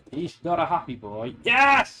 He's not a happy boy.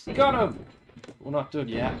 Yes! Got him! We're not done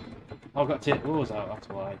yet. I've got to take those out, that's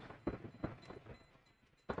why.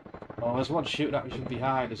 Oh, there's one shooting at me from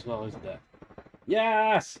behind as well, isn't there?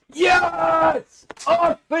 Yes! Yes!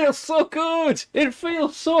 Oh, it feels so good! It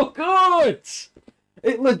feels so good!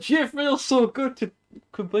 It legit feels so good to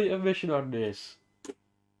complete a mission on this.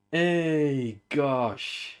 Hey,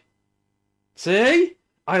 gosh. See?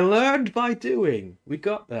 I learned by doing. We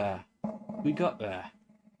got there. We got there.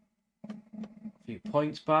 A few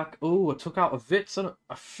points back. Oh, I took out a VITS and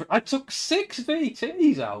I took 6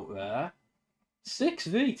 VTs out there. 6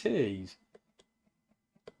 VTs.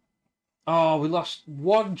 Oh, we lost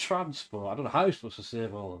 1 transport. I don't know how you're supposed to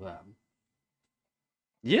save all of them.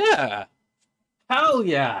 Yeah. Hell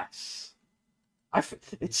yes.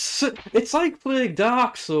 It's like playing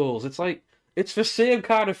Dark Souls. It's the same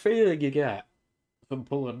kind of feeling you get from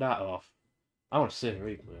pulling that off. I want to save a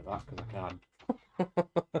replay of that because I can.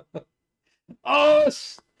 Oh,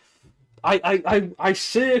 I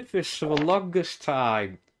saved this for the longest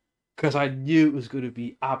time because I knew it was going to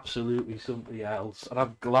be absolutely something else, and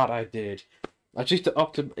I'm glad I did. I just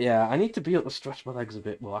to yeah, I need to be able to stretch my legs a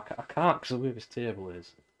bit more. I can't because of the way this table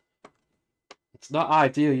is. It's not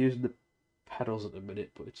ideal using the pedals at the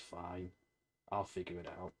minute, but it's fine. I'll figure it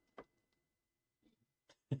out.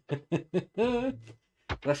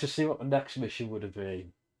 Let's just see what the next mission would have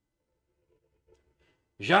been.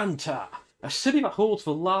 Janta, a city that holds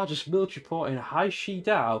the largest military port in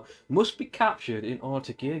Haishidao, must be captured in order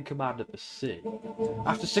to gain command of the city.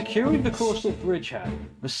 After securing the coastal bridgehead,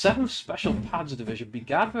 the 7th Special Panzer Division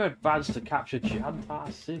began their advance to capture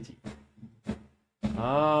Janta City.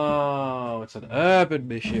 Oh, it's an urban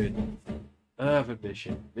mission. Urban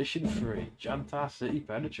mission. Mission 3. Janta City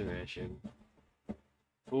penetration.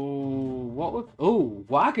 Oh, what was... Oh,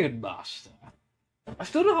 Wagon Master. I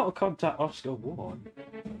still don't know how to contact Oscar 1.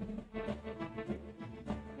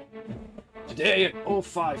 Today at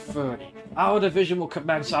 05:30, our division will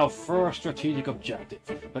commence our first strategic objective,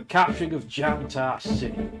 the capturing of Janta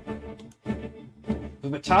City. The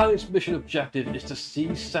battalion's mission objective is to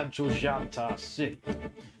seize central Janta City.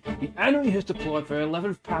 The enemy has deployed their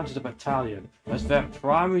 11th Panzer Battalion as their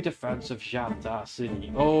primary defense of Janta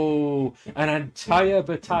City. Oh, an entire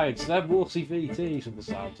battalion, so they're mostly VTs from the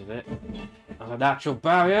sounds of it. As a natural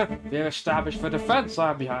barrier, they're established the defense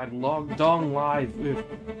line behind Long Dong Live River.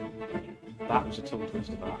 That was a tongue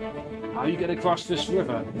twister, that. How you get across this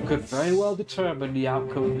river could very well determine the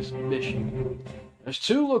outcome of this mission. There's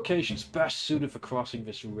 2 locations best suited for crossing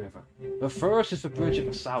this river. The first is the bridge at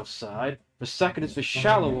the south side, the second is the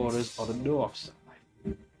shallow waters on the north side.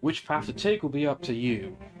 Which path to take will be up to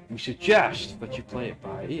you. We suggest that you play it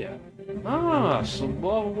by ear. Ah, so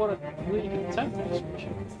more than one really can attempt this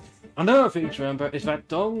mission. Another thing to remember is that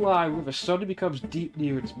Dong Lai River suddenly becomes deep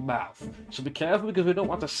near its mouth, so be careful because we don't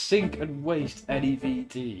want to sink and waste any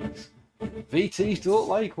VTs. VTs don't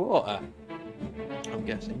like water, I'm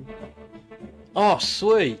guessing. Oh,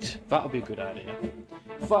 sweet! That'll be a good idea.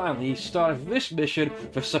 Finally, starting this mission,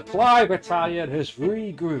 the supply battalion has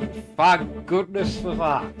regrouped. Thank goodness for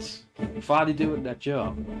that. Finally doing their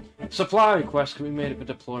job. Supply requests can be made at the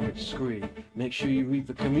deployment screen. Make sure you read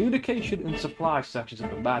the communication and supply sections of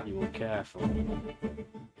the manual carefully.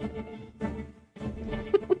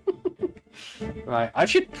 Right, I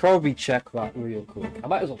should probably check that real quick. I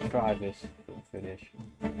might as well try this and finish.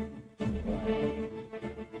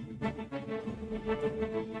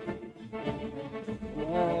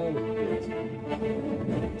 Right.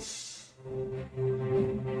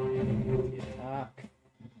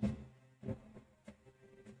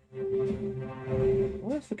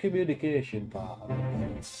 communication part of it.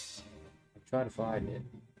 I'm trying to find it.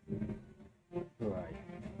 Right.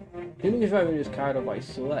 Tuning is very just kind of like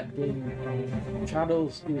selecting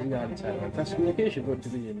channels using the antenna and press communication button to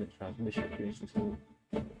begin the transmission system.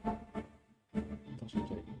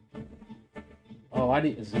 Oh, I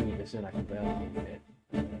need to zoom this in, I can barely move it.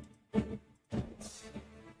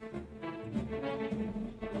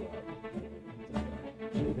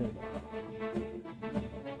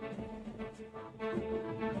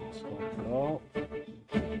 Oh.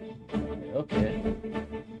 Okay.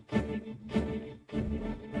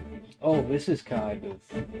 Oh, this is kind of...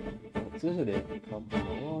 What isn't it? Come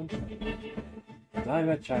on.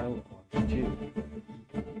 Direct channel on June.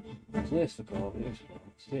 Place the call,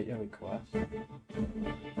 state your request.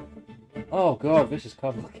 Oh god, this is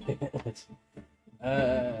complicated.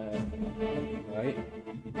 Right.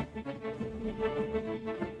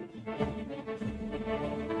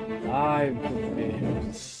 I'm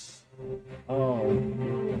confused.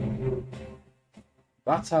 Oh.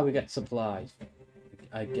 That's how we get supplies.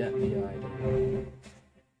 I get the idea.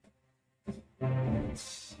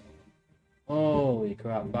 Holy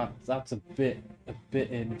crap, that's a bit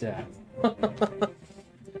in depth.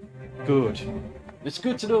 Good. It's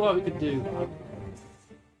good to know what we can do, man.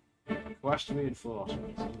 Quest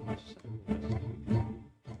reinforcements.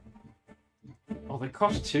 Oh, they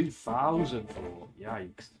cost 2,000 for.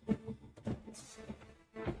 Yikes.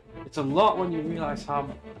 It's a lot when you realise how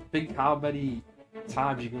many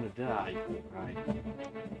times you're gonna die. Right.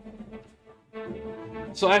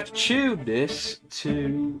 So I have to tune this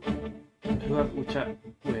to whoever, wait,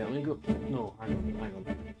 let me go. No, hang on.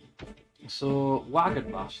 So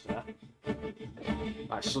Wagon Master.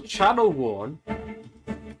 Right, so channel 1. Wait,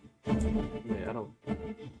 I don't.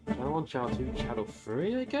 Channel 1, channel 2, channel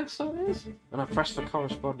 3, I guess that is? And I press the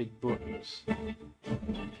corresponding buttons.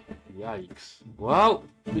 Yikes. Well,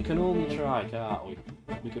 we can only try, can't we?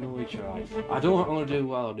 We can only try. I don't want to do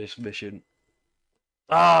well on this mission.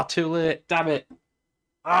 Ah, too late. Damn it.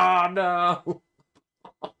 Ah, no.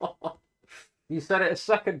 You said it a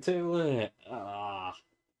second too late. Ah.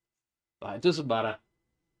 Right, it doesn't matter.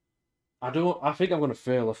 I think I'm going to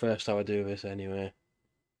fail the first time I do this anyway.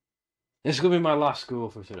 This is going to be my last go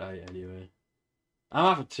for today anyway. I'm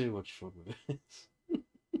having too much fun with this.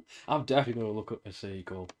 I'm definitely going to look up a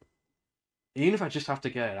sequel. Even if I just have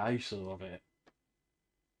to get an ISO of it.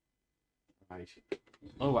 Right.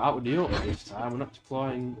 Oh, we're out with the open this time. We're not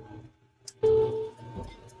deploying.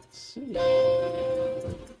 Let's see.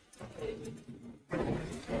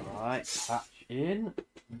 Alright, patch in.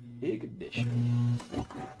 Ignition.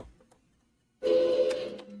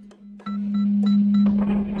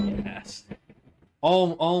 Yes.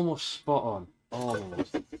 Almost spot on.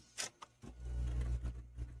 Almost.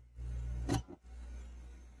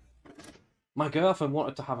 My girlfriend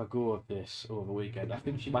wanted to have a go at this over the weekend. I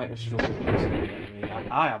think she might have struggled with this. I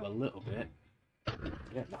mean, I am a little bit.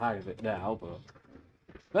 Getting the hang of it now, but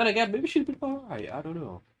then again, maybe she'd been alright. I don't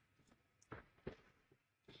know.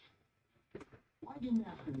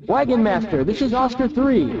 Wagon Master, this is Oscar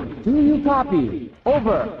 3. Do you copy?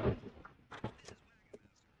 Over.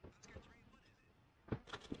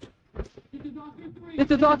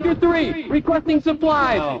 This is Oscar 3, requesting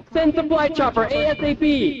supplies. Oh. Send supply chopper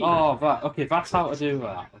ASAP. Oh, that. Okay, that's how to do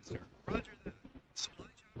that.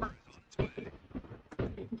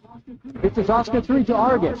 This is Oscar 3 to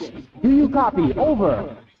Argus. Do you copy?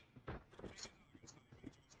 Over.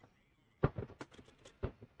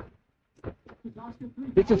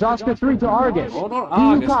 This is Oscar 3 to Argus. Hold on, Do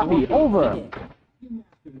Argus, you copy? the one- Over.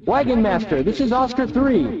 Wagon Master, this is Oscar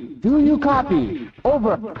 3. Do you copy?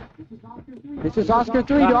 Over. This is Oscar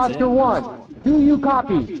 3 to That's Oscar it. 1. Do you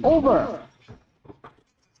copy? Over.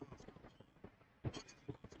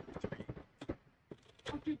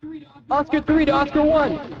 Oscar 3 to Oscar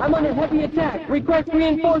 1. I'm under heavy attack. Request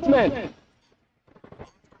reinforcement.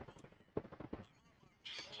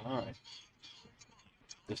 Alright.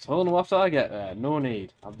 Just hold them off till I get there. No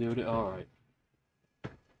need. I'm doing it alright.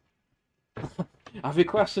 I've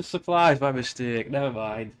requested supplies by mistake. Never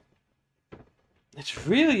mind. It's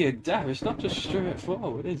really in depth. It's not just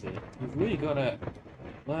straightforward, is it? You've really got to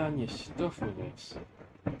learn your stuff with this.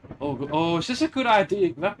 Oh, is this a good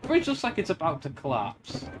idea? That bridge looks like it's about to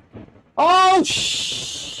collapse. Oh,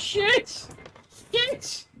 shit!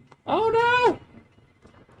 Shit! Oh, no!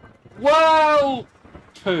 Well,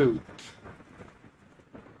 poop.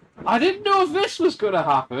 I didn't know if this was going to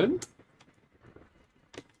happen.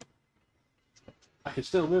 I can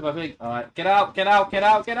still move, I think. Alright, get out, get out, get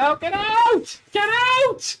out, get out, get out! Get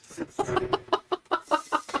out!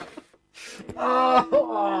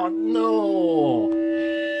 Oh, no!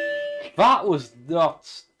 That was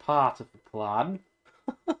not part of the plan.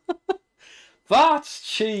 That's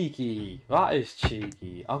cheeky. That is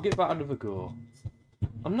cheeky. I'll give that another go.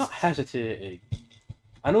 I'm not hesitating.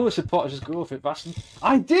 I know it's important to just go for it, but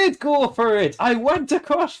I did go for it! I went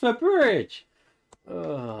across the bridge!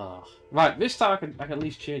 Ugh. Right, this time I can at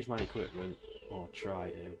least change my equipment. Or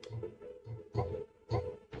try to.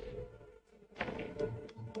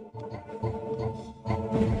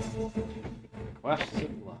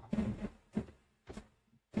 Question left.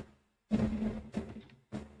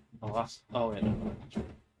 Oh, that's... Oh, wait, no.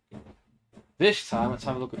 This time, let's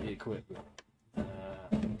have a look at the equipment.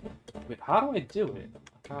 Wait, how do I do it?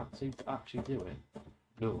 I can't seem to actually do it.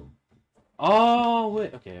 No. Oh,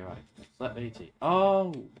 wait. Okay, right. Select AT.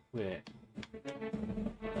 Oh, wait.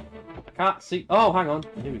 I can't see. Oh, hang on.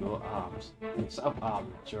 Here we go. Arms. Set up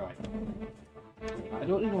arms. Right. I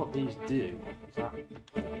don't know what these do. Is that...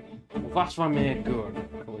 Well, that's my main gun.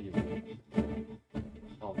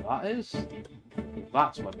 Oh, that is?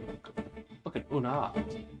 That's my main gun. Look at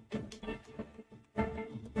unarmed.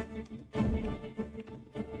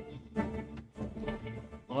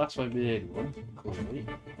 Well, that's my main one. Clearly.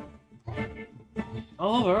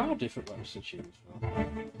 Oh, there are different weapons to choose from.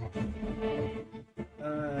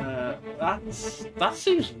 That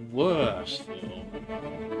seems worse for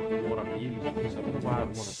what I'm using, so I don't know why I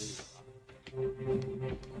want to do that.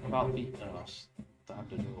 About the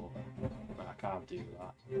standard over, but I can't do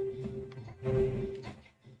that.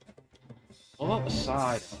 What about the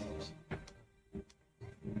side arms?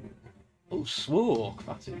 Oh, smoke!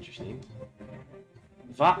 That's interesting.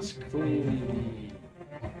 That's clearly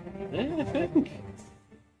I think.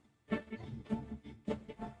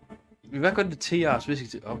 We reckon the TR is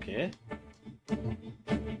basically okay.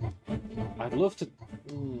 I'd love to.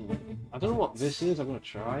 I don't know what this is. I'm gonna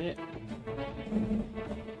try it.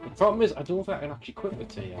 The problem is I don't think I can actually equip the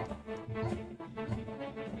TR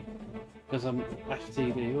because I'm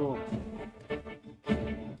FTDO.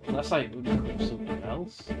 Unless I equip something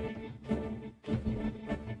else.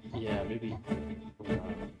 Yeah, maybe.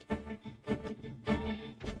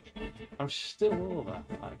 I'm still over.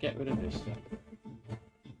 I'll get rid of this then.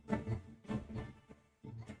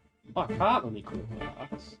 Oh, I can't unequip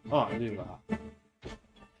that. Oh, I knew that.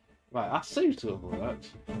 Right, that seems to have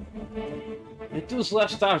worked. It does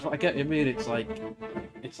less damage, but I get what you mean. It's like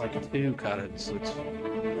 2 cannons, so it's...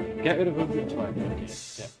 Get rid of 120. Okay,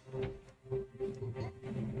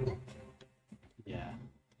 yeah.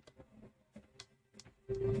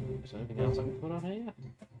 Is there anything else I can put on here?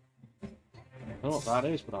 I don't know what that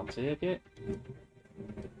is, but I'll take it.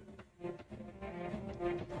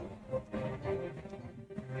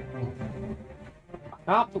 I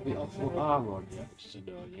can't put the optional armor on yet, which is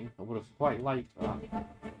annoying. I would have quite liked that.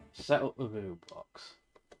 Set up the moon box.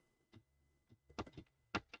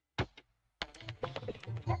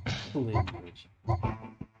 Language.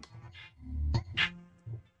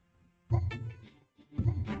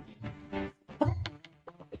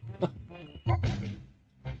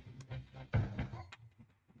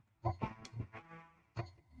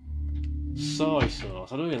 Soy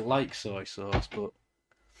sauce. I don't even like soy sauce, but...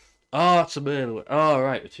 Oh, it's a melee weapon. Oh,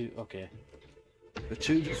 right. Okay. The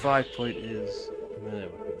 2-5 point is melee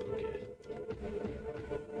weapon.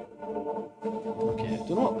 Okay. I don't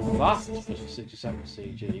know what that is for 67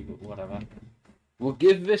 CG, but whatever. We'll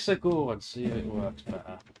give this a go and see if it works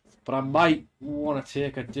better. But I might want to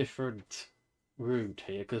take a different route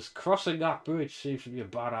here, because crossing that bridge seems to be a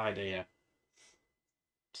bad idea.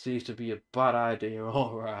 Seems to be a bad idea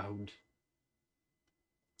all around.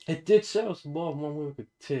 It did say us more than one way we could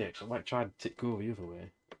take, so I might try to go the other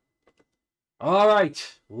way.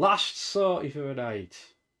 Alright, last sortie for the night.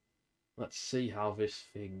 Let's see how this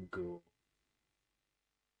thing goes.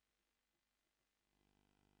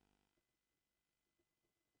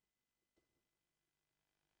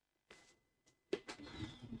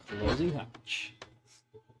 Closing hatch.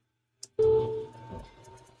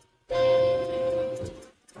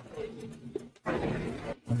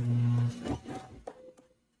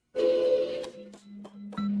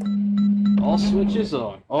 All switches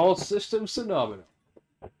on. All systems phenomenal.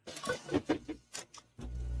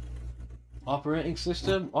 Operating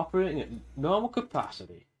system operating at normal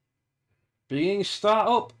capacity. Beginning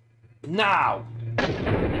startup now.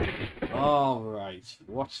 All right.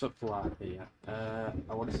 What's the plan here?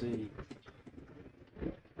 I want to see.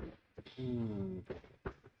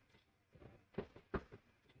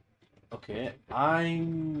 Okay,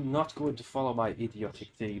 I'm not going to follow my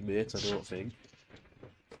idiotic teammates, I don't think.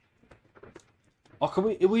 Or can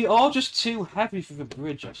we... Are we all just too heavy for the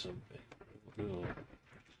bridge or something? No.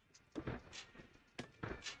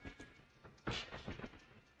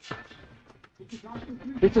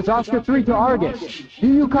 This is Oscar 3 to Argus. Do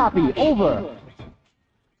you copy? Over.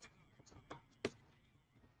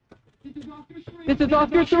 This is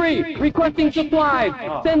Oscar 3, requesting supplies.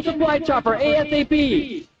 Send supply chopper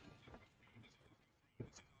ASAP.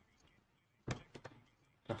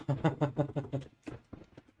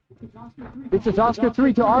 This is Oscar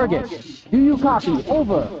 3 to Argus. Do you copy?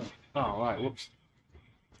 Over. Oh, right, whoops.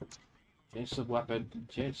 Change sub-weapon.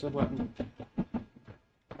 Change sub-weapon.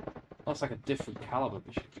 That's like a different caliber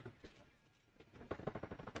machine.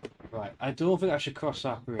 Right, I don't think I should cross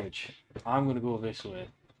that bridge. I'm gonna go this way.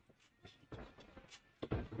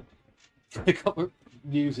 I got the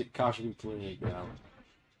music casually playing now.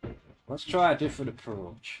 Let's try a different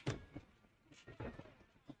approach.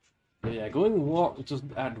 But yeah, going walk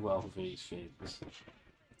doesn't end well with these things.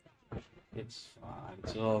 It's fine,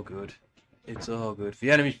 it's all good. It's all good. If the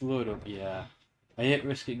enemy's blown up, yeah. I ain't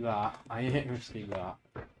risking that. I ain't risking that.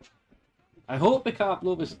 I hope I can't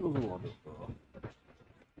blow this other one up though.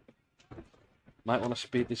 Might want to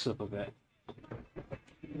speed this up a bit.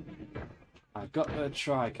 I've got the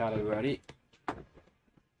tri-cannon ready.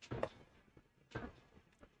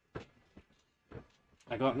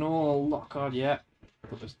 I got no lock on yet,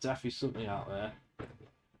 but there's definitely something out there.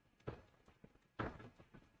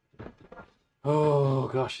 Oh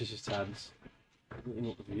gosh, this is tense. I'm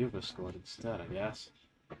looking up with the other squad instead, I guess.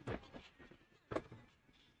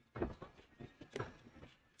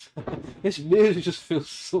 This music just feels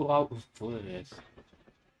so out of place.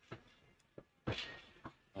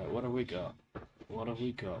 Right, what have we got? What have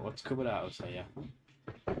we got? What's coming out of here?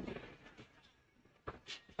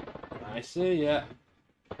 I see ya.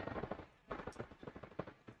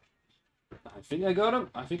 I think I got him.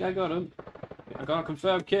 I think I got him. I got a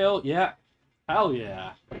confirmed kill. Yeah. Hell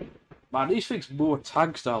yeah. Man, these things more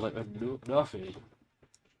tank style like nothing.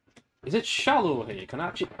 Is it shallow here? Can I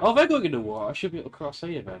actually... Oh, they're going in the water. I should be able to cross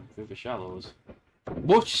here then, through the shallows.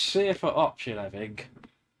 Much safer option, I think.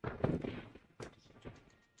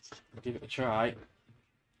 Give it a try.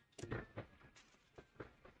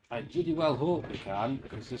 I really well hope we can,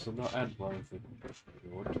 because this will not end well if it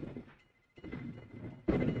would.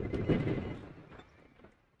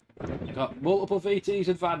 I got multiple VTs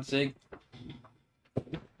advancing.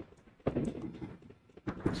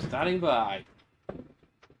 Standing by.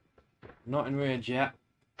 Not in range yet.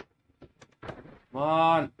 Come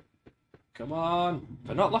on. Come on.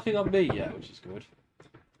 They're not locking on me yet, which is good.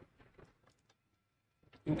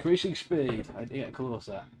 Increasing speed. I need to get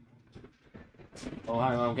closer. Oh,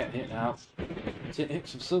 hang on, I'm getting hit now. It's hit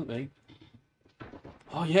from something.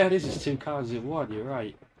 Oh yeah, this is two cars in one, you're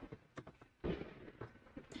right.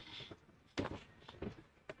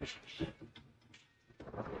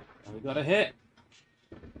 Have we got a hit?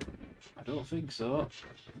 I don't think so.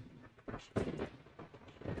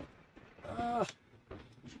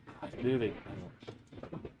 He's moving.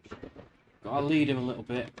 Gotta lead him a little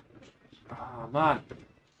bit. Oh man.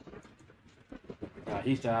 Right,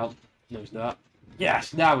 he's down. No, he's not.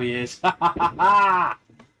 Yes, now he is. Right,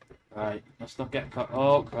 let's not get caught.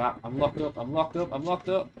 Oh crap, I'm locked up, I'm locked up, I'm locked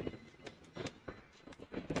up.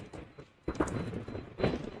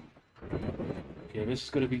 Okay, this is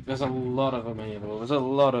gonna be. There's a lot of them here, though. There's a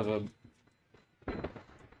lot of them.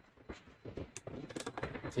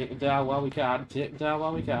 Take them down while we can. Take them down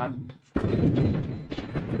while we can.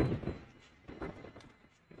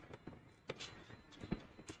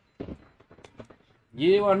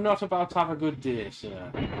 You are not about to have a good day,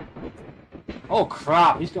 sir. Oh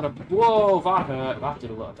crap, he's got a... Whoa, that hurt. That did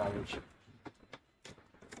a lot of damage.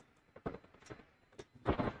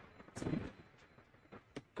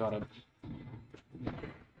 Got him.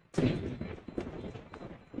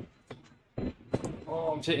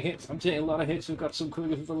 Oh, I'm taking hits. I'm taking a lot of hits. We've got some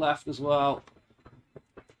coming from the left as well.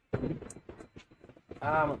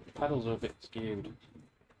 Ah, my pedals are a bit skewed.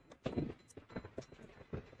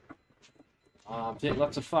 I'm taking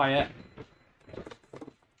lots of fire.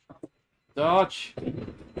 Dodge!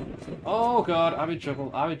 Oh god, I'm in trouble,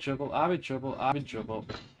 I'm in trouble, I'm in trouble, I'm in trouble.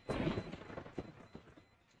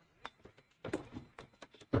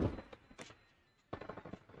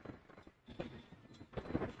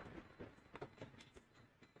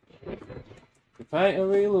 Prepare to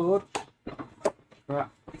reload.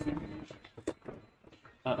 Crap.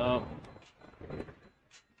 Uh-oh.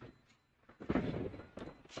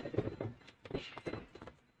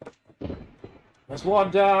 There's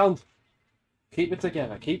one down. Keep it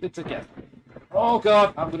together. Keep it together. Oh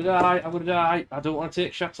god, I'm gonna die. I'm gonna die. I don't want to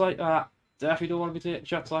take shots like that. Definitely don't want to be taking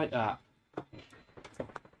shots like that.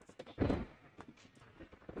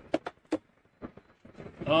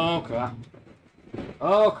 Oh crap.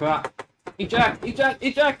 Oh crap. Eject, eject,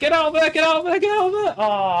 eject, get out of there, get out of there, get out of there!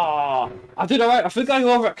 Oh, I did alright. I think I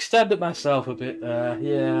overextended myself a bit there,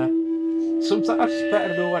 yeah. Sometimes it's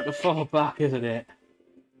better to know when to fall back, isn't it?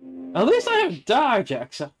 At least I haven't died yet,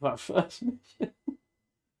 except for that first mission.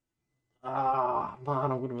 Ah,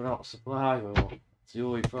 man, I'm going to run out of supply, though. It's the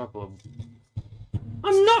only problem.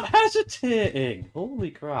 I'm not hesitating! Holy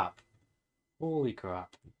crap. Holy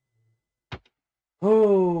crap.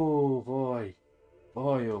 Oh, boy.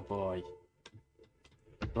 Boy, oh, boy.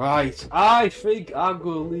 Right, I think I'm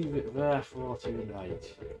going to leave it there for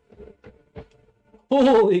tonight.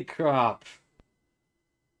 Holy crap.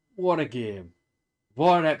 What a game.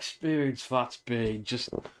 What an experience that's been. Just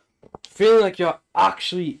feeling like you're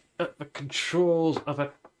actually at the controls of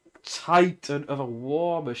a titan of a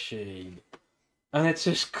war machine. And it's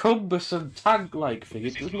this cumbersome tank-like thing.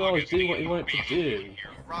 It doesn't always do what you want it to do.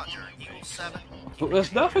 But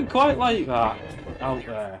there's nothing quite like that out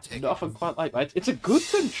there. Nothing quite like that. It's a good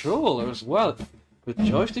controller as well. The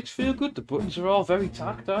joysticks feel good. The buttons are all very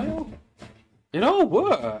tactile. It all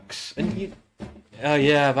works. And you... Oh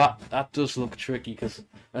yeah, that does look tricky because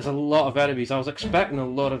there's a lot of enemies. I was expecting a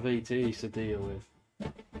lot of VTs to deal with.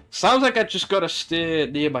 Sounds like I just got to stay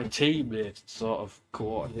near my teammates and sort of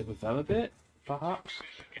coordinate with them a bit, perhaps.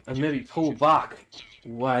 And maybe pull back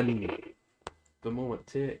when the moment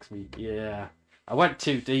takes me. Yeah, I went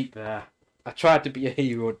too deep there. I tried to be a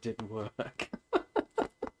hero, it didn't work.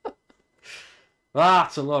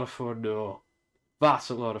 That's a lot of fun though. That's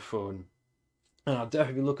a lot of fun. And I'll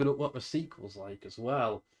definitely be looking up what the sequel's like as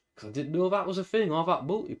well. Because I didn't know that was a thing, or that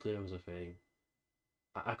multiplayer was a thing.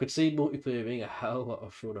 I could see multiplayer being a hell of a lot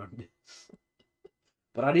of fun on this.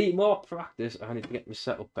 But I need more practice, and I need to get my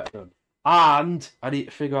setup better. And I need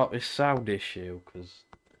to figure out this sound issue, because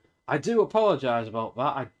I do apologise about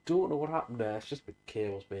that. I don't know what happened there. It's just the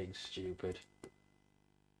cables being stupid.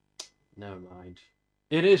 Never mind.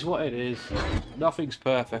 It is what it is. Nothing's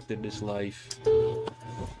perfect in this life.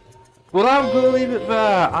 But I'm going to leave it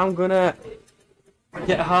there. I'm going to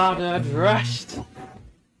get a hard-earned rest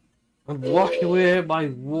and wash away my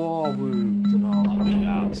war wounds and all that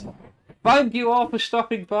jazz. Thank you all for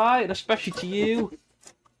stopping by, and especially to you,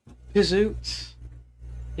 Pizoots.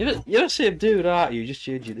 You're the same dude, aren't you? Just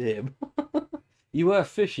change your name. You were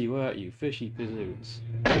Fishy, weren't you? Fishy Pizoots.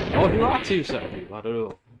 Or you are two separate people, I don't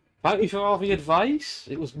know. Thank you for all the advice.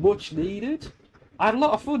 It was much needed. I had a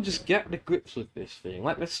lot of fun just getting to grips with this thing.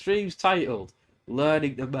 Like the stream's titled,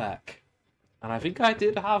 Learning the Mech. And I think I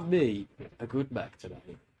did have me a good mech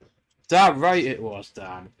tonight. Damn right it was,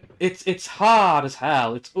 Dan. It's hard as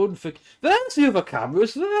hell. It's There's the other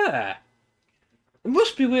cameras there. There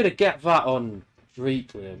must be a way to get that on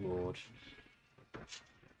replay mode.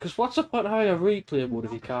 Because what's the point of having a replay mode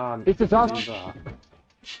if you can't do that?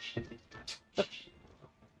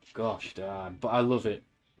 Gosh, Dan. But I love it.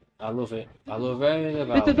 I love it. I love everything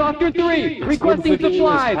about it. This is Oscar 3, requesting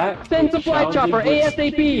supplies. Send supply chopper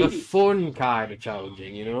ASAP. The fun kind of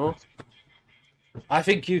challenging, you know? I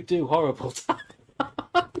think you do horrible.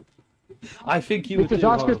 I think you would do. This is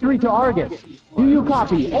Oscar 3 to Argus. Do you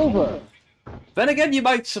copy? Over. Then again, you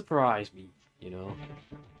might surprise me, you know?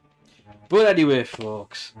 But anyway,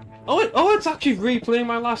 folks. Oh, it's actually replaying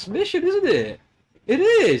my last mission, isn't it? It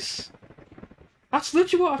is! That's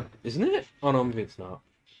literally what isn't it? Oh no, maybe it's not.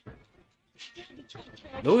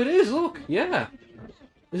 No, it is, look, yeah.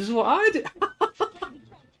 This is what I did.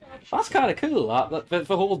 That's kind of cool, that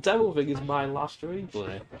the whole demo thing is my last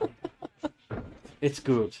replay. It's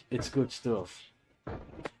good stuff.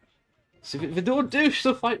 So if they don't do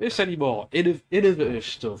stuff like this anymore, innovative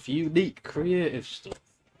stuff, unique, creative stuff,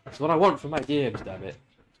 that's what I want for my games, damn it.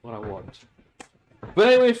 That's what I want. But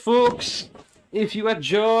anyway, folks, if you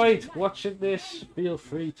enjoyed watching this, feel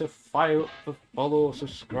free to fire up the follow,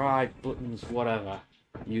 subscribe buttons, whatever.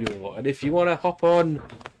 You know. And if you want to hop on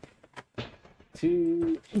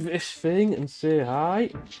to this thing and say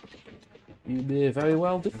hi, you may very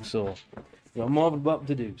well do so. You're more than welcome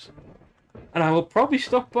to do so. And I will probably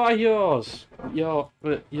stop by your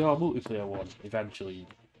multiplayer one eventually,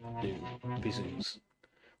 do Pizoots.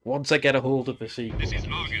 Once I get a hold of the sequel.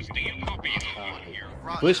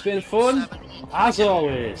 But it's been fun, as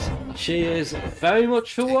always. Cheers very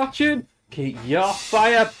much for watching. Keep your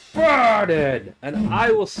fire burning. And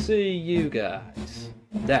I will see you guys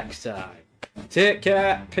next time. Take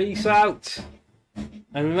care, peace out.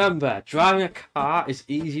 And remember, driving a car is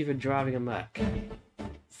easier than driving a mech.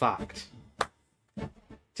 Fact.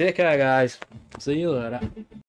 Take care, guys. See you later.